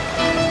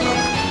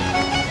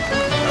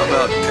 How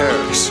about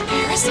Paris?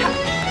 Paris? I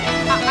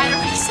don't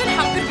understand.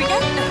 How could we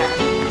get there?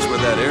 That's where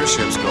that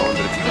airship's going,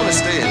 but if you want to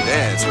stay and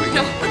dance, we can...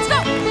 No, let's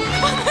go.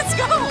 Come on, let's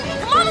go.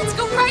 Come on, let's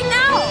go right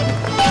now.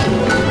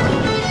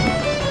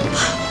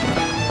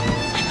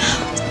 I'm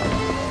out.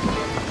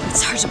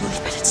 It's hard to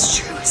believe, but it's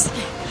true, isn't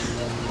it?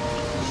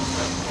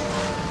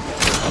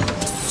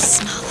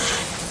 Smell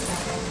that.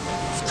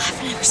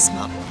 I've never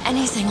smelled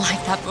anything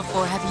like that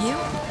before, have you?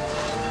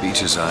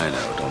 Beaches I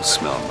know don't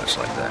smell much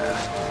like that.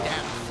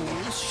 Damn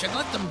fools. Should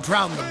let them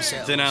drown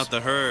themselves. Thin out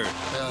the herd.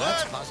 Well,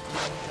 that's positive.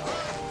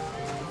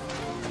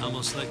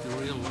 Almost like the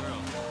real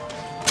world.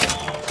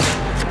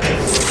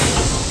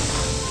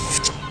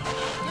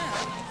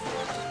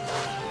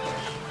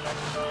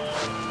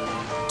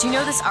 Do you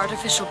know this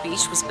artificial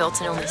beach was built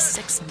in only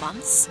 6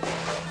 months?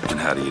 And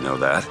how do you know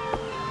that?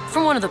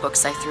 From one of the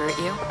books I threw at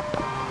you.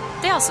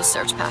 They also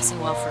served passing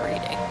well for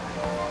reading.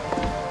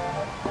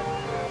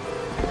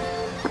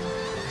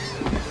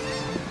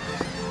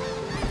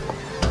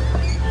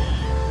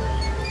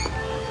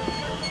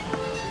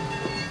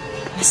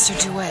 Mr.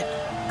 DeWitt,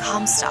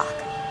 Comstock.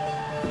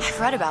 I've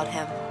read about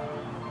him.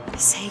 They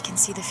say he can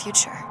see the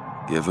future.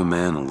 Give a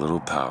man a little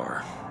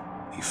power,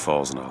 he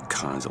falls in all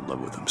kinds of love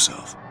with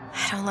himself.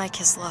 I don't like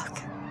his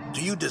look.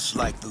 Do you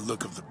dislike the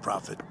look of the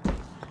prophet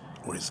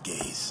or his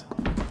gaze?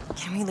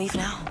 Can we leave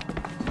now?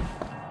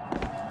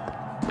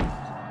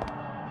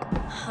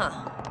 Huh.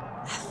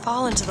 That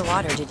fall into the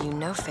water did you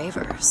no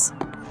favors.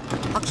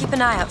 I'll keep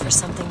an eye out for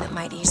something that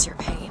might ease your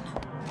pain.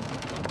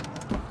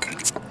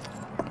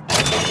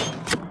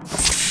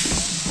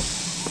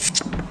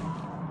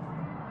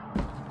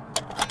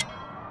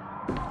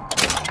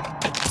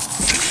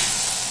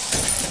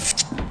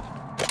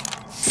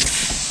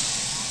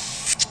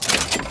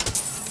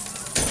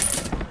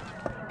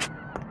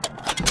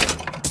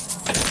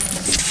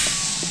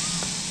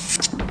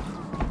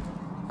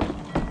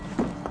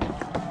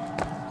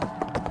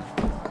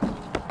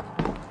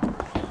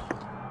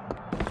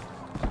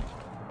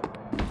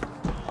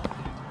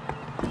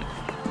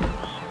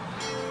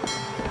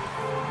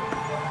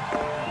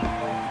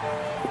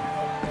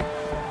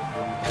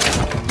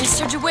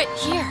 Mr. DeWitt,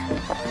 here.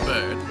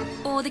 Bird?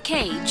 Or the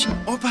cage.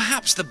 Or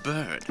perhaps the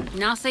bird.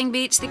 Nothing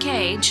beats the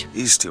cage.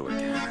 These two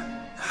again.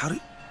 How do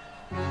you...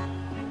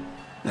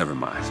 Never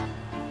mind.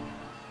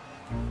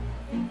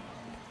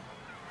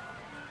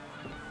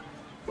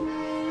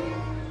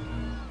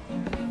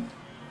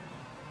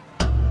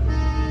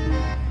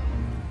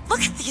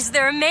 Look at these,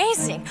 they're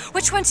amazing.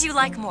 Which one do you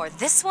like more,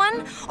 this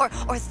one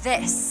or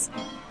this?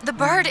 The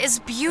bird is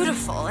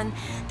beautiful and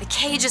the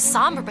cage is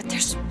somber, but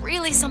there's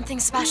really something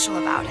special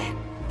about it.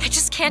 I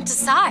just can't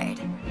decide.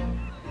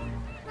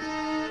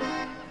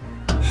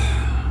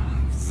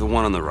 The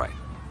one on the right.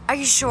 Are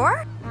you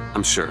sure?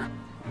 I'm sure.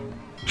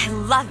 I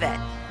love it.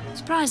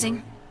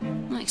 Surprising.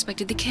 I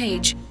expected the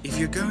cage. If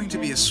you're going to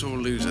be a sore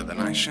loser, then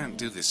I shan't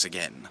do this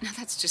again. Now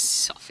that's just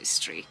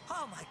sophistry.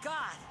 Oh my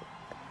God!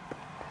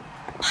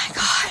 My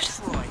God.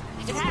 Roy,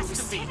 it has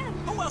to be.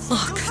 Who else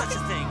would do such a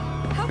thing?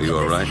 Are you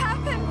all right?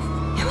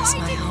 It was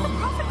my home.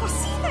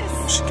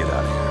 We should get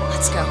out of here.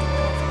 Let's go.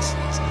 It's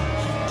okay. It's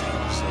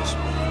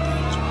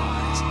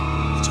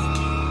okay.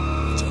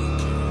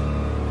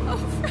 Oh,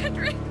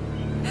 Frederick.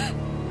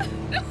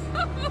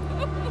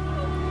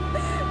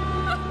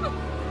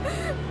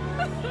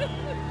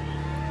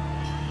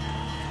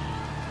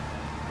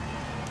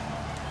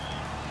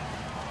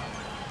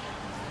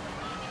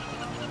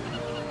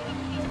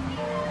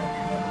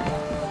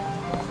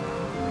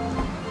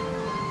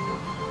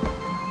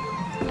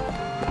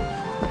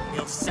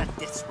 He'll set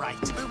this right.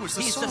 was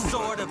the He's the song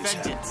sword of in his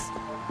hand. vengeance.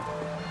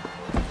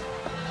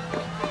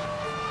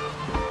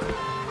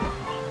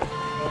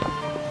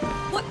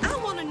 What I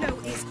want to know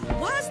is,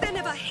 why is there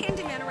never a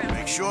handyman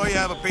around? sure you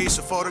have a piece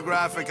of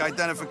photographic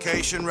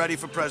identification ready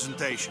for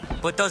presentation.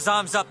 Put those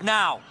arms up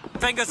now.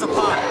 Fingers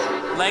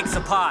apart. Legs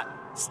apart.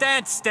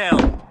 Stand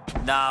still.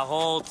 Now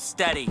hold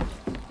steady.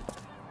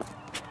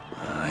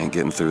 I ain't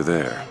getting through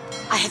there.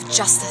 I have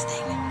just the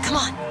thing. Come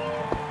on.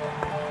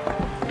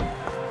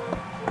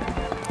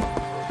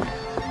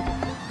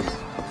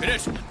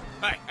 This one.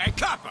 Hey,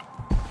 copper.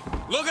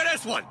 Look at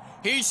this one.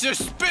 He's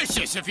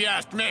suspicious, if you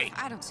ask me.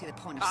 I don't see the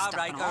point of All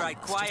stuffing right.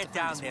 of us Quiet just to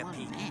down find there, this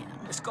Pete. one man.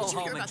 Just go Did you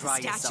home hear and about dry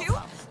the statue?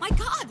 yourself out. My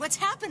God, what's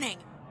happening?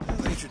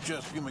 They should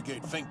just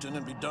fumigate Finkton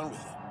and be done with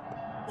it.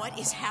 What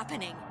is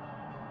happening?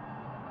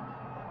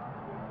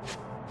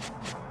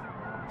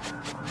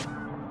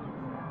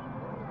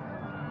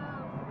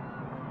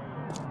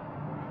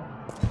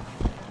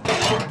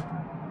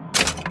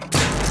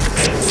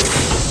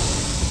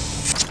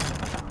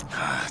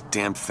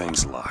 Damn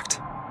thing's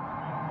locked.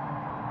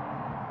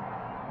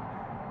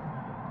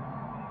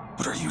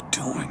 What are you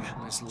doing?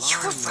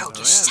 You're a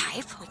roguish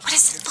type. What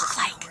does it look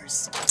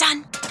like?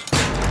 Done.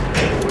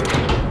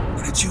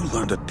 Where did you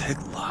learn to pick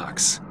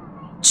locks?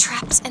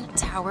 Trapped in a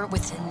tower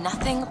with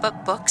nothing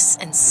but books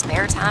and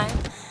spare time?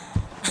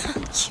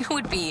 You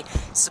would be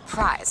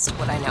surprised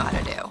what I know how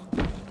to do.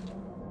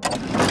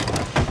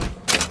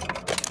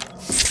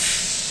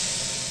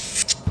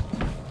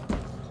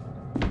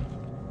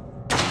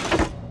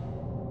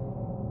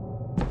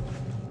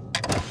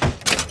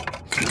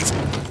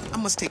 I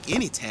must take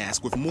any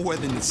task with more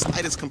than the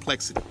slightest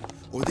complexity,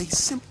 or they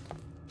simply...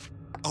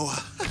 Oh,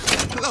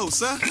 hello,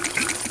 sir.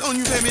 Don't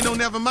you let me know,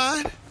 never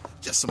mind.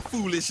 Just some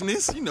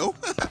foolishness, you know.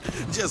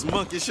 Just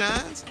monkey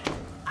shines.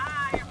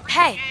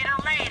 Hey,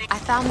 I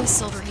found these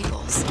silver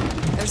eagles.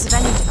 There's a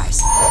vending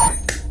device there.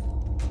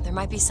 There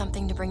might be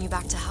something to bring you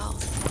back to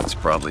health. It's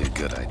probably a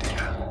good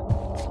idea.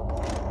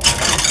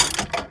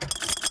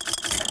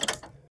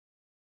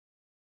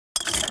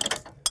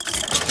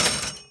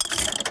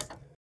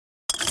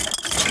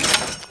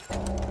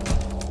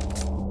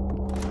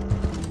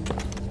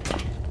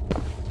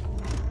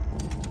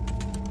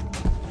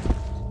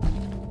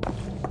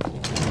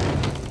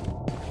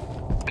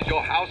 Is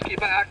your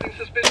housekeeper acting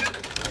suspicious?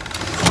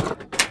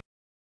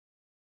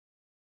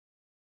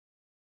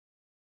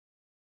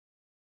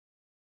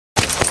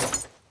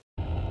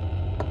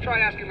 Try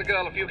asking the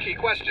girl a few key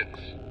questions,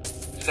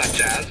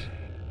 such as,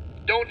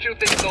 don't you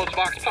think those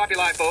Vox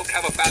Populi folk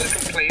have a valid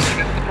complaint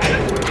against the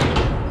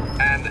Prophet?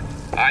 And,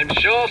 I'm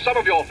sure some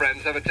of your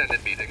friends have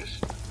attended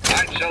meetings.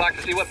 I'd sure like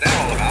to see what they're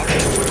all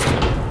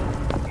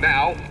about.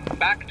 Now,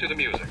 back to the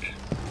music.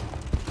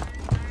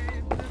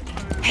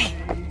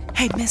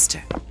 Hey,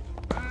 mister.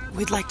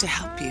 We'd like to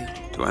help you.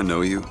 Do I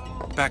know you?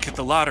 Back at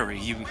the lottery,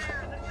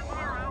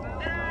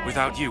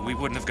 without you, we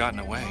wouldn't have gotten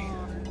away.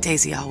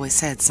 Daisy always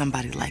said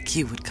somebody like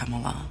you would come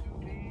along.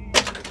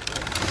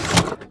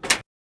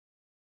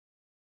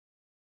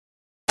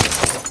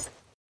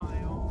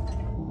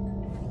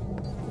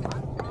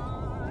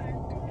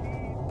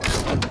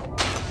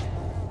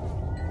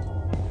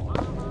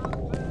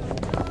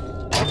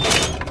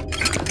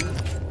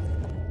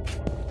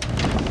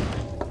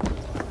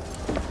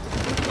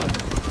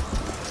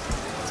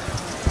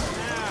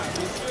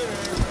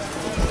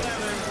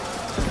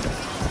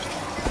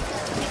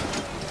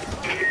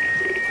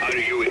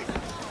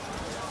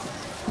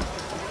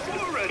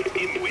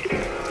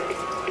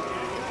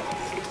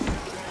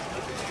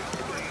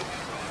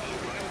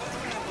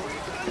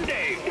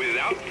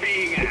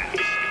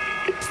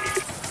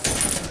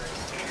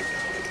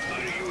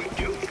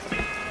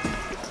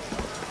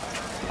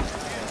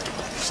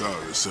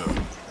 Sorry, sir,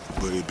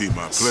 but it'd be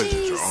my pleasure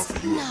to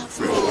offer you a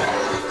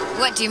refreshment.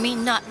 What do you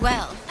mean, not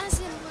well?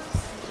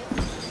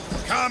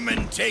 Come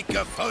and take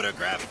a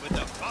photograph with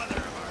the father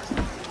of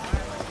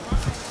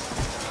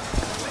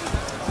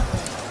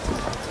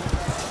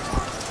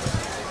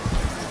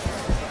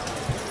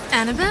our...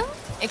 Annabelle?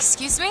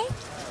 Excuse me?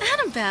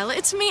 Annabelle,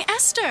 it's me,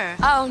 Esther.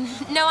 Oh,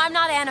 no, I'm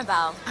not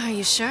Annabelle. Are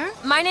you sure?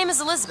 My name is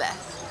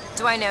Elizabeth.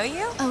 Do I know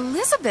you?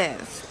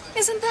 Elizabeth?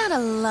 Isn't that a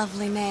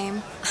lovely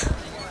name?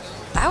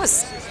 That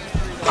was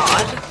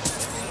odd.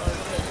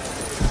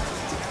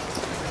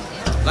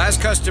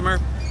 Last customer.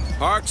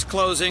 Park's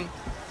closing.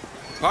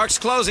 Park's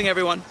closing,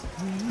 everyone.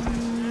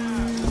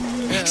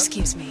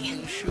 Excuse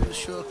me. Shoes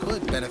sure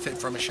could benefit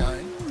from a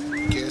shine.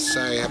 Guess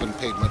I haven't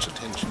paid much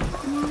attention.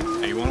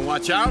 Hey, you want to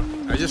watch out?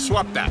 I just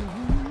swapped that.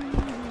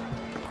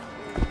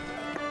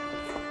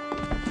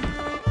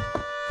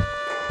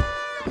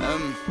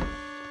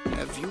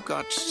 Have you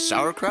got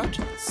sauerkraut?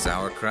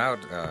 Sauerkraut?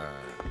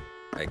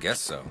 I guess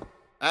so.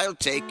 I'll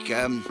take,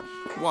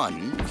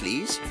 one,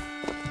 please.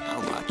 How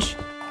much?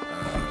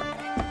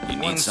 You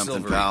need one something,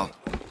 silver pal?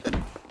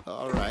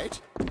 All right.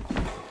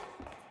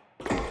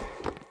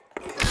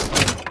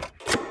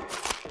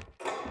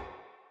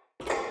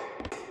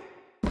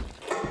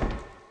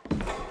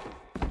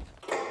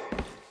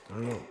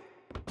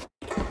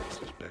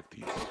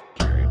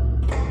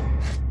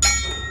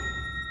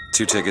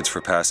 Two tickets for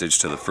passage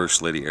to the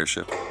First Lady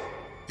airship.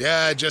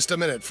 Yeah, just a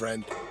minute,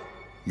 friend.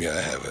 Yeah,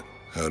 I have it.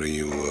 How do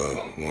you,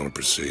 want to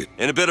proceed?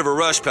 In a bit of a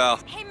rush, pal.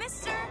 Hey,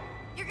 mister,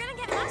 you're gonna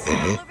get mustard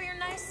all over your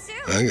nice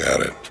I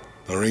got it.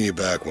 I'll ring you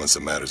back once the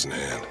matter's in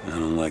hand. I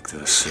don't like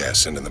this. Yeah,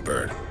 send in the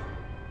bird.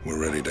 We're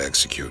ready to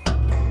execute.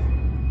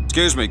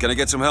 Excuse me, can I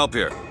get some help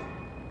here?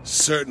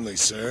 Certainly,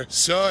 sir.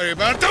 Sorry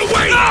about the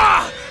wait!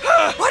 Ah!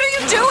 What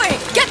are you doing?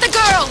 Get the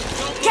girl!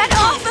 Get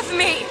off of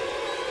me!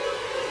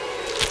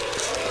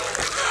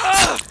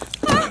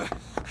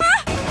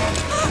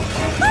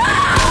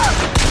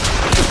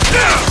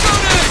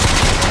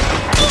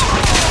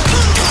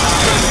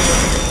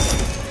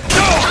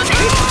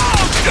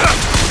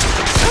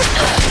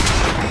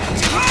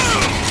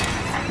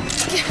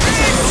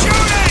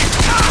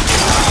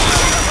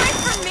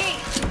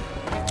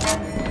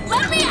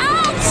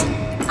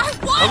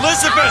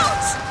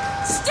 Elizabeth!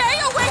 Stay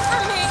away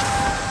from me!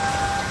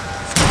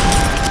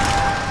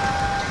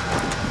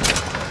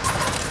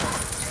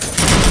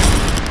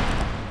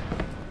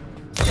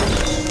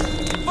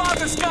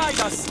 Fathers, guide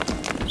us!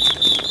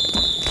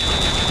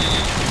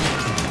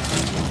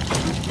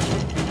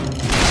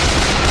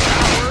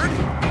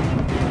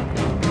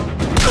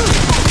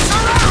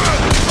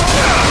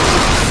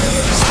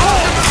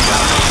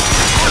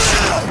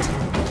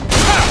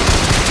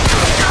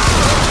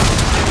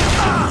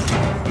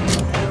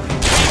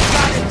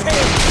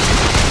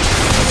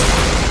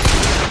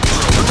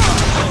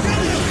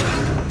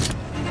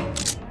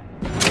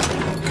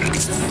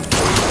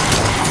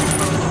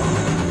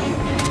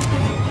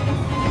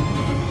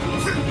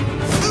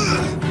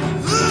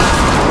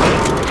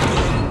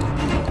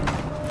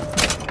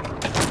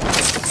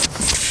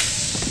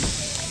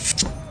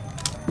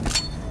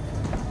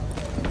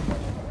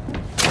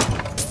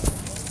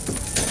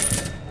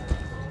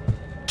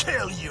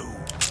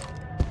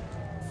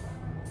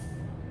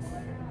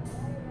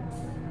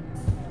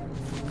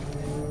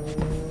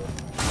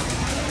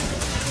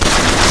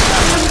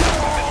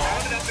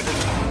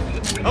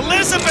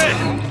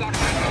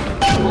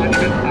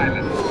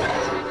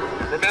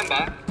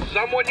 Remember,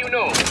 someone you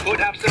know could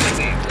have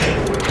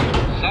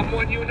sympathies.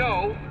 Someone you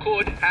know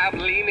could have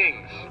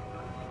leanings.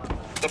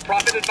 The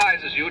Prophet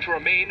advises you to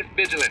remain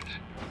vigilant.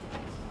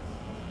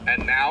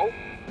 And now,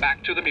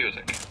 back to the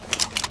music.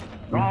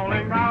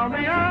 Rolling down the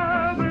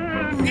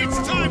avenue.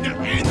 It's time to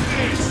end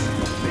this!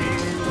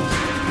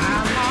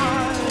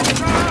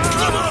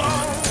 Come on!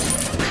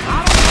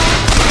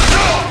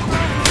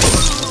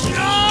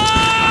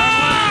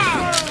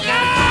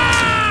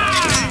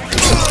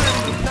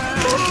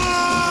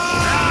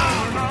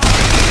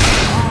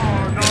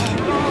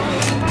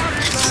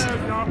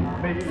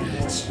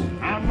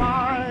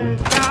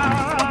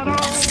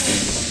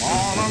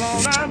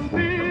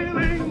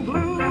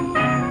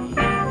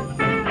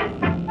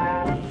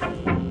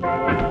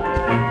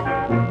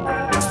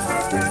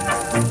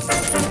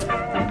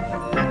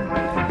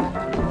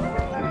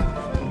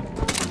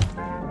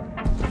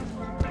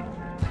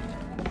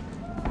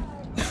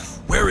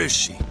 Where is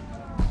she?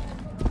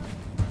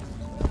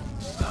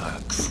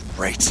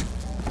 Great.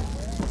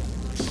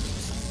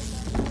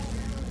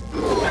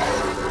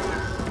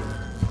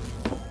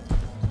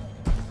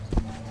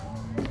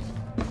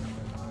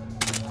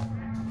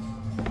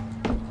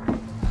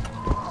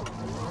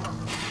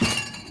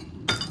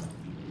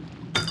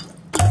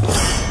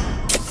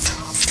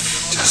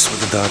 Just what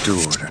the doctor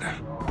ordered.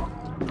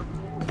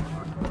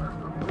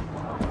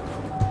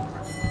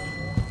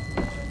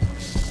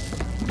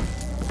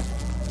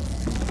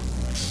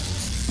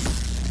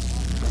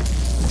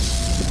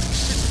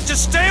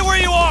 Just stay where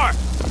you are!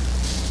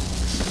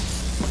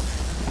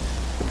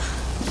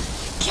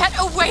 Get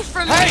away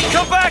from me! Hey,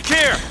 come back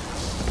here!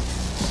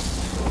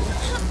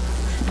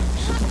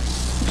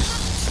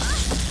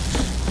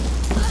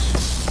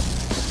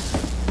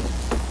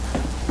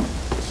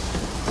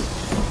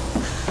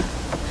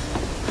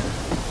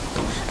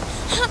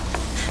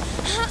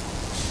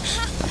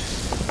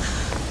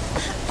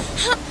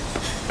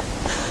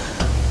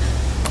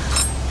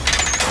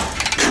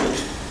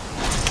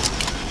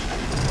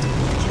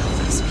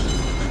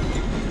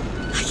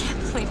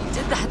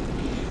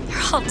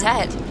 All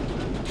dead.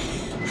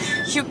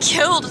 You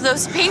killed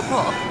those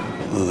people.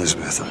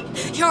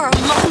 Elizabeth, You're a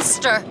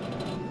monster.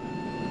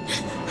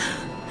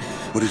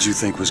 what did you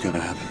think was gonna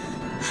happen?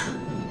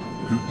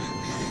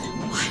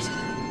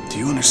 What? Do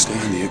you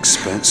understand the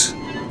expense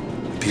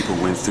people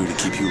went through to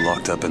keep you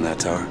locked up in that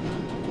tower?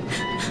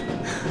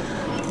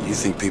 You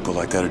think people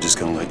like that are just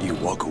gonna let you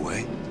walk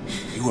away?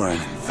 You are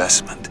an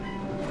investment,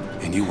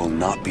 and you will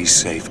not be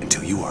safe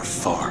until you are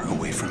far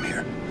away from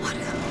here.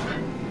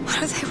 What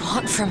do they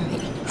want from me?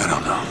 I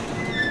don't know.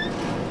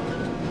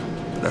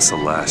 But that's the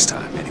last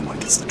time anyone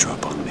gets the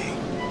drop on me.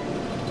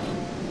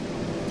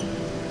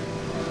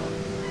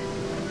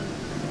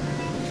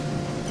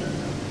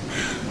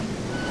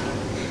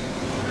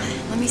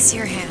 Let me see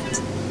your hand.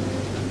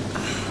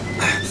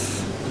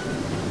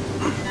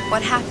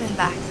 What happened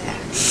back there?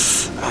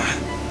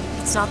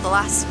 It's not the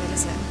last of it,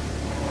 is it?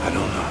 I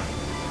don't know.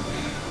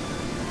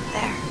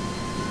 There.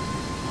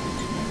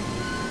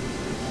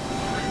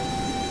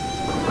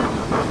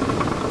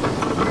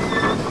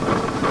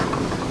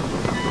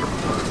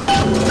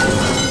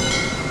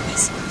 I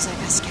suppose I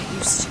best get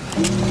used to it.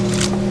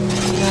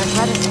 I'd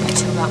tried a thing or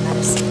two about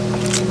medicine.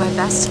 Do my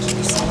best to keep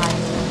you supplied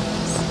with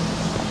remedies.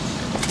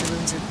 If your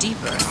wounds are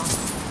deeper,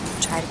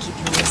 I'll try to keep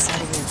you on this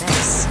side of your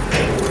base.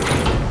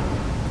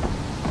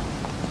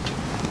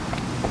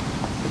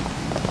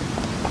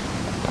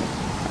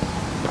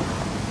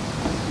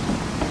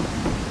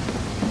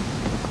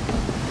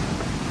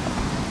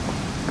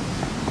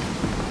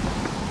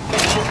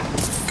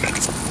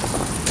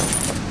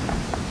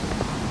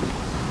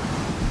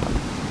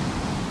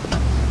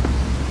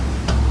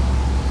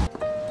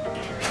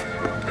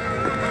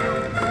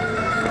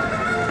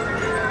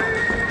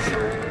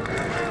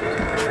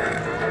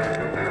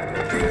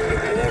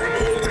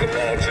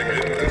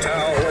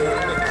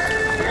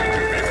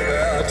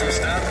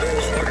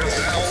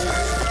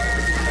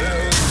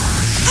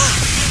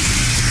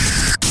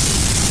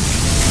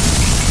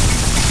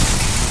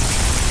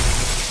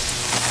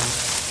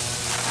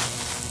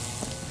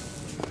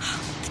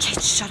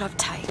 Shut up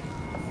tight.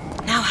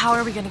 Now how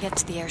are we gonna get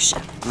to the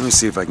airship? Let me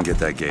see if I can get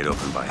that gate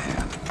open by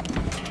hand.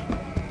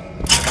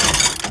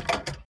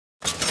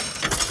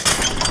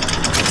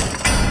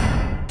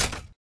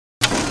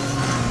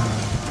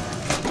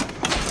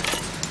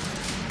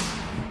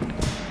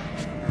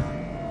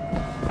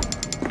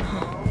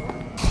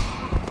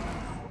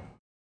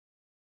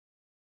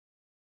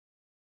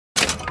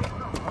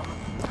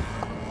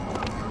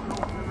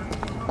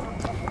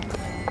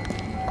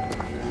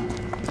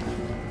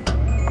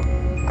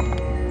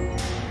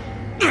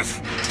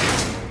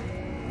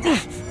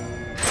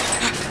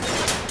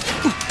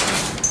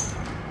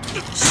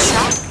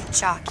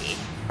 Jockey.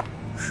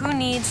 Who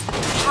needs the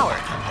power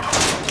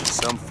company?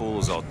 Some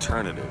fool's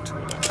alternative to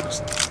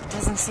electricity.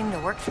 Doesn't seem to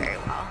work very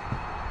well.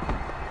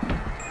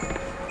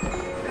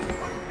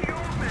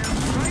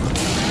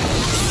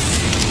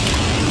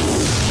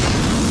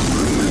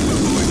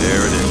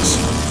 There it is.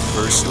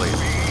 First lady.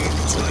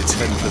 Looks like it's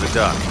heading for the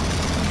dock.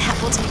 That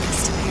will take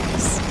us to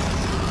Paris.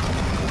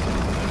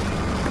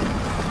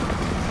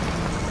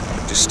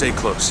 Just stay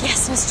close.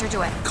 Yes, Mr.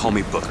 DeWitt. Call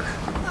me Booker.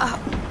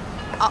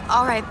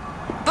 All right.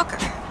 Booker.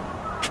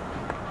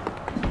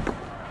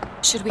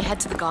 Should we head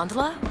to the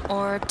gondola,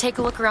 or take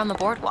a look around the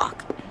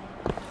boardwalk?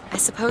 I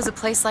suppose a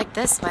place like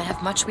this might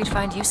have much we'd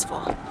find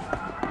useful.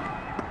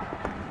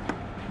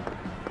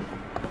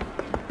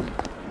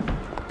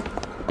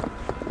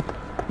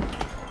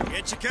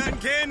 Get your cotton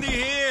candy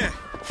here!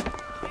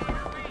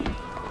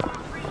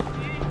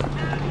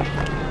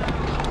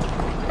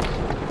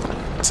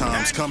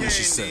 Time's coming,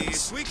 she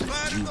says.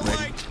 You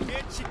ready?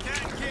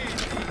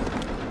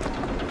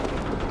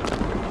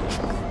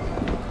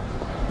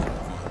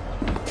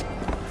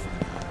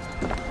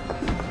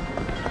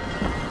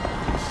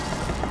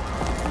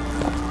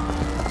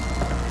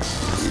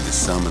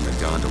 Summon the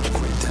gondola if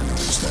we intend to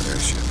reach that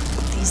airship.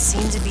 These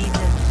seem to be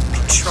the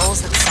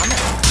controls that summon it.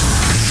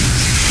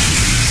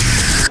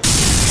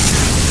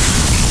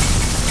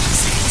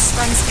 This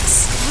runs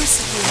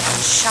exclusively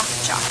on shock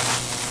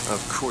jockey.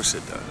 Of course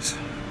it does.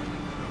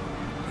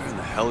 Where in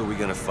the hell are we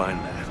gonna find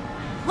that?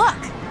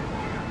 Look!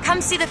 Come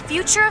see the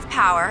future of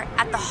power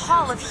at the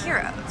Hall of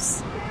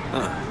Heroes.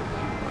 Huh.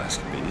 Well, that's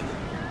convenient.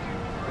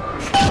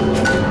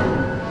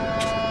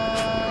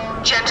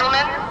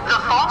 Gentlemen, the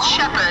false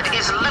shepherd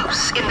is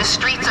loose in the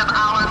streets of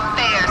our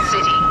fair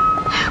city.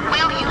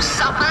 Will you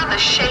suffer the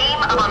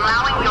shame of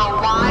allowing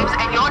your wives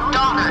and your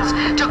daughters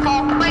to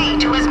fall prey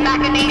to his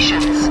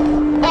machinations?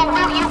 Or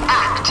will you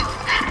act?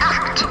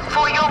 Act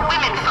for your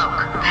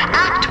womenfolk.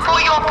 Act for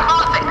your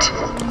profit.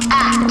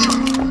 Act.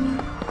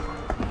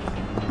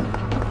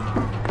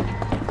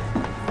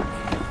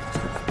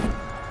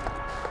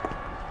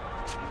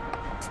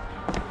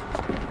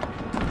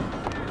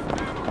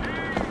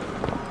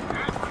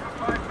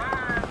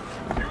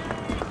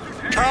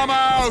 Come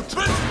out!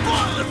 Been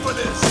spoiling for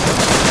this!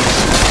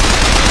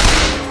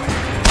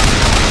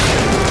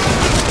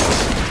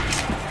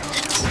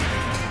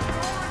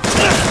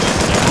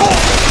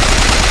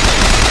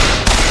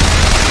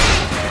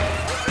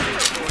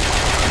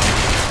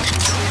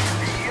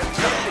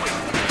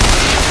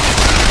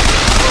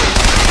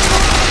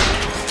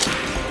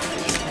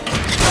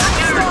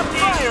 Stop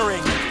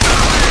firing!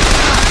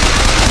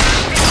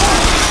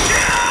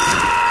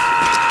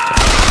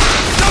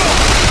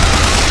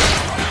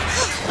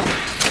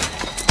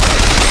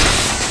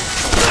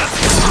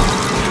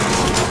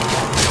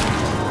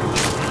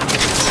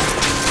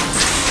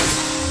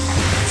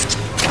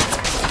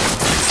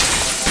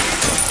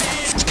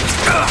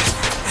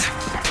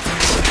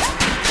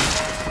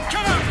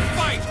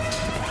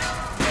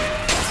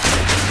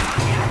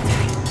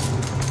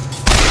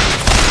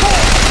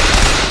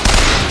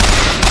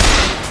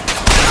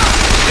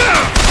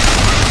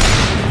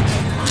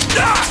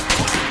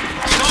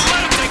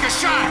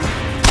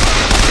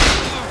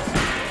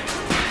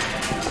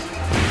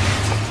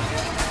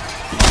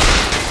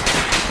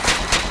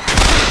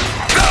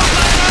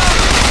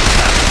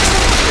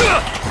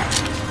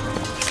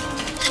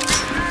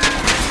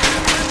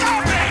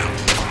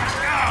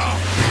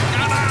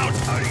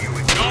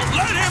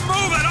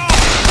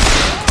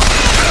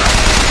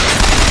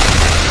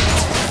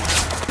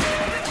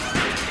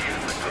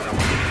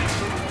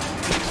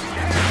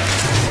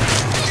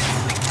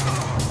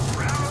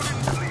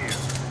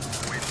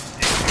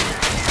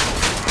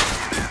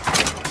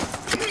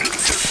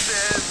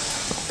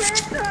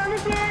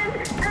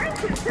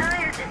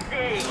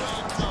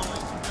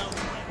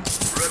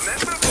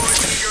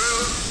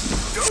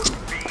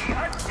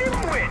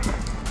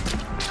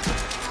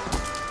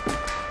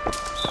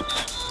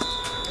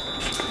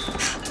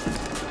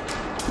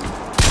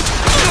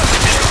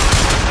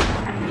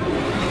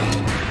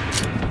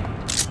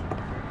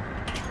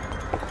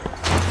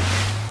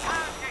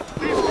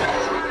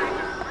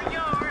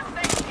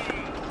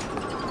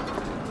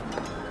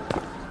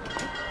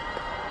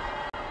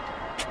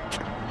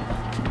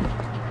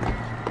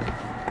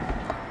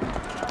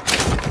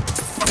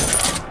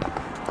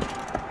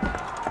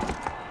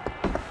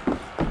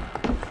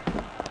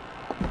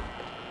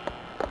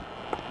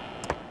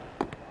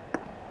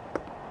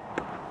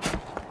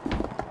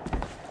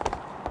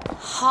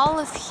 Hall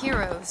of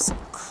Heroes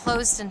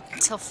closed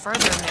until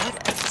further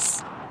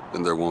notice.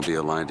 Then there won't be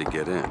a line to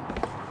get in.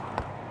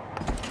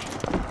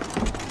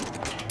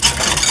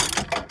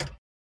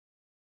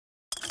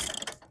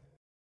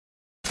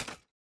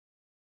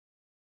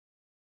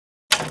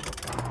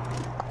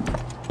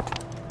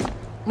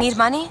 Need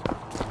money?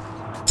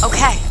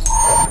 Okay.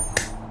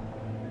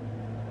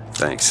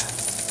 Thanks.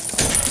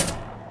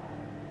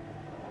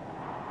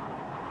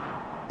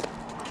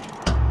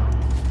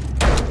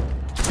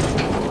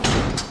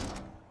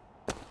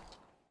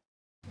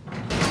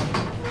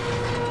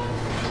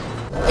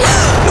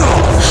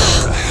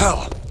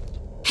 Hell?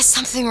 Is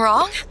something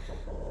wrong?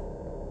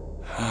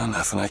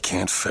 Nothing I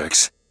can't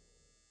fix.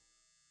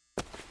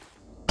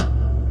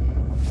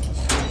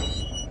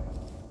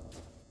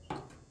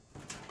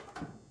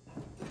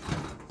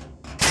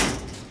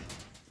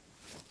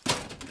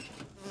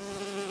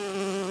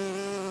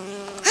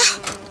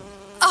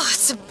 Oh,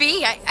 it's a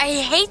bee.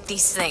 I hate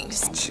these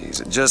things.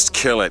 Jeez, just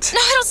kill it. No,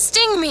 it'll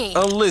sting me.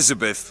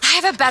 Elizabeth. I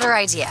have a better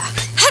idea.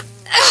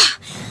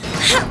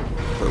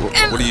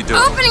 What are you doing?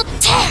 Opening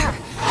tear.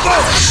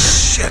 Oh,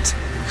 shit.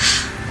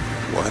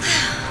 What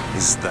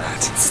is that?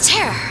 It's a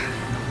tear.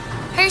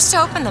 I used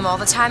to open them all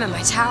the time in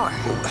my tower.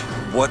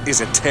 What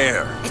is a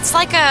tear? It's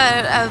like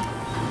a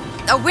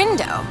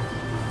window.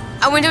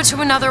 A window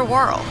to another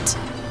world.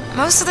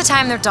 Most of the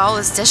time they're dull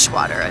as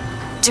dishwater, a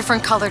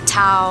different colored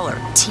towel or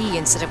tea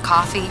instead of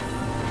coffee.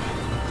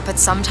 But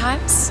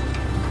sometimes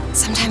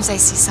I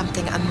see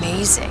something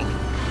amazing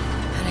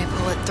and I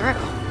pull it through.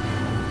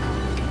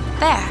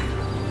 There.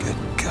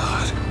 Good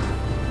God.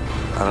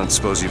 I don't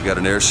suppose you've got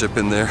an airship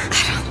in there?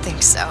 I don't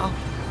think so.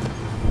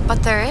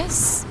 But there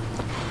is.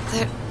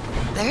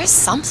 There is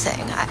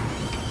something.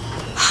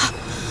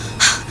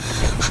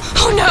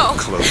 Oh no!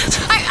 Close it.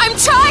 I'm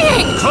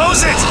trying!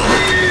 Close it!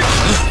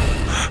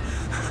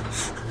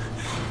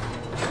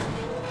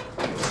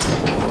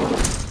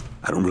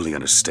 I don't really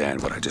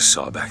understand what I just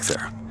saw back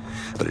there,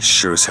 but it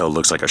sure as hell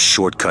looks like a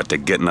shortcut to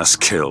getting us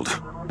killed.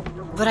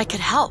 But I could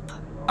help.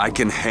 I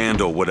can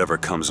handle whatever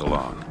comes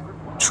along.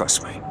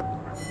 Trust me.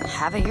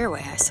 Have it your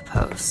way, I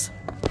suppose.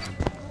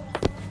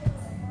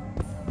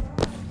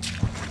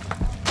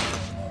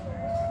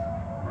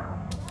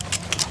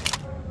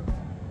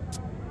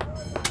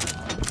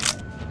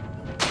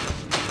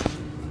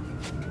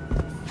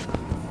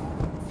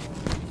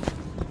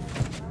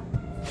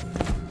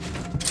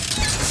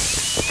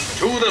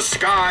 To the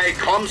sky,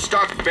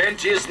 Comstock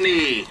bent his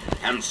knee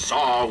and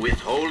saw with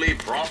holy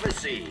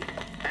prophecy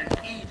an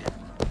Eden.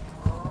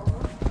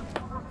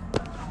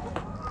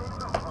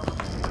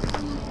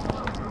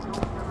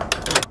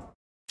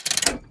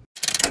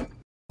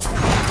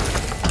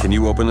 Can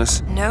you open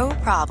this? No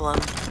problem.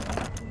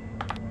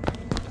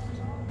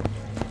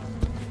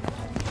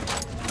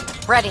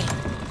 Ready.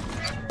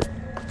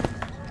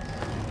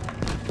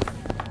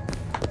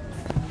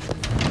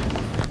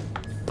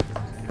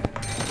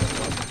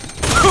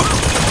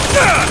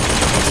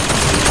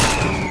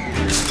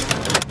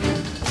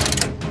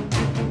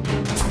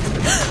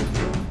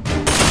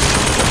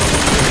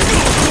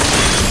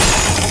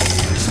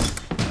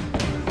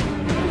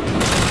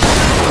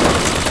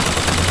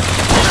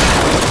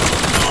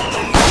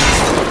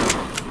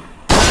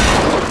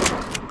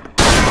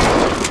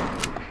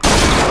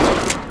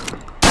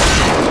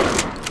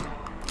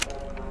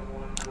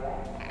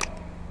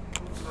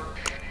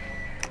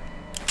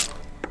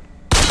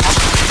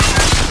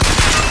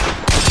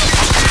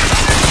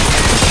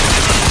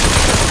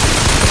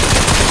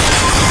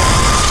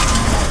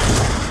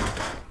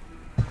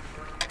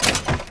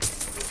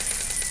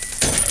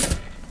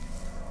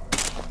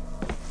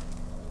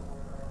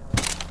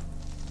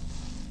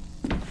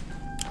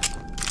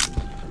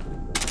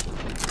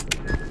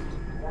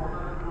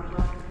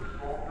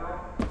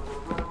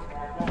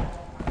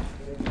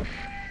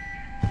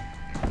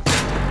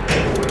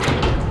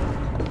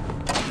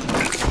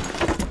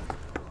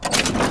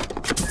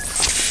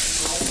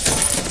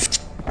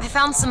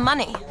 Found some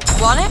money.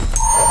 Want it?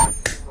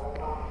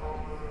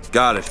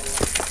 Got it.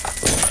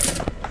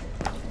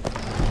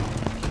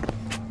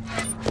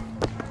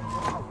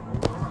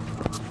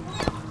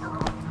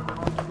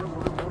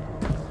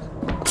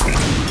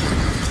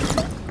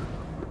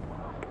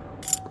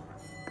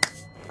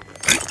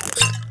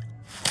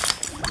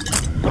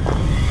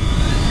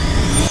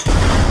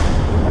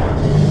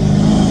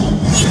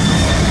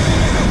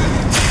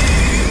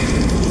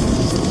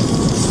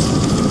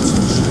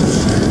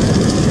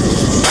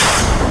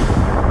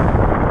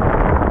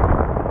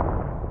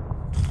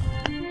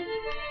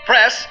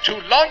 Press to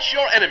launch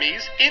your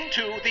enemies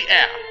into the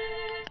air.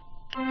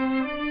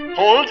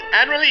 Hold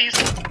and release.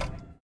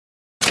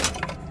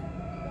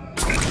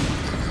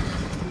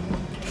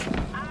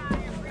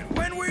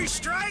 When we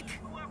strike,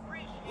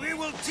 we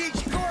will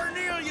teach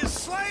Cornelius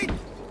Slade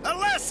a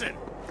lesson.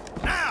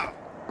 Now,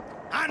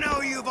 I know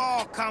you've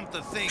all come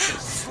to think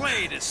of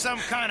Slade as some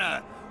kind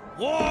of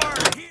war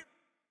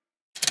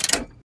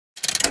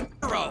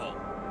hero.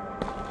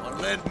 But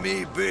let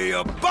me be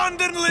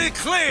abundantly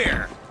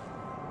clear.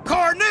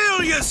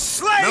 Cornelius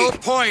Slade! No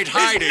point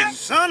hiding.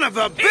 Son of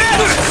a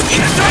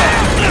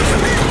bitch!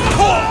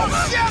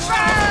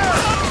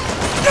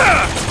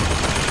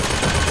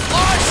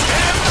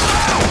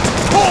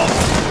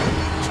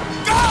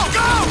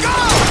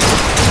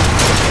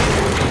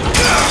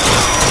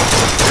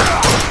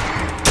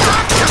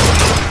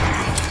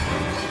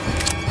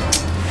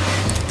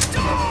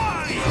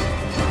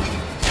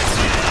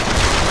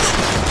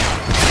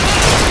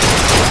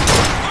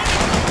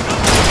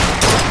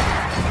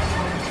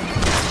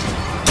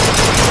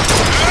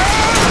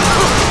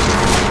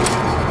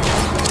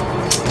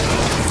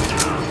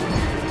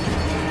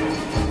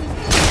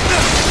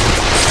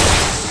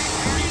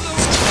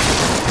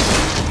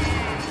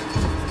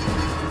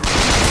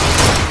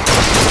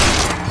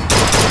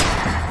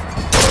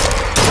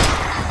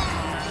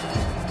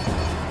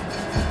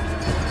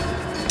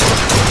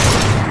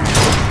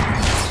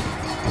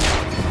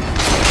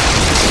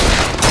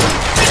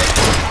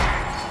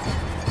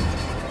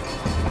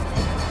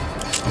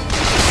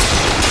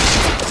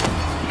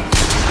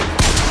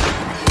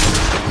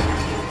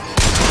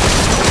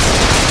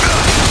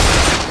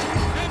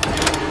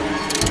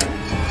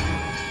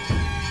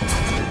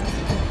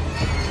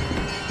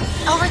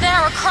 Over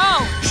there, a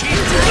crow!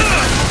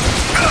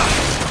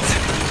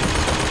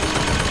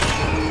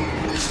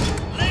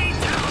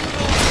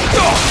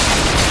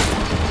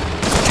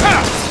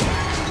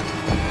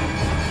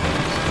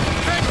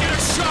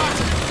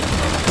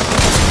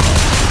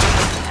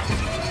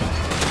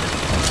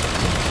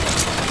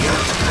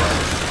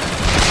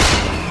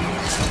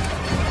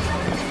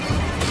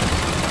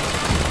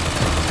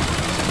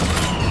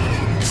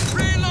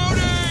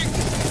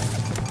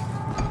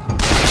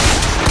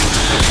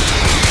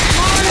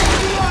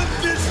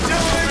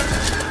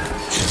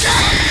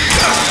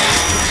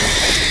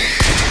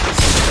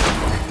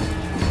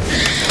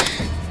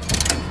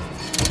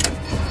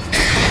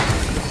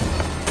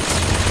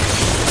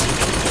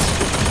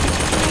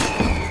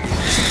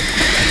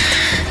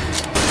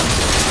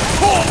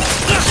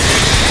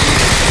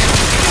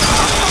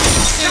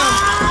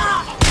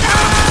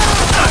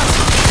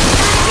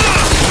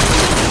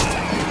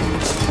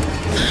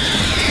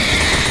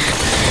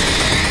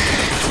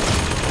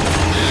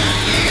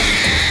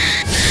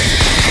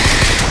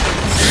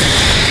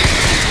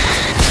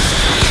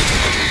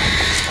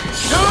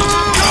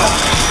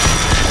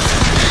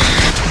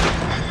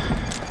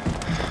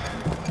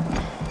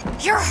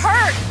 You're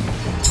hurt!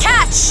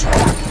 Catch!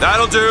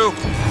 That'll do!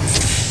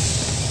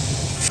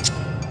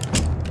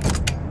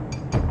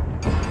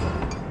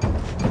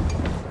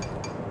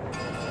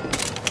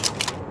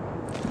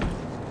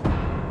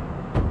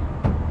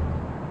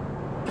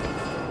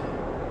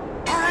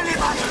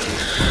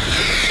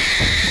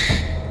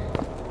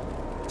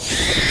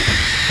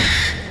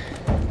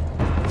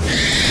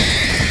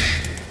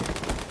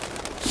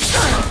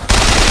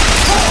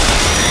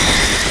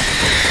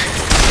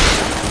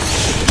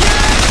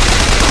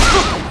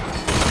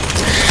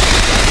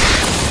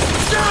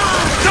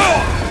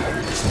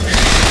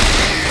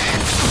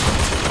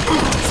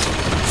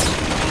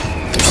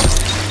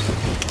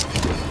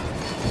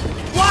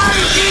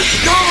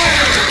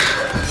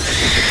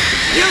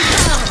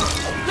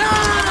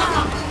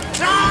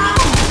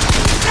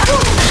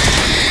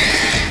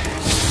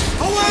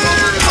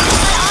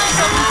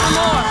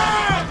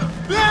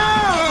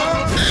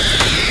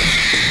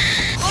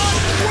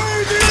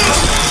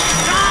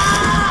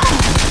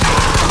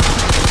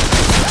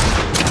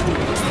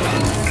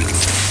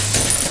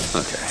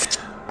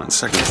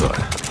 Second thought,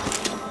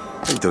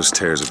 I think those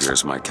tears of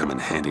yours might come in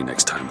handy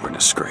next time we're in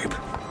a scrape.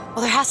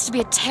 Well, there has to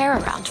be a tear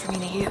around for me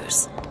to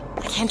use.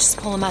 I can't just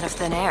pull them out of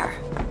thin air.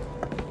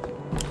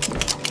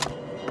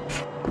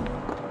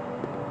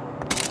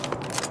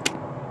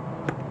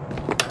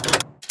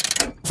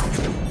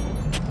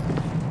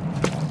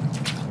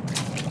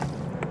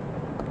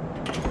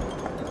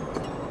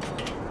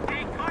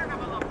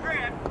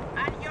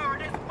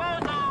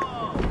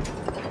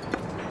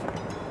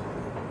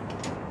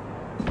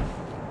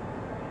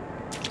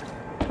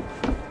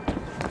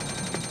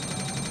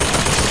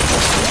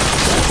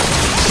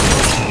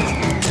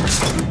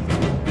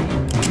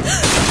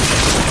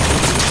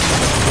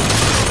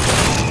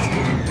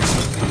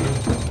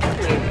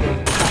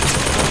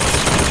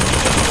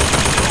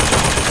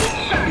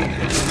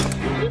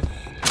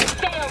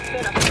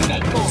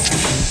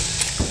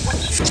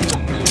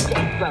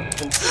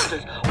 brothers and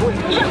sisters, we're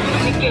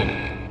just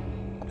beginning.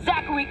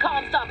 Zachary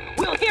Comstock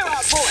will hear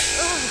our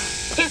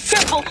voice. His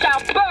temple shall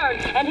burn,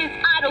 and his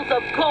idols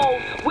of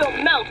gold will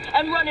melt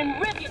and run in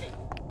rivulets.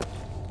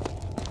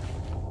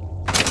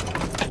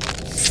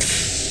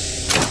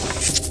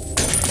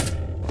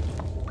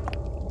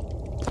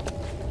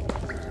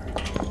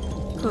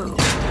 Who?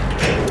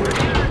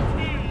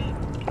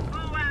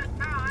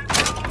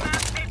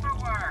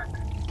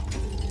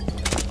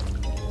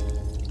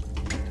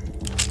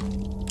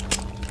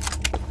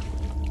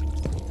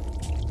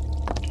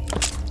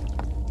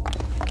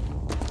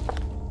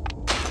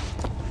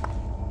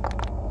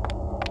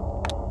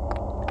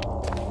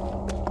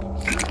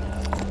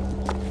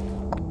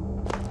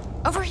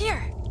 Over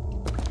here.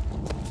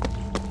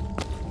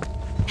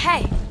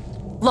 Hey,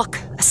 look,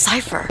 a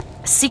cipher.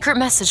 A Secret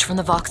message from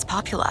the Vox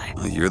Populi.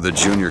 Well, you're the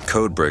junior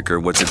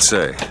codebreaker. What's it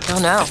say?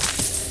 Don't know.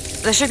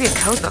 There should be a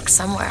codebook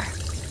somewhere.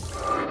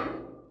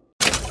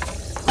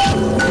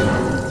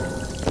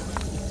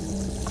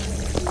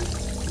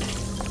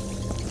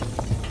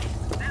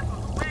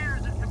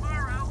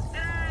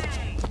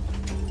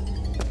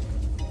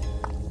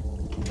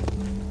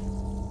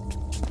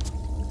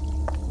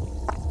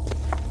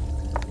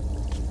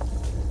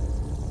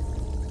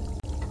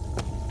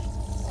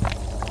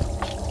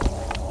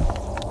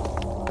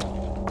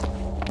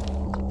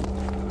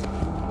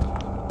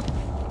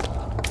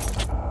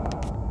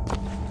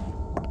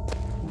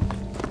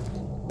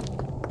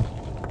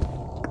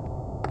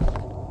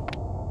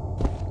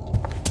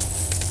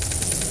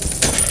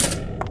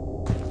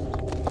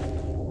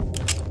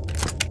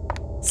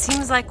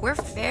 Seems like we're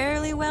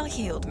fairly well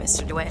healed,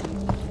 Mr. Dwayne.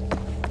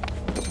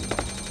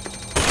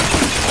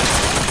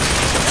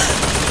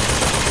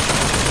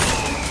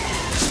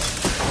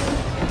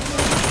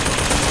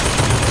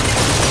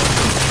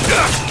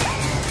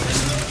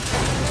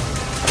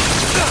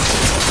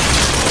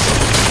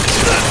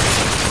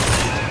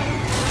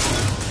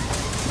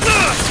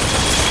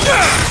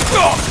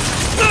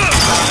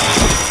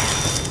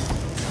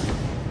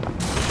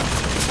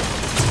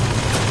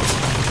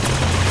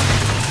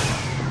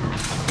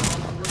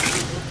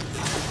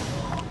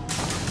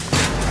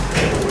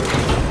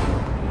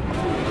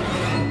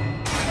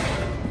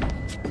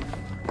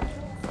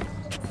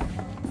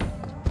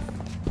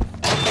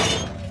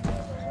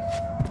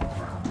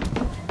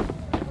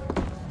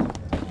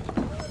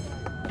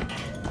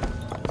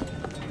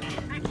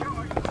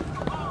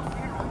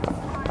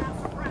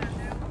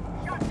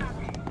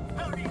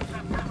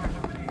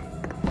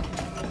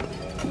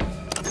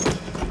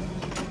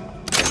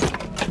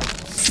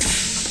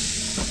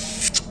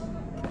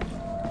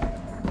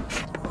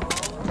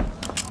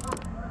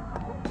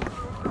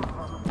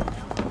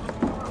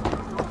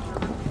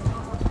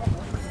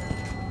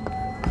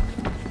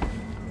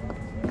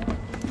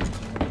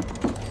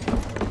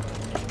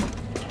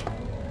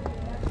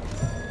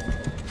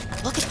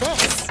 Look at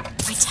this.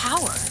 My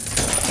tower.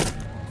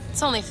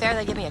 It's only fair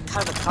they give me a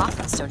cut of the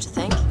profits, don't you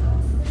think?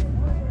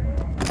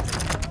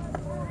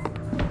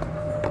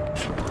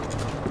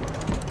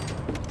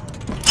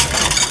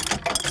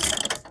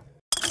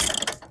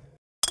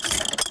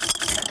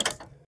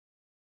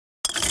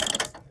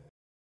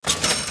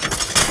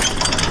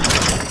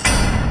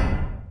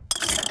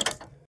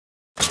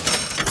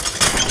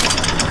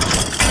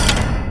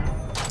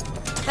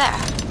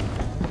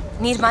 There.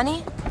 Need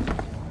money?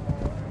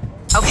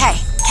 Okay,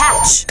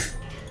 catch!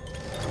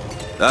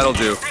 That'll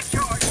do.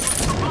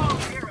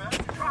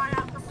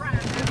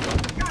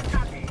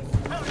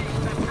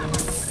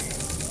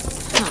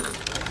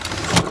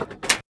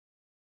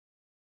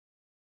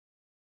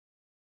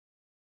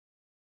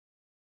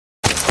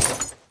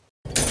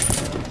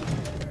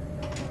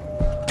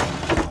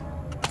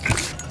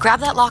 Grab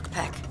that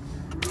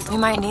lockpick. We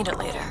might need it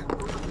later.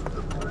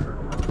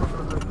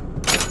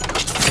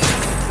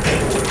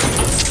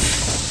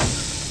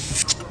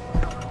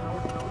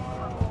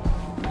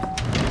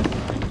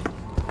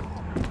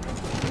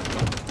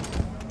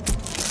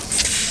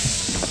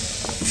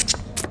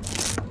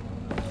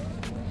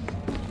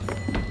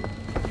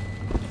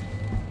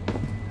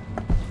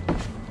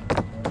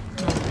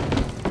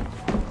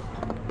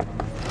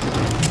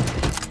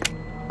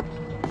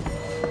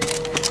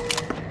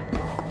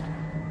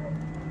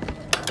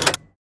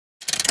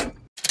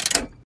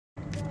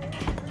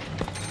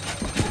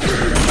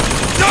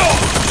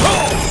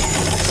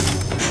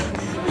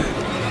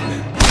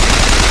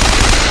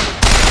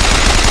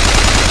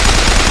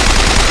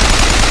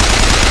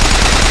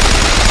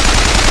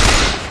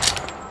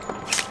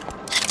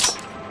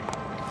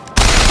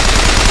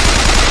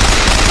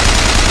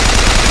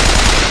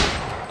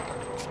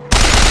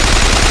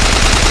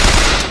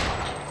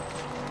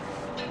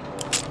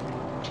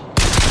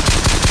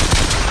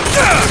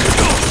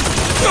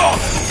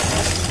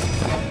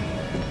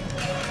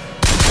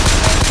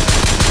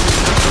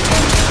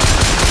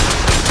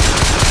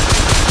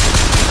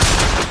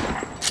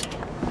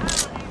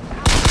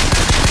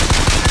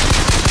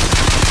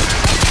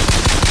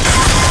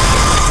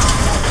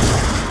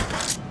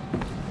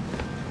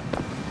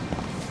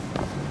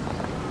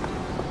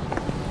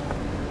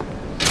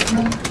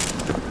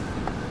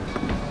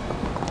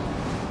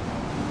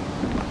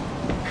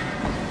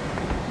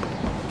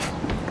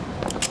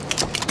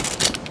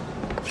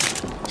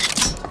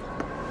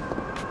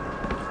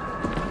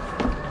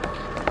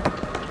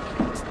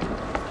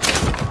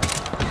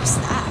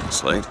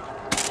 Slate?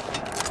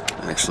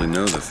 I actually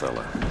know the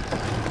fella.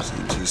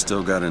 Seems he's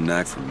still got a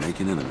knack for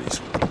making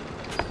enemies.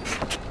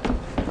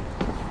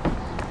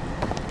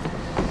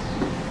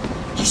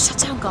 He shut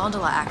down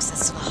gondola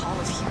access to the Hall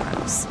of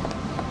Heroes.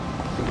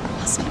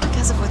 Must be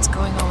because of what's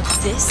going on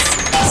with this.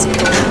 It's going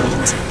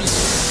to be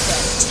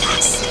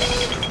fantastic.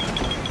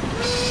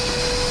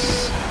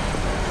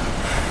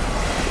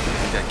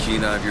 Think that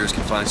keen eye of yours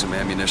can find some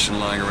ammunition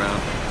lying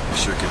around? I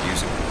sure could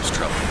use it when there's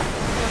trouble.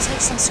 It'll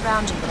take some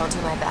scrounging, but I'll do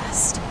my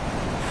best.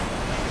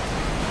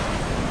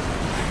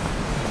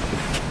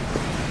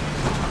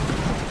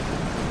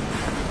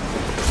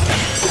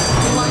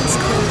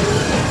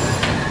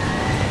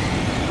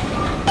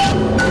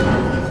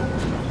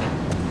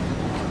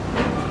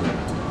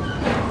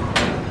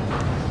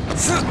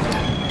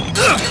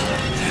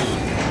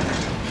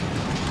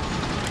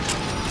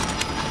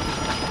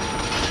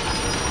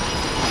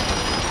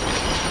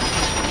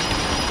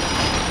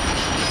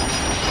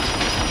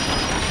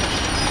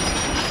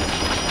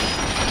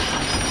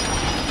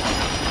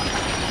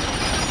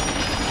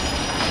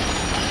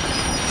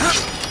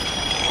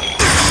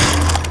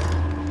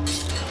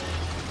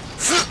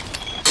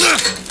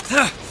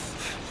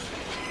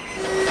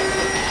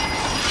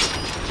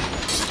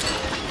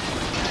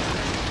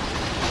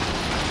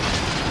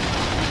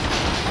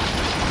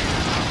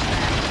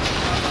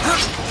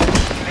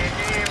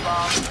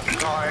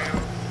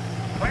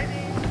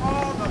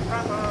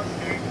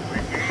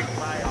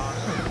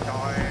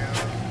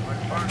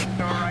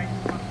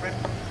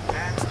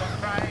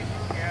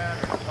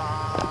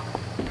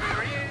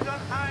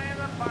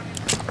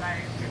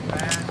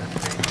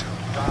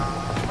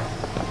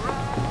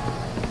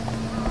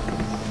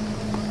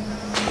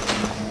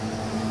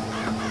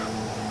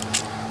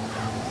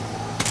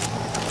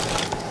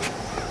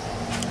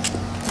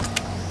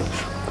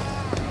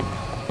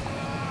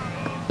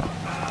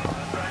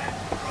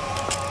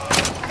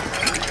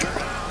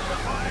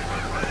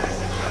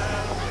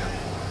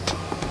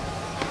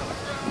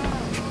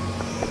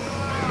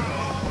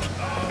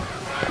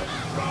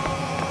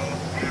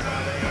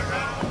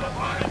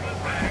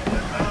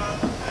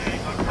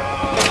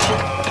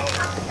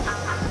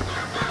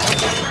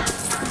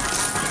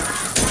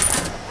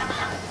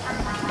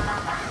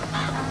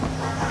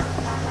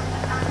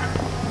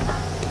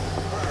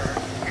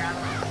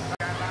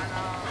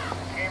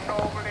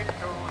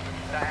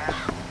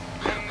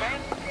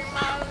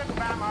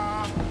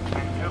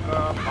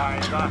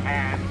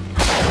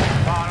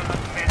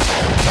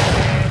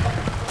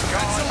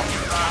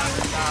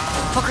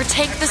 Booker,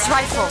 take this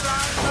rifle.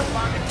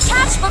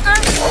 Catch, Booker!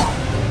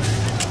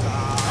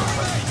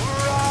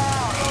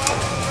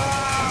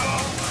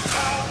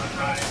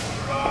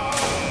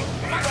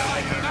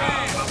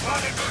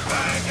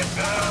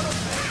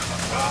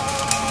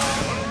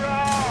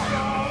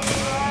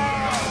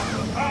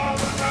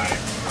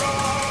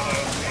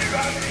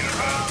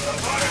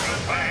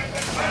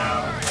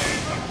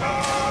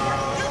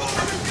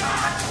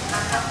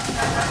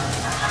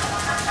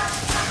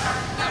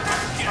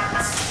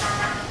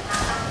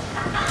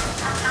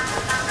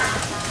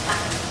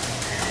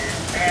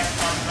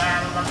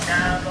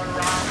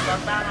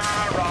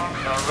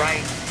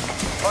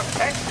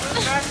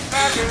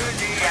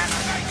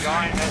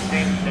 Join us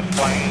in the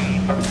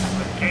plane.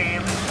 The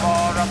team is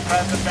for a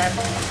president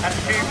and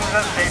people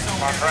of this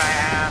for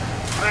grand.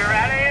 We're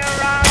ready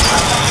around the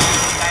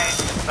world.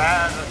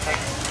 There's a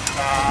thing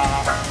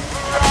I'll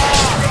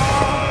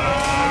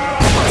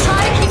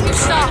try to keep you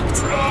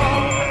shocked.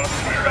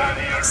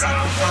 Looks like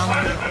we found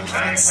your old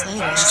friend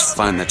Slater. Just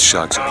find that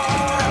shock so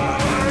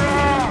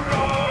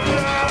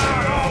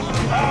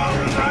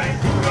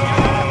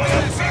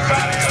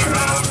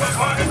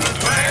I can get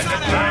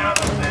the hell out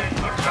of here.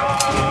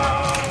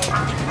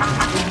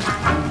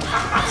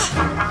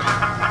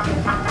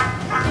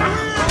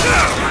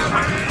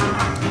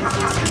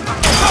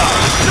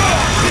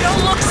 You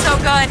don't look so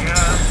good.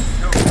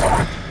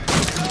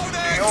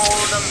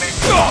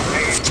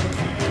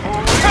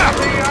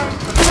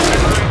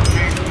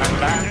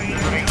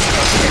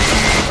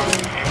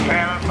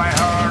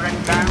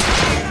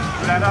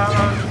 Let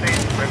all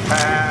things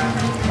prepare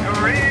to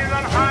raise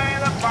on high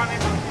the funny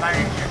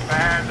flag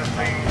and the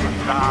thing to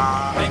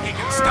start. Think you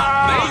can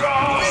stop me?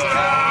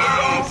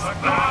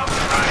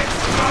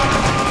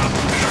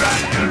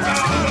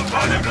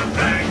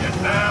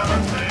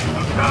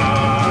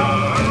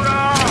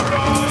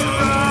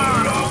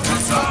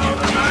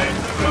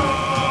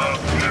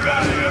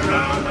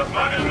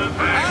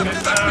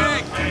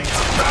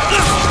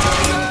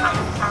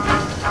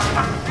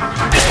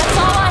 That's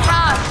all I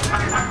have.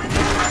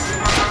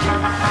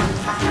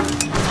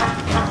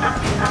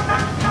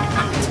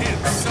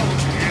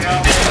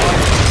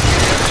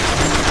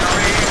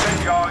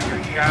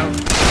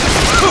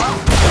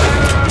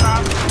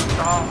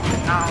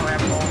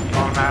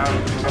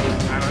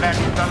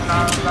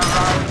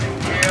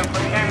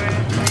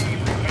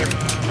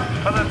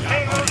 For the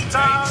single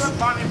star, the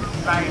funny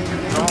flag is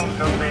going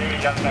to be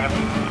a them.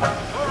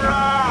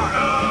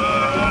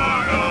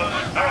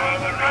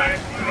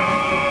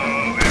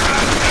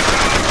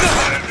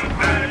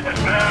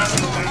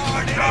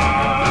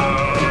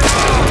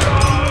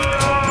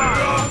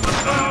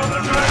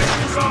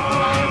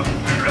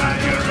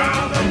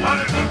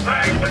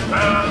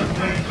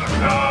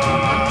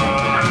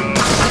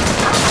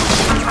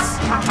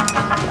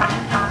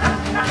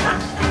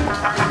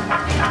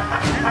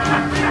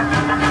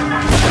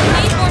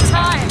 Need more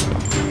time.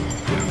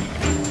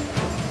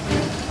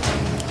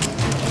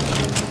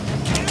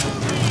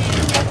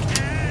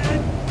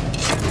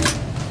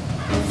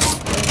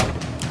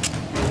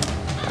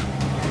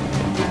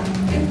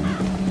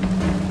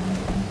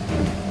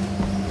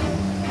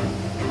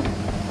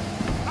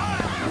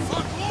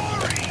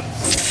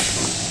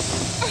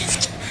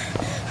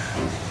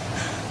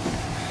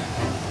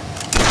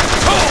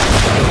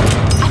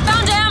 I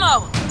found ammo.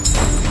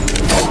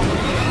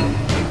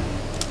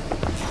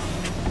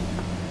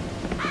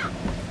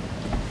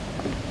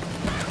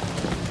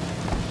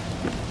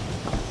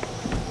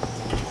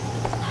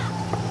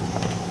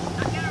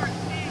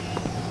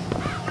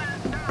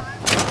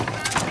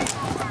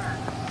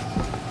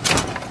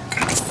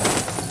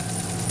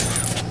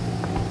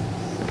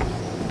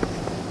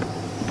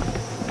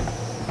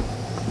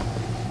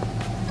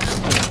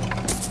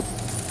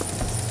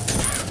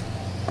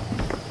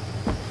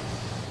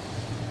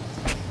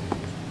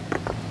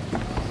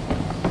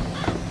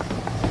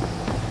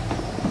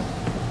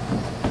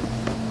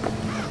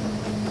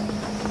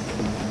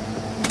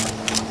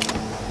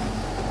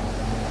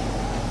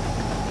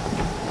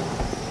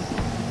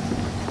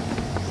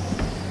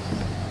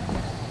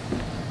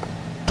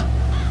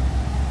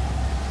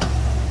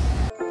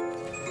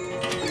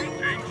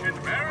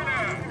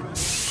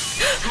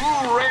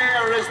 Too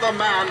rare is the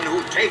man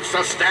who takes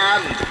a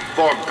stand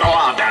for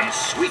God and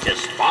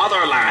sweetest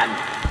fatherland.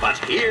 But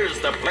here's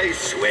the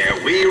place where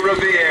we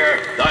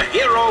revere the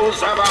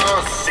heroes of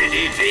our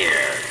city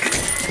dear.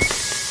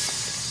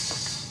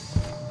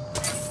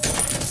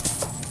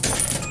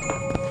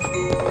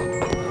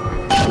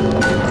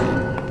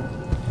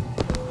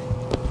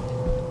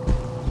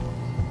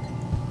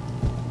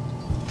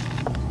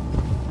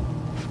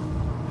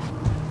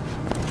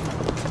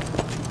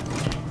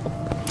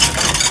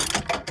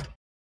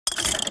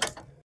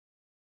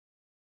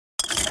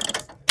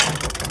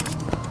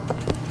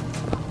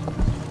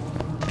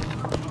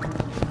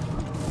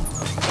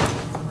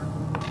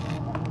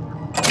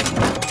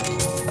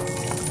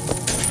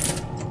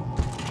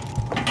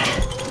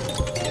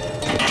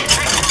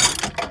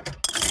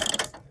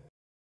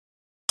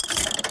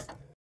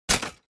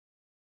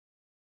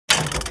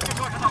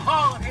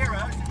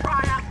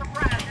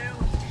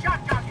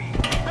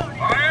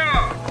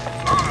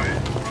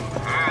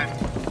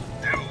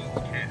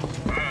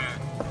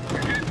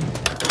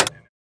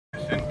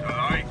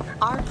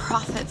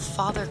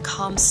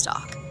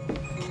 Comstock,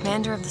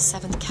 commander of the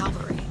 7th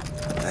Cavalry.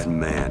 That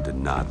man did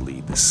not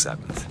lead the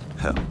 7th.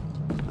 Hell,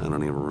 I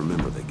don't even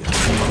remember the guy.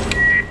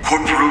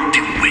 Corporal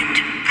DeWitt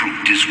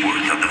proved his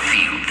worth on the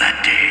field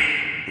that day.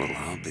 Well,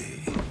 I'll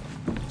be.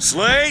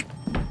 Slate?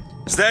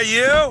 Is that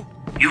you?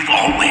 You've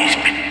always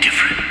been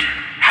different,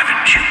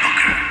 haven't you,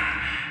 Booker?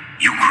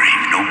 You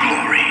crave no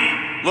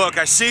glory. Look,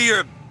 I see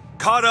you're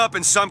caught up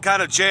in some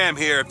kind of jam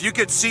here. If you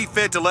could see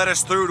fit to let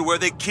us through to where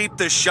they keep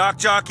this shock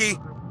jockey,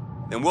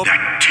 then we'll...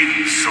 That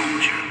tin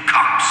soldier,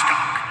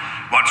 Comstock,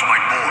 wants my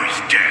boys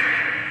dead.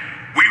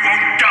 We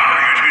won't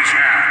die at his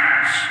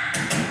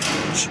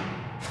hands.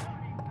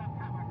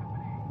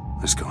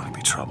 There's going to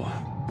be trouble.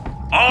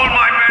 All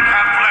my men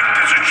have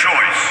left is a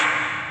choice.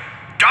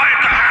 Die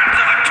at the hands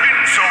of a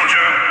tin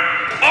soldier,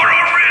 or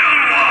a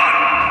real one!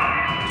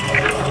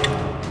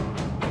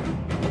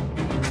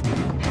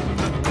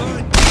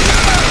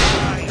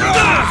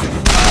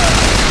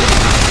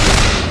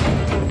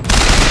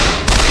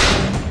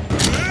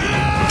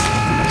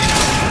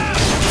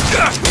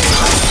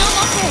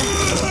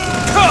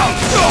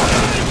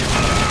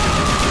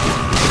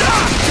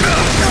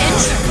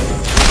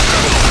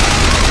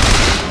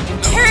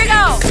 Here we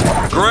go!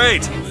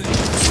 Great!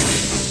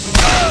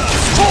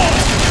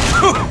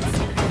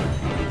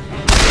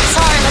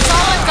 Sorry, that's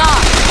all I've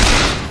got.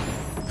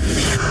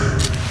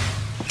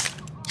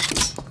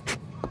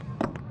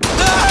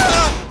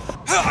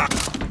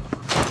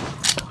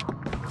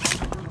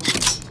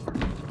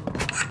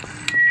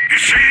 You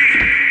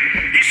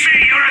see,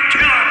 you're a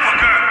killer,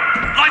 Booker.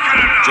 Like it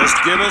or not. Just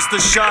give us the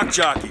shock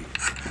jockey.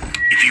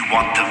 If you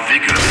want the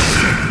vigor,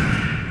 Booker,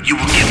 you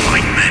will give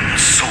my men a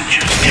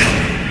soldier's death.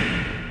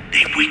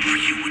 They wait for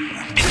you with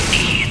wounded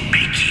knee and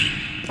Bakey.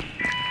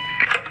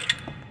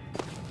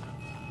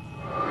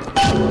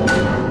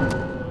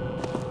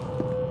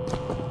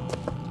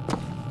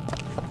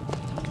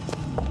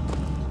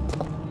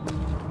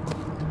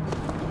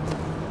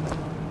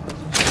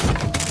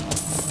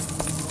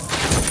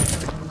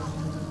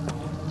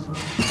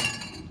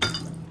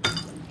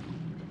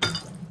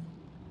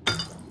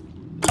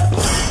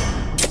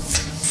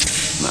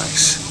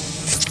 Nice.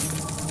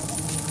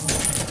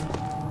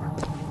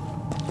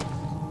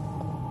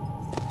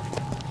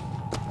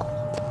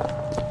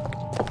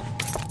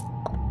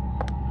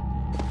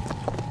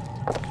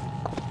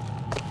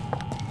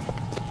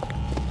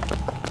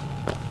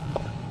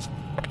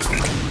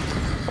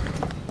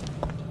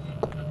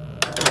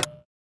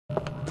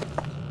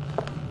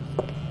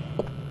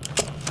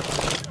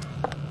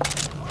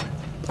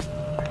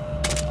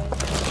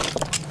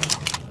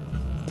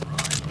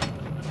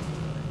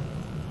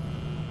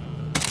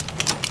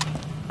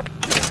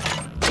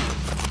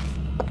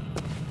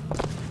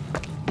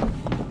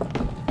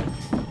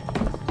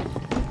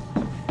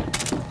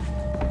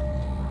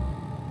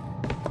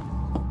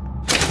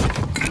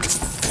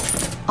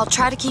 I'll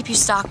try to keep you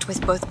stocked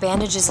with both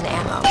bandages and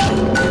ammo.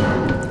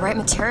 The right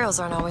materials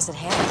aren't always at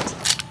hand.